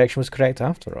opposite direction was correct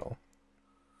after all.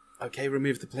 Okay,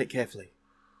 remove the plate carefully.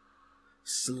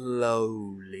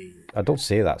 Slowly. I don't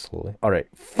say that slowly. Alright,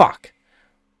 fuck.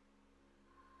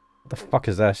 What the fuck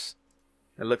is this?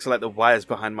 It looks like the wires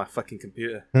behind my fucking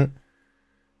computer.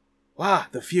 Wow,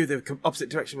 the opposite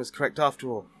direction was correct after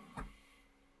all.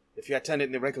 If you had turned it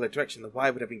in the regular direction, the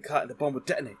wire would have been cut and the bomb would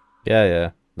detonate.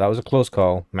 Yeah. That was a close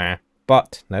call. Meh.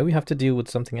 But now we have to deal with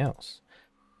something else.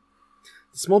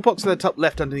 The small box at the top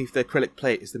left underneath the acrylic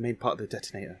plate is the main part of the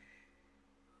detonator.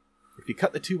 If you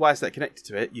cut the two wires that are connected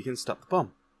to it, you can stop the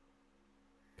bomb.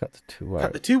 Cut the two wires.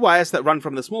 Cut the two wires that run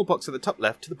from the small box at the top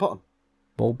left to the bottom.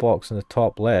 Small box in the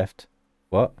top left.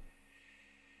 What?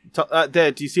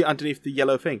 There, do you see it underneath the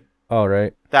yellow thing? Oh,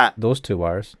 right. That. Those two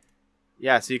wires.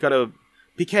 Yeah, so you've got to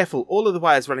be careful. All of the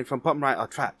wires running from bottom right are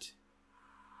trapped.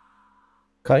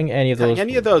 Cutting any of those. Cutting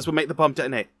any of those will make the bomb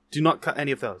detonate. Do not cut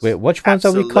any of those. Wait, which ones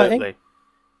are we cutting?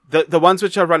 The ones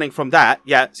which are running from that,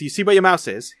 yeah. So you see where your mouse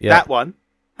is? Yeah. That one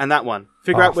and that one.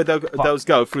 Figure out where those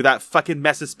go through that fucking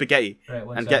mess of spaghetti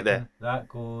and get there. That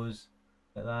goes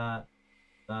like that.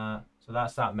 So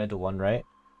that's that middle one, right?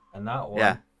 And that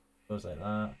one goes like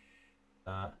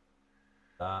that.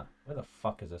 Where the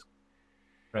fuck is this?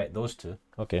 Right, those two.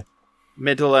 Okay.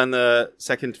 Middle and the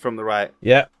second from the right.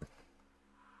 Yeah.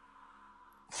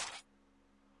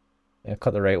 Yeah,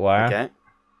 cut the right wire. Okay.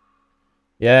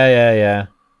 Yeah.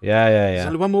 There's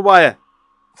only one more wire.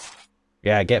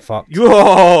 Yeah, get fucked.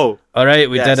 Whoa! Alright,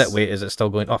 we did it. Wait, is it still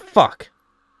going? Oh, fuck.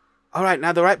 Alright,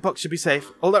 now the right box should be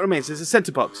safe. All that remains is the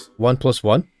center box. 1 +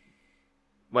 1?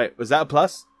 Wait, was that a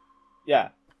plus? Yeah.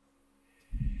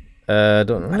 Don't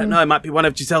know. I don't know, it might be one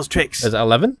of Giselle's tricks. Is it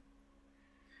 11?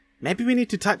 Maybe we need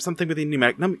to type something with the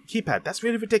numeric keypad. That's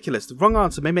really ridiculous. The wrong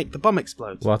answer may make the bomb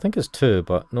explode. Well, I think it's 2,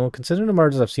 but no, considering the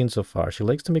murders I've seen so far, she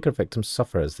likes to make her victims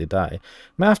suffer as they die.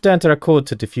 May have to enter a code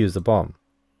to defuse the bomb.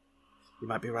 You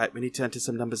might be right. We need to enter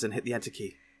some numbers and hit the enter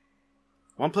key.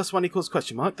 1 + 1 =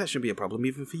 question mark. That shouldn't be a problem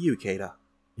even for you, Ikeda.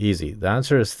 Easy. The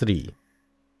answer is 3.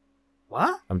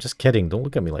 What? I'm just kidding. Don't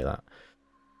look at me like that.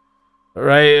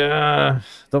 Right,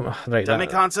 Don't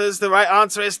make answers. The right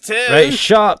answer is 2. Right,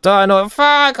 shut. I know.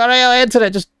 Fuck. Alright, I'll enter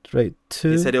it. Just, right,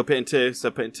 2. He said he'll put in 2, so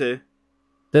put in 2.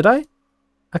 Did I?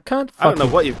 I can't fucking... I don't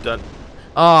know what you've done.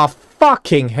 Oh,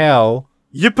 fucking hell.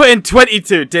 You put in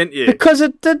 22, didn't you? Because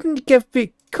it didn't give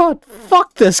me... God,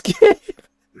 fuck this game.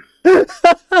 Fuck.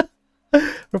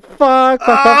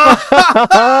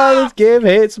 This game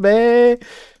hates me.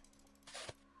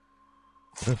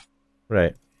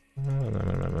 Right.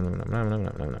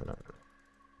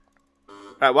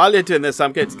 Right, while you're doing this,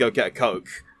 I'm going to go get a Coke.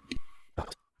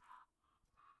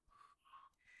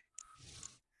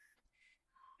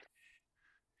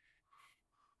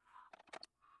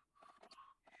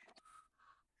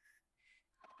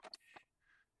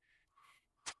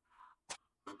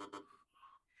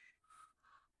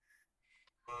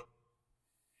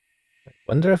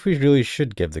 Wonder if we really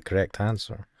should give the correct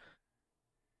answer.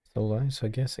 So I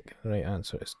guess the right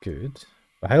answer is good.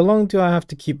 But how long do I have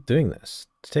to keep doing this?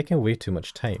 It's taking way too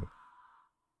much time.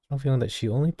 I'm feeling that she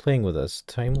only playing with us.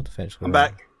 Time will eventually I'm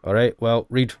back. Alright, well,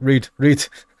 read.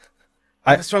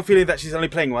 I have a strong feeling that she's only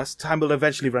playing with us. Time will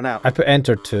eventually run out. I put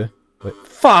enter too. Wait,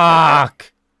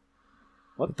 fuck!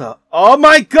 What the? Oh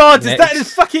my god, Next. is that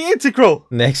his fucking integral?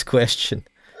 Next question.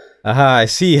 Aha, I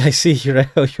see,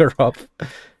 you're up.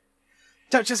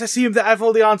 Don't just assume that I have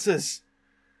all the answers.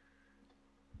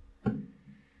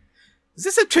 Is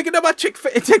this a trigonometric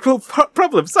integral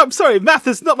problem? So I'm sorry, math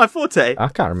is not my forte. I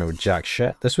can't remember jack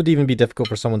shit. This would even be difficult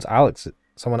for someone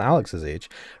Alex's age.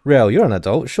 Rel, you're an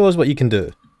adult. Show us what you can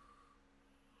do.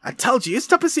 I told you,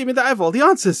 stop assuming that I have all the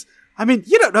answers. I mean,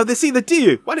 you don't know this either, do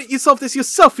you? Why don't you solve this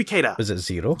yourself, Ikeda? Is it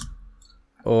 0?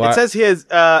 Oh, It says here,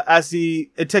 as the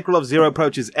integral of 0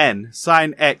 approaches n,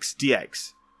 sine x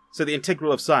dx. So the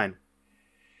integral of sine.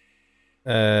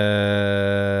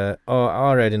 I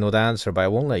already know the answer, but I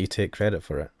won't let you take credit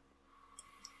for it.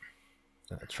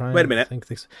 Wait a minute.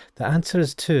 The answer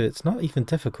is 2. It's not even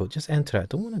difficult. Just enter it. I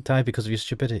don't want to die because of your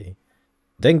stupidity.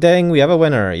 Ding ding, we have a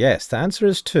winner. Yes, the answer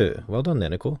is 2. Well done,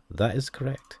 Nenico. That is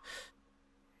correct.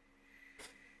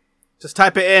 Just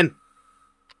type it in.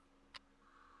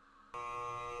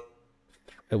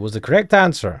 It was the correct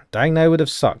answer. Dying now would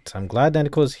have sucked. I'm glad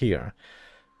Nenico's here.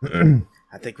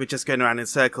 I think we're just going around in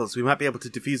circles. We might be able to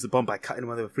defuse the bomb by cutting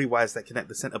one of the 3 wires that connect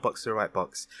the center box to the right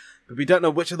box. But we don't know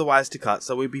which of the wires to cut,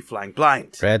 so we'll be flying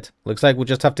blind. Red. Looks like we'll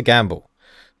just have to gamble.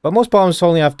 But most bombs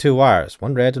only have 2 wires.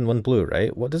 One red and one blue,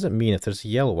 right? What does it mean if there's a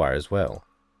yellow wire as well?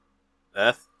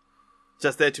 Earth?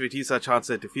 Just there to reduce our chance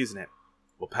of defusing it.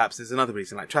 Or perhaps there's another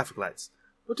reason, like traffic lights.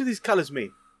 What do these colours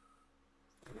mean?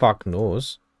 Fuck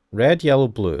knows. Red, yellow,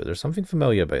 blue. There's something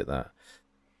familiar about that.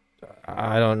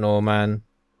 I don't know, man.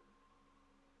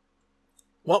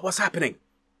 What's happening?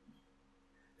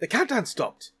 The countdown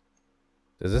stopped.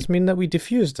 Does this mean that we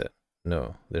defused it?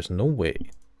 No, there's no way.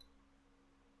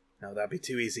 No, that'd be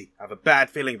too easy. I have a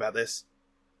bad feeling about this.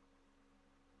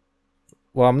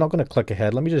 Well, I'm not going to click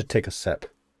ahead. Let me just take a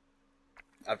sip.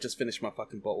 I've just finished my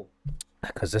fucking bottle.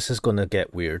 Because this is going to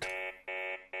get weird.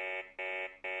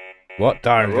 What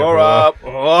darn Aurora!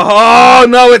 Oh,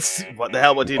 no, it's... What the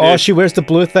hell, what do you do? Oh, she wears the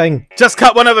blue thing. Just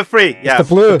cut one over 3. Yeah, it's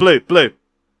the blue. Blue.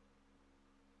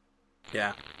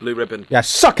 Yeah, blue ribbon. Yeah,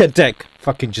 suck it, dick.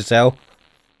 Fucking Giselle.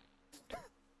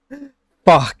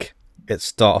 Fuck. It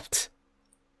stopped.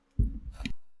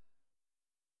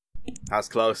 That's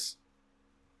close.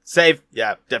 Save.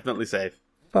 Yeah, definitely save.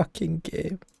 Fucking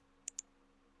game.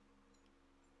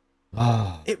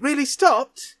 Oh. It really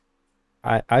stopped?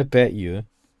 I bet you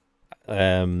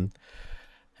Anti-Hero's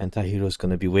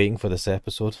going to be waiting for this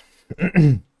episode.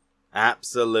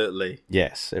 Absolutely.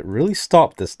 Yes, it really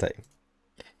stopped this time.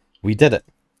 We did it.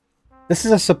 This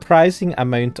is a surprising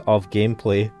amount of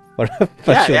gameplay for a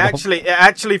visual novel. It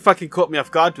actually fucking caught me off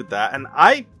guard with that, and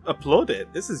I applaud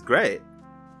it. This is great.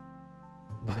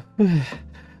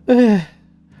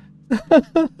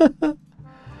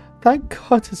 Thank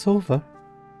God it's over.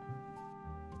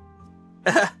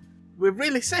 We're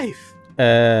really safe.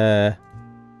 I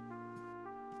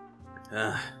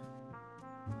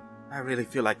really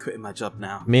feel like quitting my job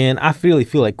now. Man, I really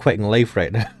feel like quitting life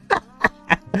right now.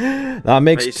 That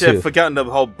makes You 2. should have forgotten the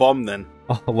whole bomb then.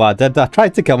 Oh, well, I did. I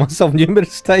tried to kill myself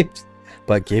numerous times,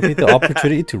 but gave me the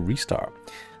opportunity to restart.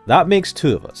 That makes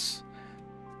 2 of us.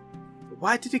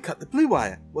 Why did you cut the blue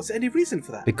wire? Was there any reason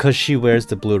for that? Because she wears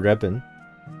the blue ribbon.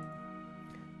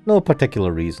 No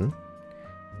particular reason.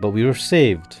 But we were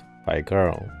saved by a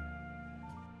girl.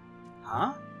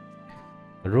 Huh?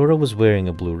 Aurora was wearing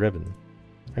a blue ribbon.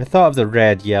 I thought of the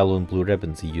red, yellow, and blue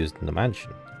ribbons he used in the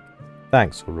mansion.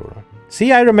 Thanks, Aurora.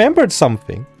 See, I remembered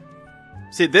something.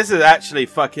 See, this is actually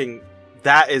fucking...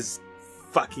 That is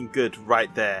fucking good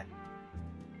right there.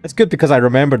 It's good because I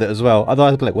remembered it as well.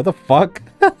 Otherwise I'd be like, what the fuck?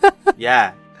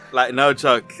 Yeah. Like, no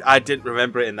joke. I didn't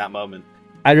remember it in that moment.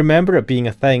 I remember it being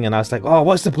a thing, and I was like, oh,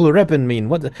 what's the blue ribbon mean?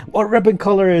 What ribbon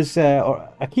colour is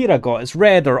Akira got? It's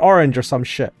red or orange or some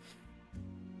shit.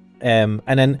 And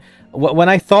then when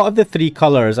I thought of the 3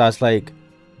 colours, I was like,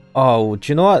 oh,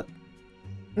 do you know what?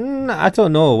 I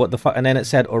don't know what the fuck. And then it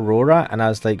said Aurora, and I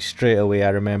was like, straight away I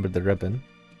remembered the ribbon.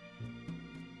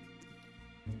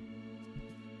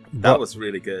 That was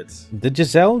really good. Did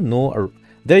Giselle know?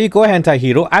 There you go, hentai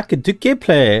hero. Akaduke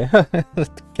play.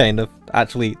 Kind of.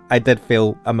 Actually, I did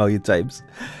fail a million times.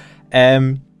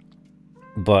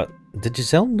 But did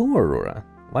Giselle know Aurora?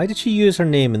 Why did she use her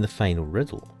name in the final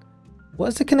riddle? What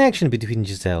is the connection between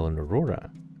Giselle and Aurora?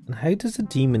 And how does the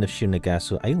demon of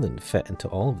Shironagasu Island fit into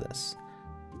all of this?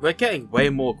 We're getting way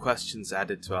more questions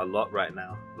added to our lot right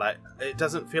now. Like, it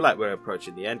doesn't feel like we're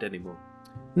approaching the end anymore.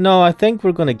 No, I think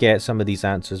we're going to get some of these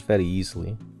answers very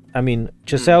easily. I mean,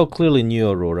 Giselle clearly knew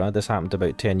Aurora. This happened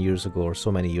about 10 years ago or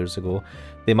so many years ago.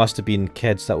 They must have been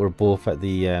kids that were both at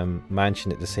the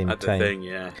mansion at the same time. At the thing,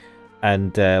 yeah.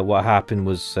 And what happened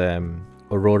was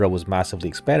Aurora was massively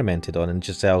experimented on and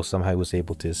Giselle somehow was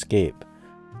able to escape.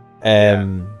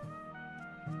 And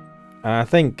I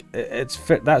think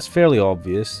that's fairly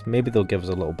obvious. Maybe they'll give us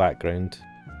a little background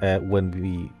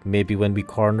when we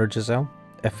corner Giselle,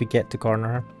 if we get to corner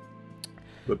her.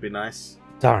 Would be nice.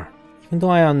 Darn. Even though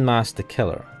I unmasked the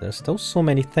killer, there's still so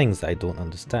many things that I don't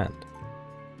understand.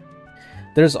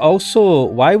 There's also,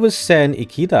 why was Sen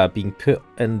Ikeda being put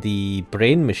in the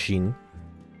brain machine?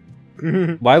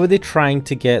 Why were they trying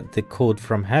to get the code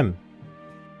from him?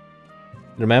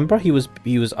 Remember, he was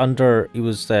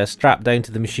strapped down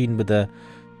to the machine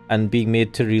and being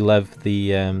made to relive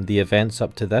the events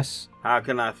up to this. How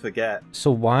can I forget? So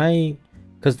why?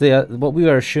 Because what we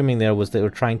were assuming there was they were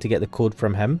trying to get the code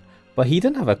from him. But he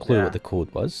didn't have a clue what the code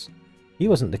was. He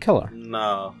wasn't the killer.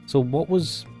 No. So what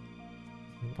was...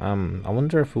 I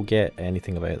wonder if we'll get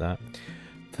anything about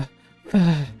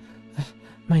that.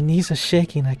 My knees are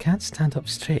shaking. I can't stand up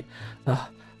straight.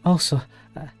 Also,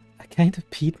 I kind of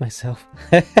peed myself.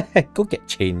 Go get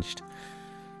changed.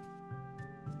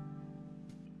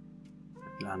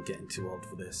 I'm getting too old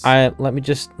for this. Let me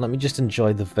just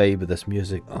enjoy the vibe of this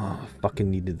music. Oh, I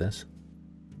fucking needed this.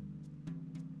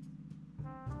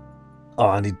 Oh,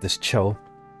 I need this chill.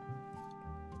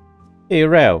 Hey,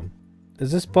 Rel,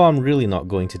 is this bomb really not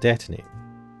going to detonate?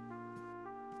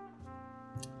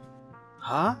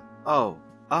 Huh? Oh,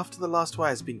 after the last wire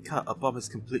has been cut, a bomb is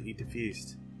completely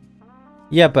defused.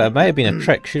 Yeah, but it might have been a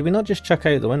trick. Should we not just chuck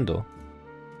out the window?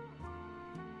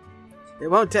 It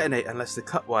won't detonate unless the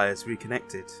cut wire is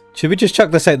reconnected. Should we just chuck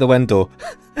this out the window?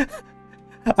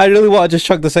 I really want to just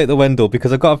chuck this out the window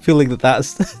because I've got a feeling that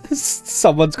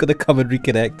someone's going to come and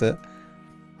reconnect it.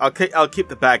 I'll keep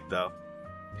the bag though.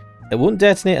 It won't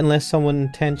detonate unless someone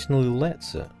intentionally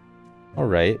lets it.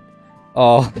 Alright.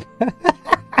 Oh.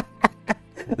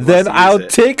 Then I'll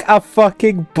take a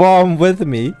fucking bomb with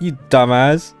me, you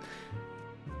dumbass.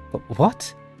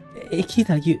 What?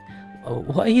 Ikeda,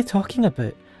 what are you talking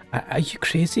about? Are you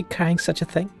crazy carrying such a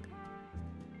thing?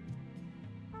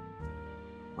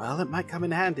 Well, it might come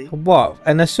in handy. What?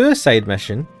 In a suicide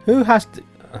mission? Who has to...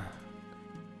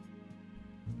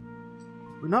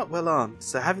 We're not well armed,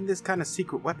 so having this kind of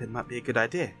secret weapon might be a good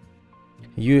idea.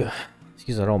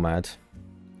 These are all mad.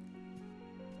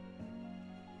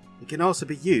 It can also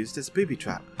be used as a booby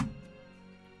trap.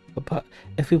 But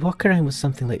if we walk around with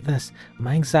something like this,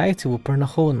 my anxiety will burn a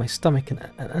hole in my stomach and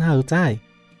I'll die.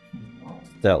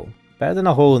 Still, better than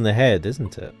a hole in the head,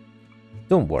 isn't it?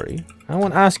 Don't worry, I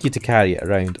won't ask you to carry it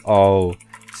around. Oh,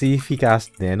 see if he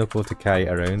asked Nenoko to carry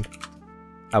it around.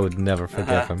 I would never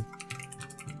forgive him.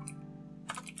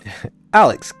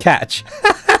 Alex, catch!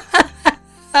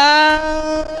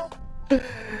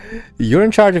 You're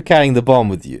in charge of carrying the bomb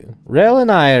with you. Rel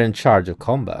and I are in charge of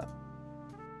combat.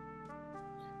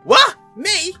 What?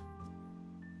 Me?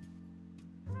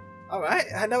 Alright,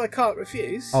 I know I can't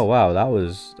refuse. Oh wow, that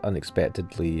was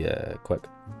unexpectedly quick.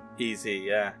 Easy,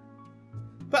 yeah.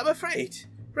 But I'm afraid.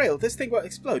 Rail, this thing won't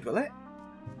explode, will it?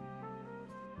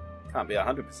 Can't be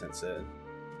 100% certain.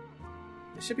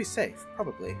 It should be safe,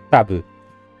 probably. Babu.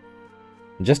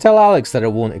 Just tell Alex that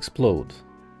it won't explode.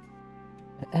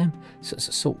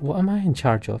 So what am I in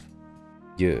charge of?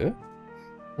 You?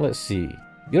 Let's see.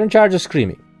 You're in charge of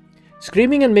screaming.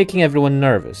 Screaming and making everyone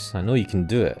nervous. I know you can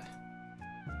do it.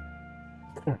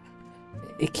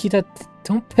 Ikeda,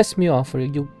 don't piss me off or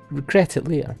you'll regret it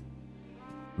later.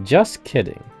 Just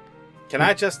kidding. Can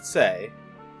I just say,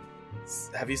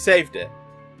 have you saved it?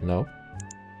 No.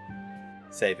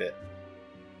 Save it.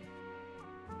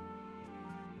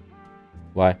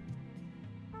 Why?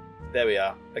 There we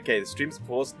are. Okay, the stream's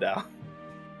paused now.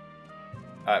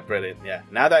 Alright, brilliant. Yeah,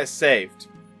 now that it's saved.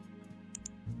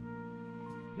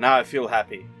 Now I feel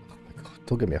happy. Oh my god,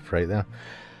 don't get me a fright there.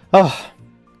 Oh,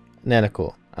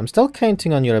 Nenoko, I'm still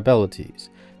counting on your abilities.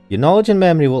 Your knowledge and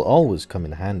memory will always come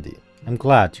in handy. I'm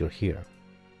glad you're here.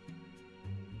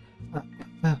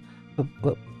 Well,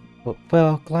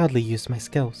 I'll gladly use my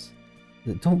skills.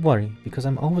 Don't worry, because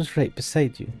I'm always right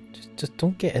beside you. Just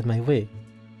don't get in my way.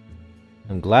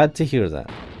 I'm glad to hear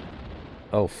that.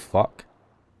 Oh, fuck.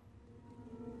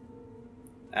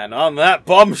 And on that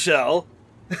bombshell...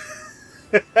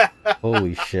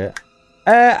 Holy shit.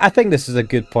 I think this is a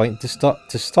good point to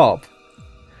stop.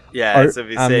 Yeah, Or, so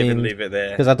we I save mean, and leave it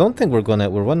there. Because I don't think we're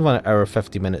 1 hour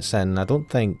 50 minutes in. I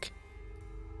think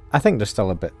there's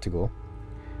still a bit to go.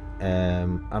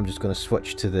 I'm just going to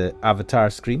switch to the avatar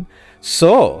screen.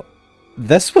 So,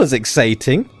 this was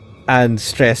exciting and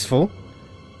stressful.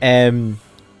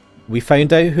 We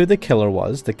found out who the killer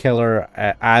was. The killer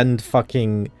and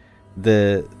fucking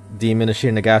the demon of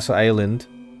Shironagasu Island,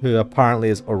 who apparently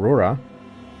is Aurora,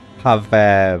 have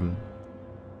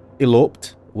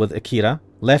eloped with Akira,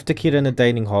 left Akira in the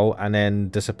dining hall, and then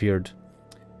disappeared.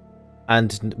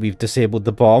 And we've disabled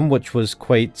the bomb, which was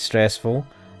quite stressful.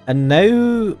 And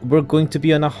now we're going to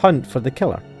be on a hunt for the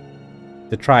killer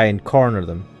to try and corner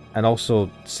them and also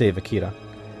save Akira.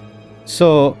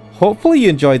 So, hopefully you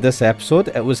enjoyed this episode.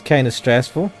 It was kind of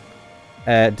stressful.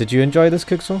 Did you enjoy this,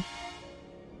 Kuxel?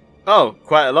 Oh,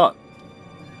 quite a lot.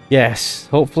 Yes.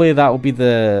 Hopefully that will be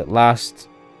the last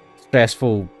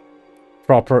stressful,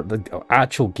 the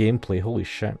actual gameplay. Holy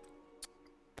shit.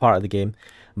 Part of the game.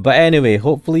 But anyway,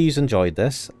 hopefully you enjoyed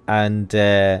this. And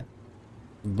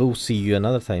we'll see you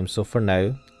another time. So for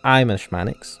now, I'm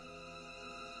Ishmanix.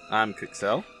 I'm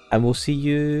Kuxel. And we'll see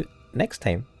you next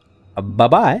time.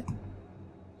 Bye-bye.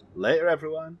 Later,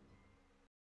 everyone.